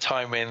debut at a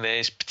time when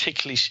there's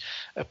particularly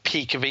a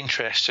peak of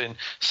interest, and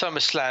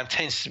SummerSlam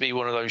tends to be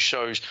one of those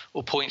shows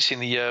or points in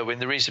the year when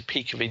there is a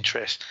peak of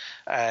interest,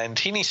 and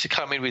he needs to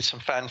come in with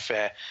some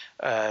fanfare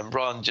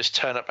rather than just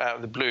turn up out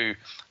of the blue.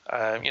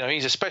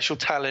 He's a special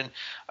talent.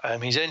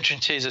 His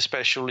entrances are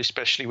special,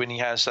 especially when he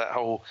has that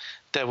whole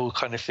devil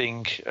kind of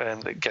thing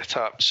that get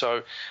up.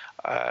 So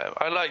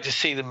I like to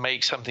see them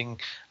make something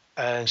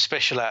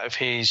special out of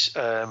his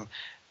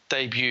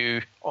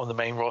debut on the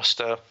main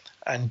roster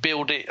and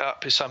build it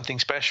up as something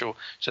special,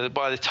 so that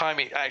by the time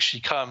it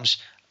actually comes,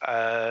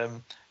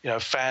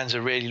 fans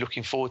are really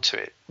looking forward to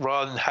it,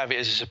 rather than have it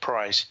as a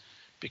surprise.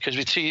 Because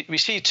we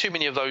see too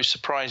many of those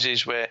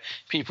surprises where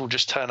people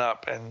just turn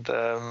up, and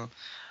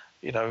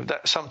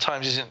that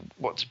sometimes isn't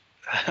what's.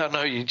 I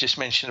know you just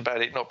mentioned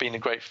about it not being a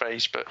great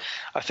phase, but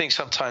I think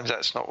sometimes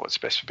that's not what's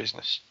best for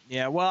business.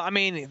 Yeah, well, I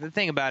mean, the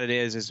thing about it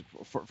is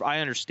I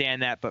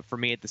understand that, but for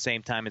me at the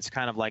same time, it's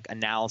kind of like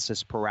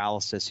analysis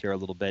paralysis here a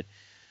little bit.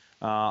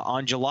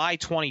 On July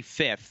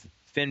 25th,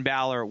 Finn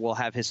Balor will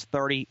have his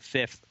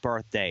 35th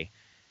birthday.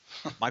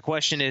 My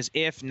question is,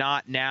 if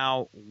not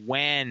now,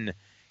 when?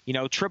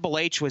 Triple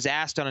H was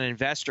asked on an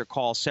investor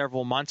call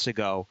several months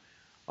ago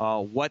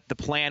what the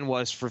plan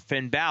was for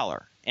Finn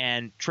Balor.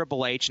 And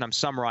Triple H, and I'm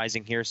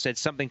summarizing here, said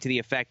something to the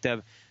effect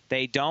of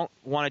they don't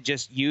want to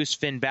just use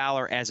Finn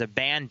Balor as a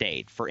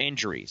Band-Aid for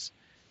injuries.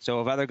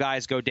 So if other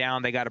guys go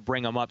down, they got to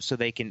bring them up so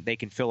they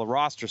can fill a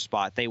roster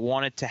spot. They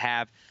wanted to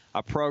have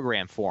a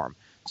program for him.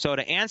 So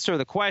to answer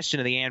the question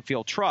of the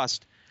Anfield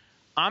Trust,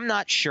 I'm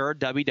not sure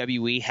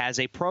WWE has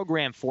a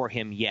program for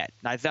him yet.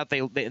 I thought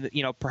they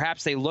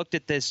perhaps they looked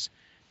at this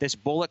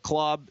Bullet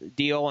Club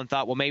deal and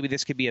thought, well, maybe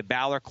this could be a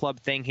Balor Club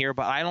thing here,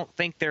 but I don't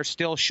think they're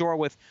still sure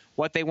with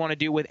what they want to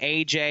do with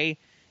AJ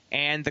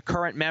and the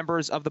current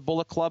members of the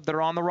Bullet Club that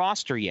are on the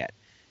roster yet.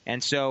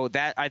 And so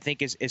that, I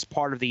think, is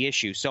part of the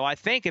issue. So I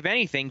think, if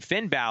anything,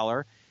 Finn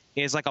Balor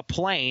is like a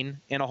plane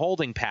in a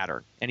holding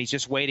pattern, and he's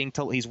just waiting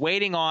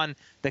on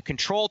the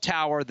control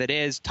tower that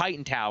is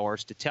Titan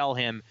Towers to tell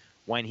him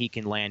when he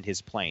can land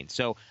his plane.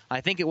 So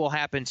I think it will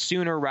happen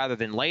sooner rather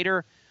than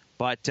later.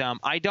 But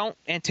I don't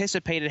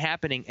anticipate it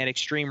happening at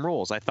Extreme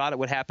Rules. I thought it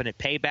would happen at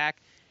Payback,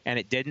 and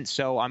it didn't,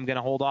 so I'm going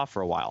to hold off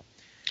for a while.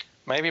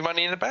 Maybe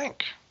Money in the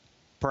Bank.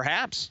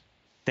 Perhaps.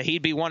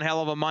 He'd be one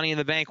hell of a Money in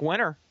the Bank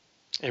winner.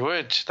 He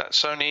would.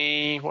 That's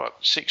only,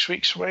 6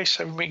 weeks away,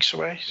 7 weeks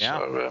away? Yeah.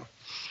 So,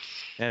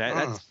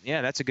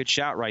 that's a good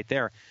shout right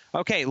there.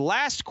 Okay,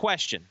 last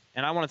question.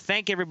 And I want to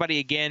thank everybody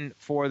again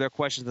for their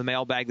questions in the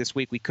mailbag this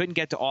week. We couldn't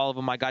get to all of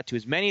them. I got to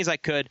as many as I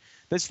could.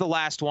 This is the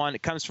last one.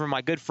 It comes from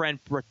my good friend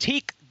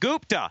Pratik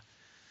Gupta.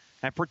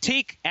 And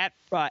Pratik at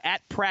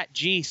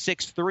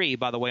PratG63,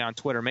 by the way, on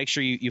Twitter. Make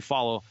sure you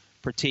follow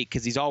Pratik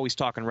because he's always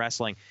talking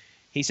wrestling.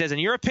 He says, in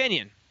your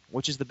opinion,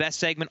 which is the best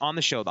segment on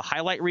the show, the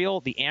highlight reel,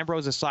 the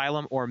Ambrose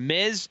Asylum, or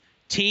Miz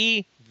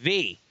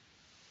TV?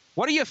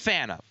 What are you a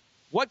fan of?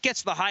 What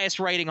gets the highest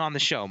rating on the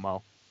show,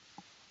 Mo?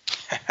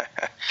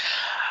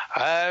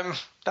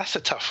 That's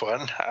a tough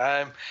one.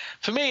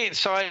 For me,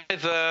 it's either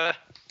the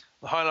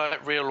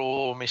highlight reel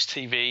or Miz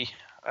TV.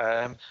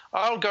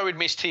 I'll go with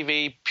Miz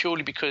TV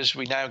purely because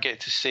we now get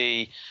to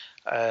see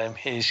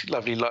his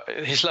lovely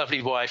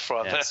wife,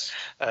 yes.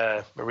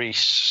 Maryse.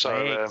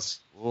 So,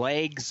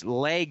 legs.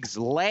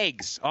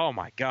 Oh,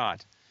 my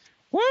God.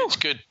 Woo! It's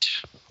good.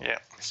 Yeah.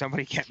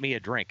 Somebody get me a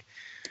drink.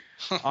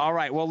 All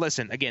right. Well,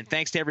 listen, again,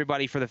 thanks to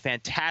everybody for the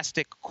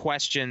fantastic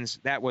questions.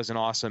 That was an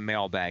awesome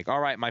mailbag.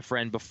 All right, my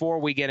friend, before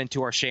we get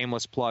into our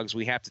shameless plugs,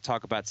 we have to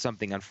talk about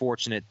something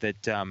unfortunate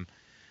that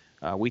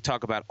we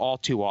talk about all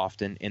too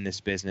often in this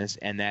business,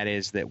 and that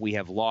is that we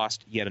have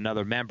lost yet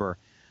another member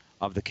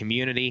of the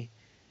community,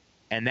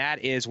 and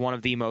that is one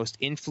of the most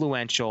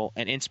influential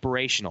and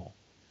inspirational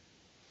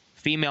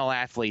female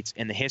athletes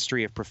in the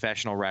history of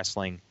professional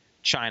wrestling.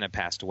 Chyna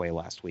passed away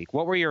last week.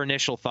 What were your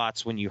initial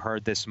thoughts when you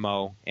heard this,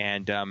 Mo,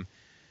 and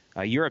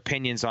your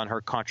opinions on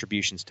her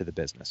contributions to the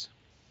business?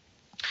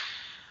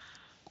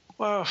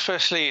 Well,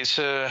 firstly, it's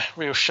a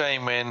real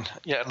shame when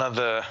yet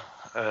another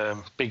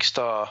big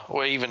star,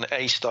 or even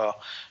a star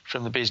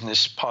from the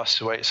business, passed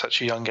away at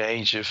such a young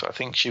age. I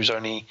think she was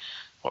only,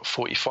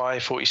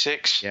 45,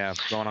 46? Yeah,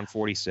 going on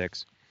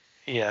 46.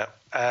 Yeah,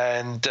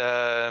 and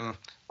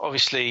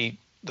obviously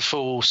the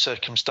full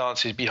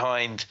circumstances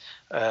behind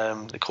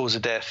the cause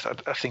of death,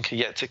 I think, are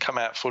yet to come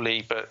out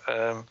fully, but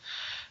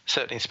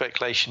certainly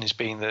speculation has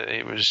been that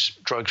it was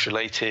drugs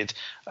related,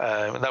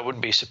 and that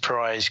wouldn't be a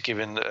surprise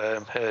given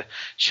her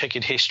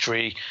checkered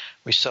history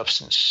with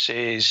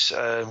substances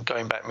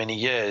going back many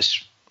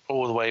years,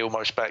 all the way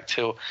almost back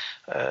till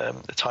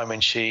the time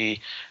when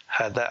she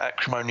had that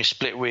acrimonious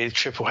split with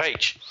Triple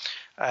H.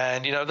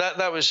 And,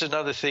 that was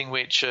another thing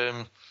which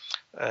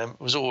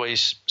was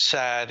always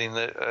sad in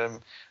that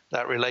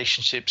that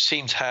relationship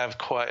seemed to have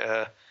quite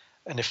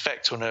an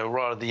effect on her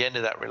right at the end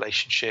of that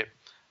relationship,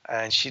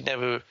 and she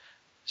never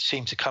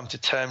seemed to come to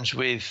terms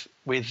with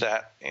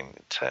that in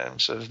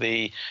terms of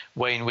the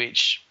way in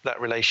which that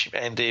relationship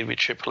ended with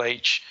Triple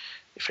H,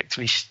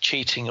 effectively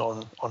cheating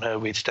on her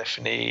with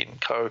Stephanie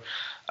and co.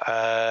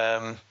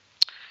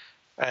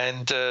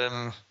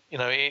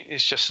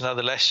 It's just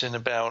another lesson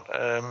about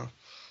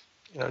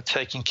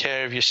taking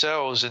care of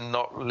yourselves and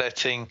not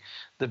letting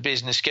the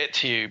business get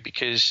to you,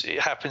 because it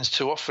happens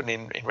too often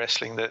in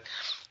wrestling that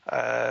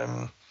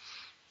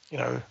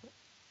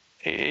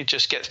it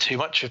just gets too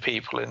much for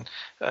people, and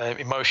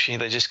emotionally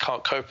they just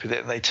can't cope with it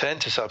and they turn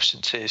to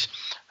substances.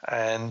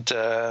 And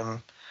I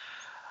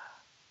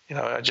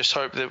just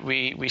hope that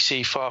we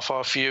see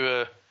far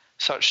fewer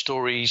such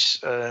stories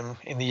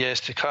in the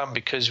years to come,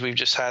 because we've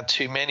just had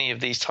too many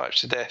of these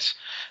types of deaths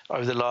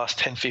over the last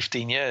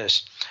 10-15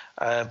 years.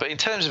 But in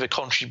terms of a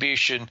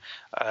contribution,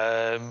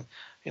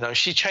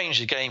 she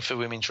changed the game for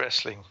women's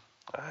wrestling,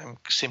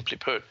 simply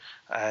put.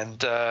 And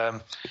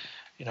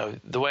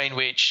the way in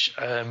which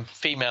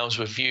females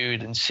were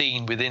viewed and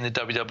seen within the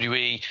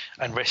WWE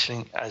and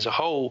wrestling as a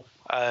whole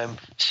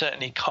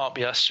certainly can't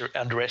be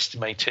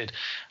underestimated.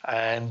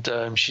 And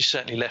she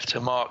certainly left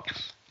her mark.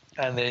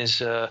 And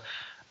there's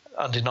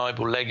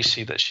undeniable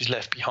legacy that she's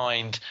left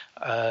behind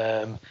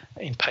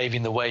in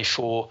paving the way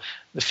for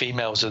the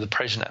females of the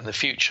present and the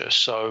future.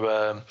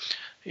 So,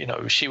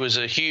 she was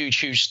a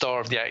huge star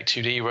of the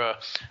Attitude Era,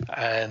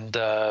 and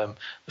the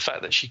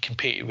fact that she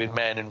competed with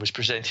men and was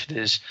presented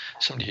as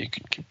somebody who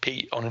could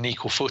compete on an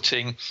equal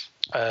footing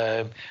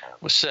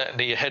was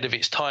certainly ahead of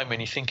its time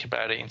when you think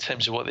about it in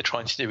terms of what they're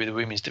trying to do with the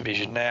women's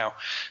division now.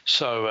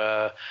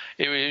 So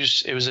it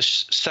was a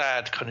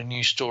sad kind of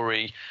news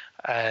story,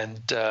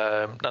 and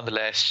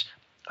nonetheless,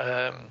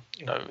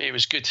 it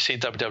was good to see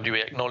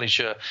WWE acknowledge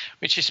her,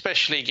 which,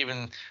 especially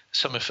given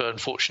some of her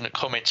unfortunate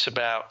comments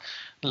about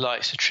the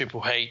likes of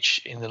Triple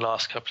H in the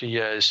last couple of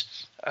years,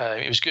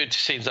 it was good to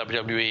see the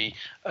WWE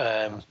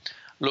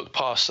look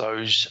past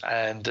those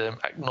and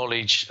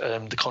acknowledge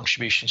the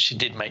contributions she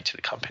did make to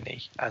the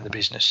company and the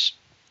business.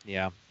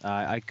 Yeah,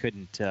 I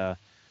couldn't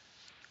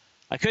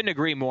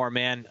agree more,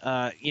 man.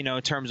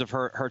 In terms of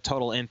her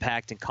total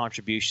impact and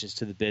contributions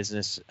to the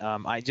business,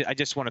 I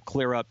just want to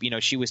clear up.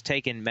 She was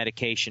taking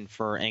medication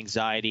for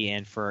anxiety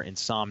and for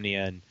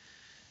insomnia, and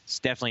it's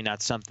definitely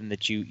not something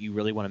that you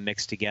really want to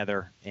mix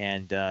together.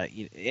 And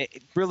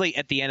it really,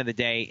 at the end of the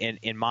day,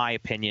 in my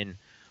opinion,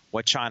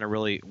 what Chyna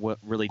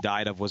really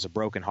died of was a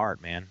broken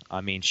heart, man.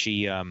 I mean,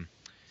 she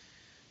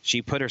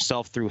put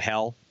herself through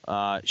hell.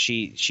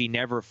 She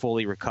never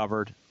fully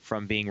recovered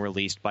from being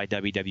released by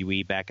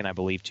WWE back in, I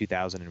believe,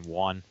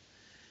 2001.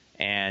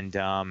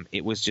 And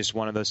it was just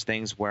one of those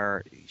things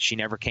where she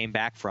never came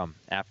back from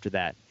after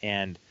that.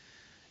 And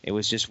it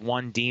was just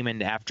one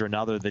demon after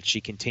another that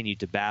she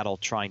continued to battle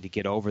trying to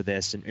get over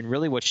this. And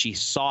really what she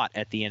sought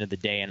at the end of the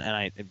day,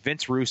 and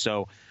Vince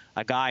Russo,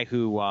 a guy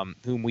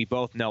whom we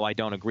both know I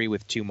don't agree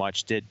with too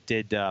much,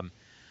 did a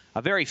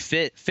very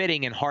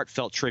fitting and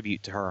heartfelt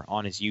tribute to her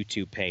on his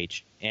YouTube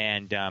page.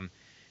 And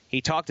he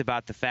talked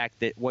about the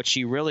fact that what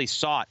she really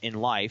sought in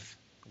life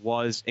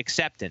was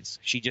acceptance.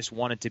 She just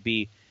wanted to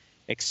be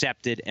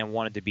accepted and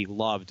wanted to be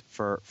loved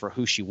for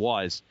who she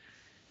was.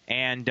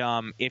 And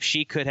if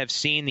she could have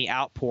seen the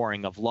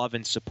outpouring of love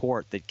and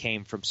support that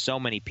came from so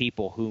many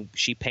people who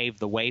she paved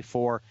the way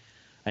for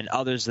and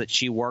others that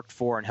she worked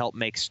for and helped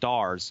make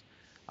stars,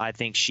 I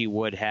think she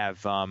would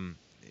have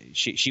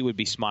she would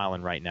be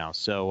smiling right now.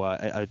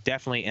 So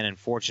definitely an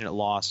unfortunate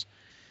loss.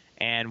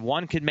 And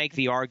one could make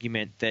the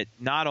argument that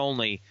not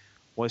only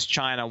was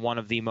Chyna one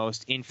of the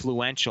most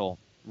influential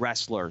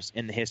wrestlers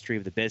in the history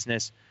of the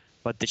business,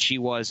 but that she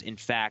was, in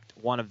fact,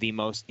 one of the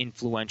most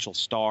influential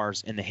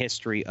stars in the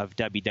history of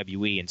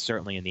WWE and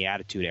certainly in the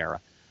Attitude Era.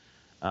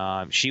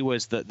 She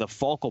was the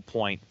focal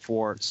point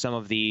for some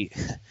of the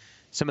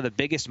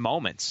biggest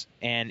moments.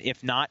 And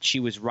if not,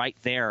 she was right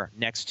there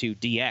next to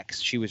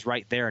DX. She was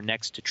right there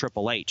next to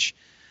Triple H.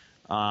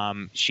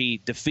 She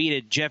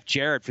defeated Jeff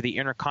Jarrett for the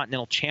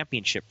Intercontinental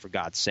Championship, for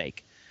God's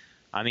sake.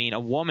 I mean, a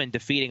woman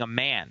defeating a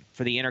man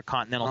for the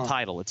Intercontinental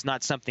title. It's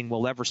not something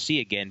we'll ever see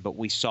again, but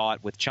we saw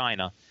it with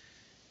Chyna,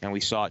 and we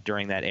saw it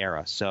during that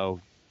era. So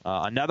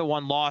another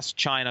one lost,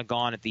 Chyna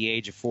gone at the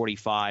age of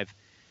 45,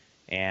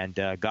 and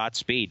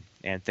Godspeed.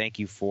 And thank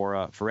you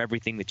for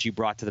everything that you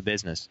brought to the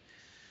business.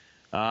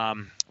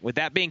 With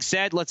that being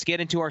said, let's get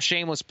into our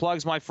shameless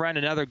plugs, my friend.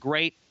 Another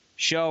great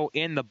show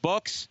in the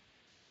books.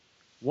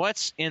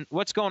 What's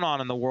going on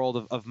in the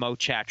world of Mo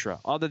Chatra?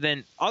 Other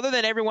than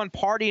everyone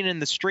partying in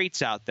the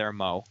streets out there,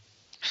 Mo,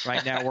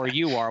 right now where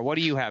you are, what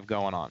do you have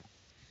going on?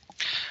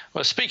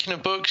 Well, speaking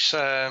of books,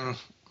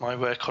 my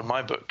work on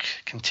my book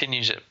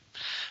continues at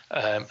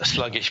a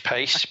sluggish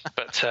pace,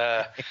 but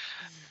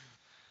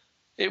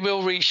it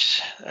will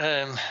reach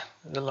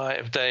the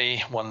light of day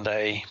one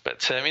day.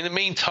 But in the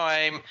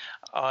meantime,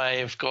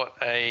 I've got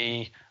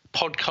a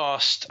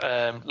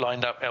podcast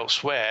lined up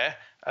elsewhere.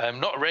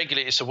 Not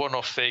regularly, it's a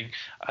one-off thing.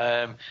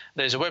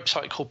 There's a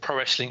website called Pro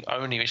Wrestling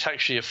Only, which is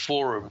actually a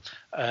forum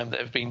that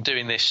have been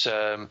doing this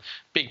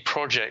big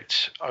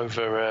project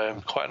over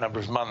quite a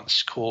number of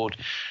months called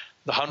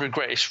The 100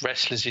 Greatest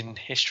Wrestlers in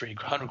History,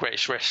 100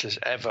 Greatest Wrestlers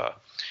Ever.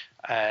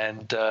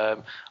 And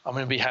I'm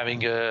going to be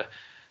having a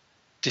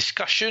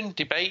discussion,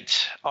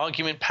 debate,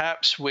 argument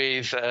perhaps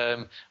with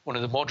one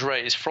of the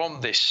moderators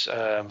from this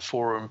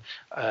forum,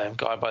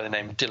 guy by the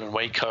name of Dylan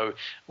Waco,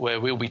 where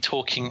we'll be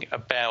talking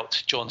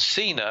about John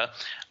Cena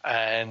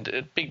and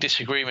a big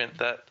disagreement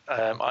that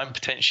I'm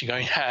potentially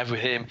going to have with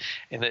him,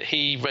 in that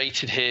he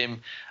rated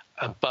him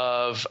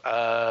above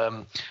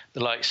the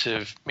likes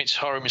of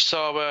Mitsuharu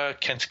Misawa,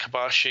 Kenta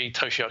Kobashi,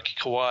 Toshiaki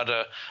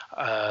Kawada,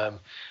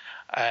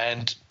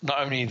 and not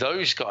only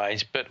those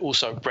guys, but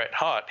also Bret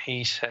Hart.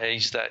 He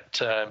says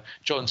that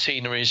John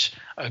Cena is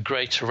a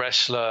greater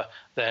wrestler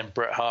than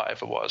Bret Hart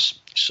ever was.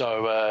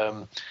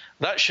 So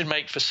that should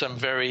make for some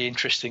very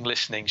interesting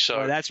listening.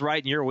 So that's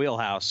right in your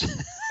wheelhouse.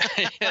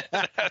 Yeah,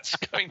 that's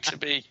going to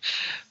be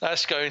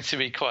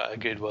quite a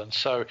good one.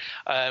 So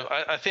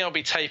I think I'll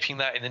be taping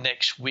that in the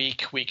next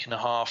week and a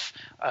half.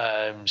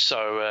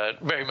 So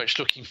very much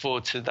looking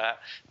forward to that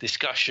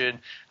discussion,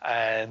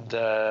 and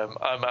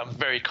I'm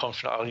very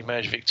confident I'll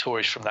emerge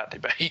victorious from that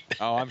debate.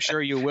 Oh, I'm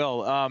sure you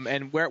will.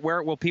 And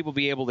where will people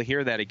be able to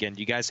hear that again?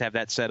 Do you guys have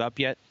that set up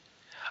yet?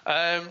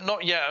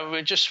 Not yet.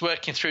 We're just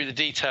working through the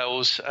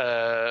details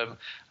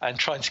and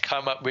trying to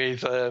come up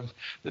with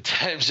the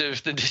terms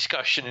of the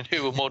discussion and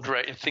who will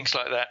moderate and things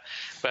like that.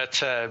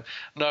 But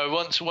no,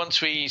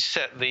 once we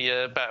set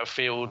the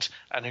battlefield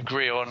and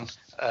agree on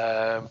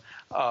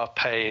our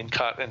pay and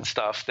cut and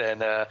stuff,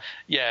 then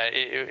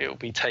it'll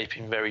be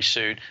taping very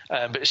soon.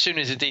 But as soon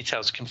as the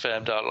details are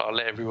confirmed, I'll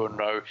let everyone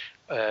know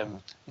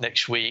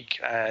next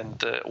week,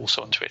 and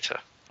also on Twitter.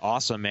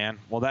 Awesome, man.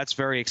 Well, that's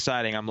very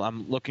exciting.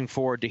 I'm looking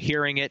forward to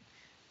hearing it,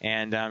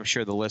 and I'm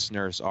sure the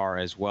listeners are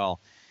as well.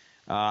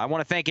 I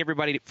want to thank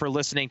everybody for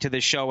listening to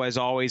this show, as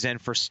always, and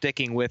for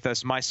sticking with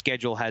us. My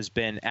schedule has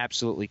been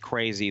absolutely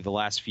crazy the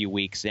last few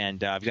weeks,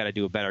 and I've got to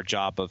do a better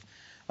job of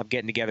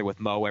getting together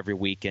with Mo every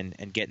week and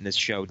getting this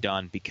show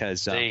done,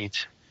 because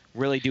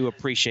really do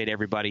appreciate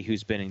everybody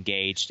who's been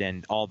engaged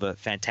and all the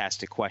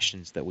fantastic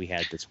questions that we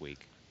had this week.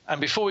 And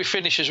before we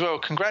finish as well,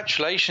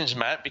 congratulations,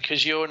 Matt,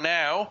 because you're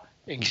now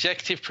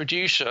executive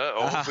producer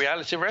of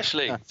Reality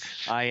Wrestling.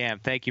 I am.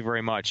 Thank you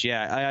very much.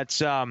 Yeah,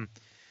 it's an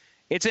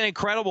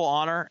incredible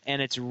honor,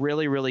 and it's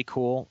really, really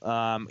cool.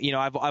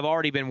 I've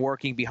already been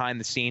working behind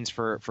the scenes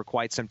for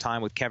quite some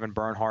time with Kevin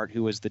Bernhardt,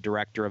 who is the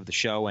director of the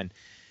show, and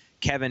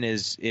Kevin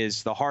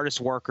is the hardest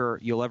worker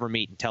you'll ever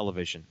meet in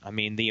television. I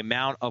mean, the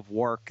amount of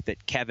work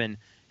that Kevin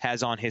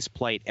has on his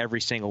plate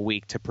every single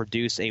week to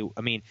produce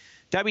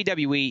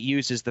WWE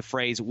uses the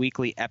phrase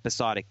weekly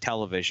episodic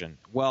television.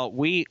 Well,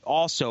 we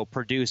also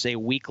produce a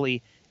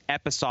weekly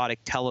episodic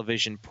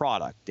television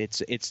product.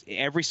 It's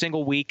every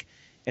single week.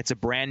 It's a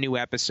brand new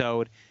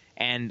episode.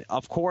 And,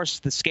 of course,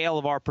 the scale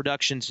of our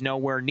production's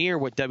nowhere near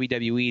what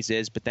WWE's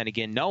is, but then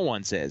again, no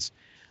one's is.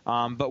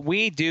 But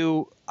we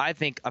do, I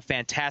think, a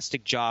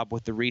fantastic job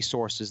with the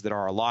resources that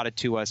are allotted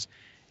to us,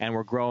 and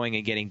we're growing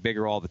and getting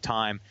bigger all the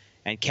time.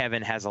 And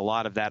Kevin has a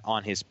lot of that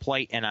on his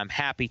plate, and I'm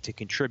happy to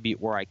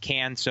contribute where I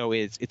can. So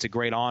it's a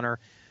great honor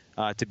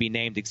to be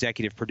named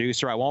executive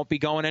producer. I won't be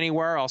going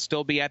anywhere. I'll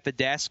still be at the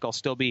desk. I'll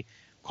still be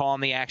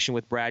calling the action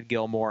with Brad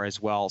Gilmore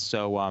as well.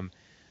 So I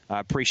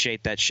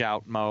appreciate that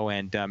shout, Mo.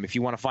 And if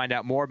you want to find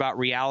out more about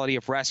Reality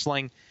of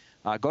Wrestling,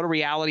 go to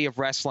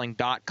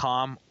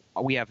realityofwrestling.com.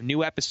 We have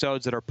new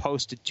episodes that are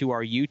posted to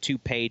our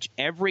YouTube page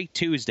every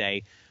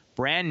Tuesday.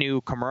 Brand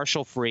new,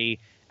 commercial-free,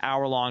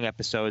 hour-long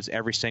episodes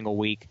every single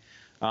week.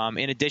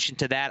 In addition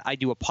to that, I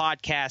do a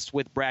podcast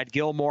with Brad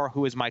Gilmore,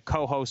 who is my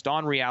co-host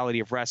on Reality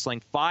of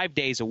Wrestling, 5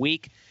 days a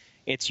week.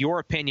 It's Your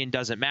Opinion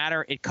Doesn't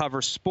Matter. It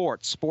covers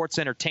sports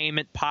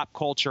entertainment, pop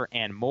culture,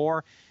 and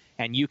more.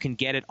 And you can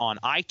get it on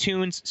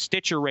iTunes,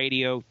 Stitcher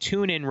Radio,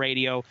 TuneIn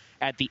Radio,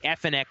 at the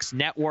FNX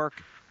Network,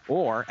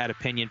 or at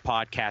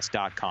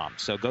opinionpodcast.com.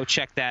 So go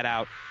check that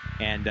out,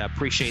 and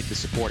appreciate the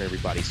support,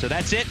 everybody. So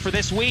that's it for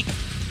this week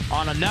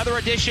on another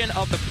edition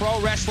of the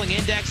Pro Wrestling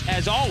Index.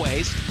 As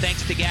always,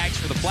 thanks to Gags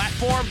for the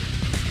platform,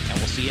 and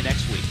we'll see you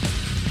next week.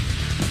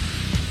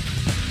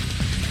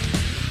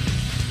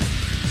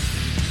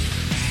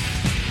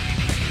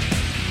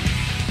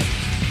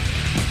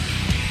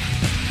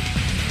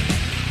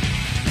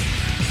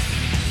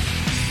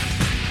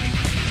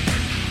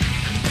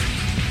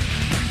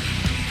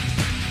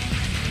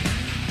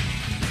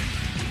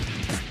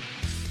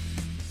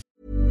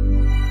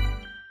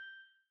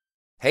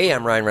 Hey,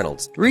 I'm Ryan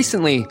Reynolds.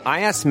 Recently,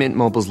 I asked Mint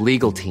Mobile's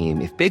legal team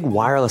if big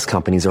wireless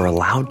companies are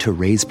allowed to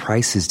raise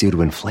prices due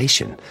to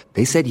inflation.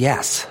 They said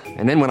yes.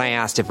 And then when I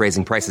asked if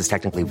raising prices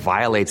technically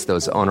violates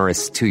those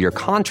onerous two-year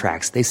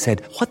contracts, they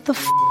said, "What the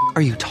f***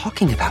 are you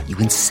talking about, you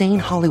insane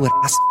Hollywood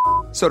ass?"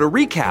 So to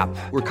recap,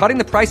 we're cutting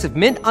the price of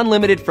Mint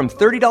Unlimited from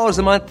 $30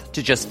 a month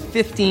to just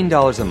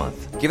 $15 a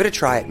month. Give it a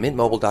try at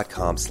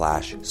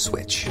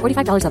mintmobile.com/switch.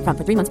 $45 up front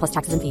for 3 months plus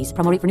taxes and fees.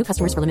 Promo rate for new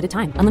customers for limited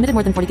time. Unlimited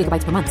more than 40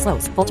 gigabytes per month.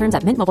 Slows full terms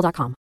at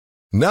mintmobile.com.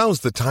 Now's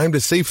the time to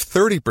save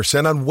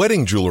 30% on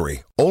wedding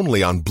jewelry,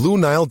 only on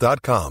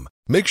BlueNile.com.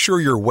 Make sure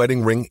your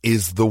wedding ring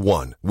is the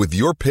one with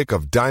your pick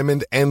of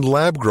diamond and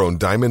lab-grown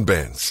diamond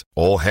bands,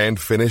 all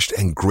hand-finished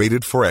and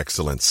graded for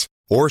excellence.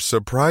 Or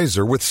surprise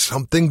her with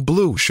something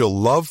blue she'll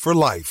love for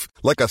life,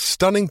 like a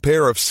stunning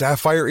pair of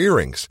sapphire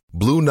earrings.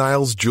 Blue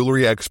Nile's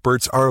jewelry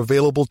experts are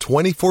available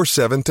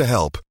 24/7 to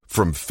help,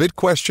 from fit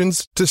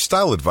questions to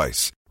style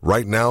advice.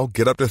 Right now,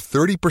 get up to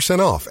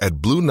 30% off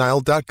at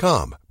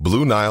BlueNile.com.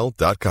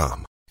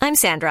 BlueNile.com. I'm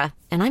Sandra,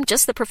 and I'm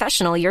just the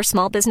professional your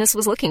small business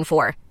was looking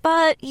for.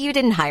 But you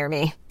didn't hire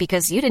me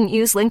because you didn't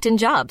use LinkedIn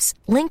Jobs.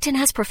 LinkedIn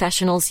has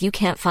professionals you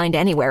can't find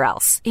anywhere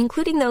else,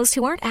 including those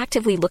who aren't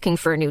actively looking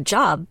for a new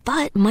job,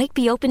 but might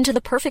be open to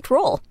the perfect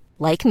role,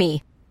 like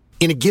me.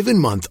 In a given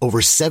month, over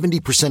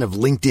 70% of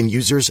LinkedIn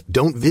users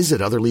don't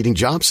visit other leading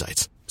job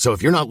sites. So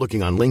if you're not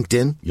looking on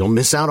LinkedIn, you'll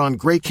miss out on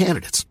great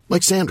candidates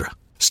like Sandra.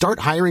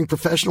 Start hiring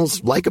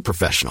professionals like a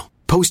professional.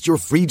 Post your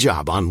free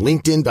job on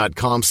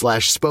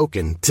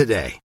linkedin.com/spoken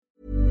today.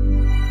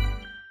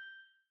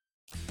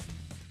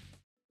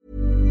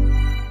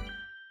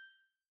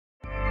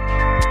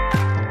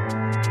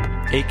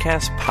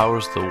 Acast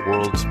powers the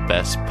world's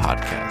best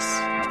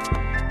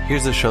podcasts.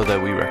 Here's a show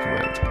that we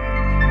recommend.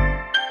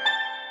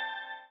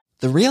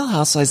 The Real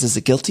Housewives is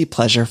a guilty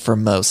pleasure for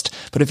most,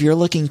 but if you're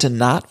looking to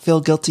not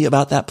feel guilty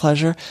about that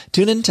pleasure,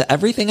 tune in to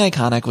Everything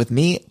Iconic with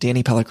me,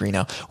 Danny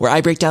Pellegrino, where I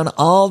break down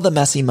all the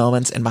messy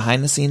moments and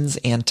behind-the-scenes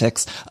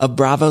antics of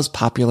Bravo's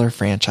popular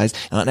franchise.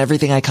 And on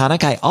Everything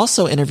Iconic, I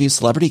also interview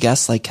celebrity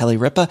guests like Kelly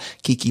Ripa,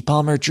 Keke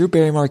Palmer, Drew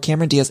Barrymore,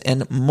 Cameron Diaz,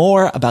 and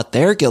more about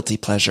their guilty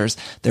pleasures,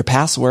 their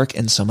past work,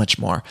 and so much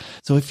more.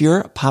 So if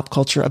you're pop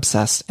culture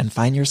obsessed and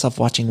find yourself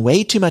watching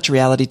way too much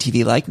reality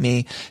TV like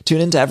me,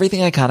 tune in to Everything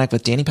Iconic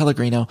with Danny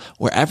Pellegrino,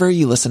 wherever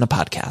you listen to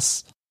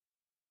podcasts.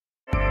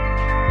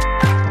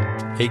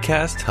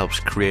 Acast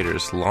helps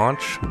creators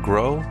launch,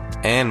 grow,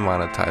 and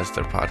monetize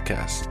their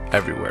podcasts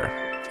everywhere.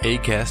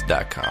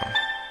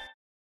 Acast.com.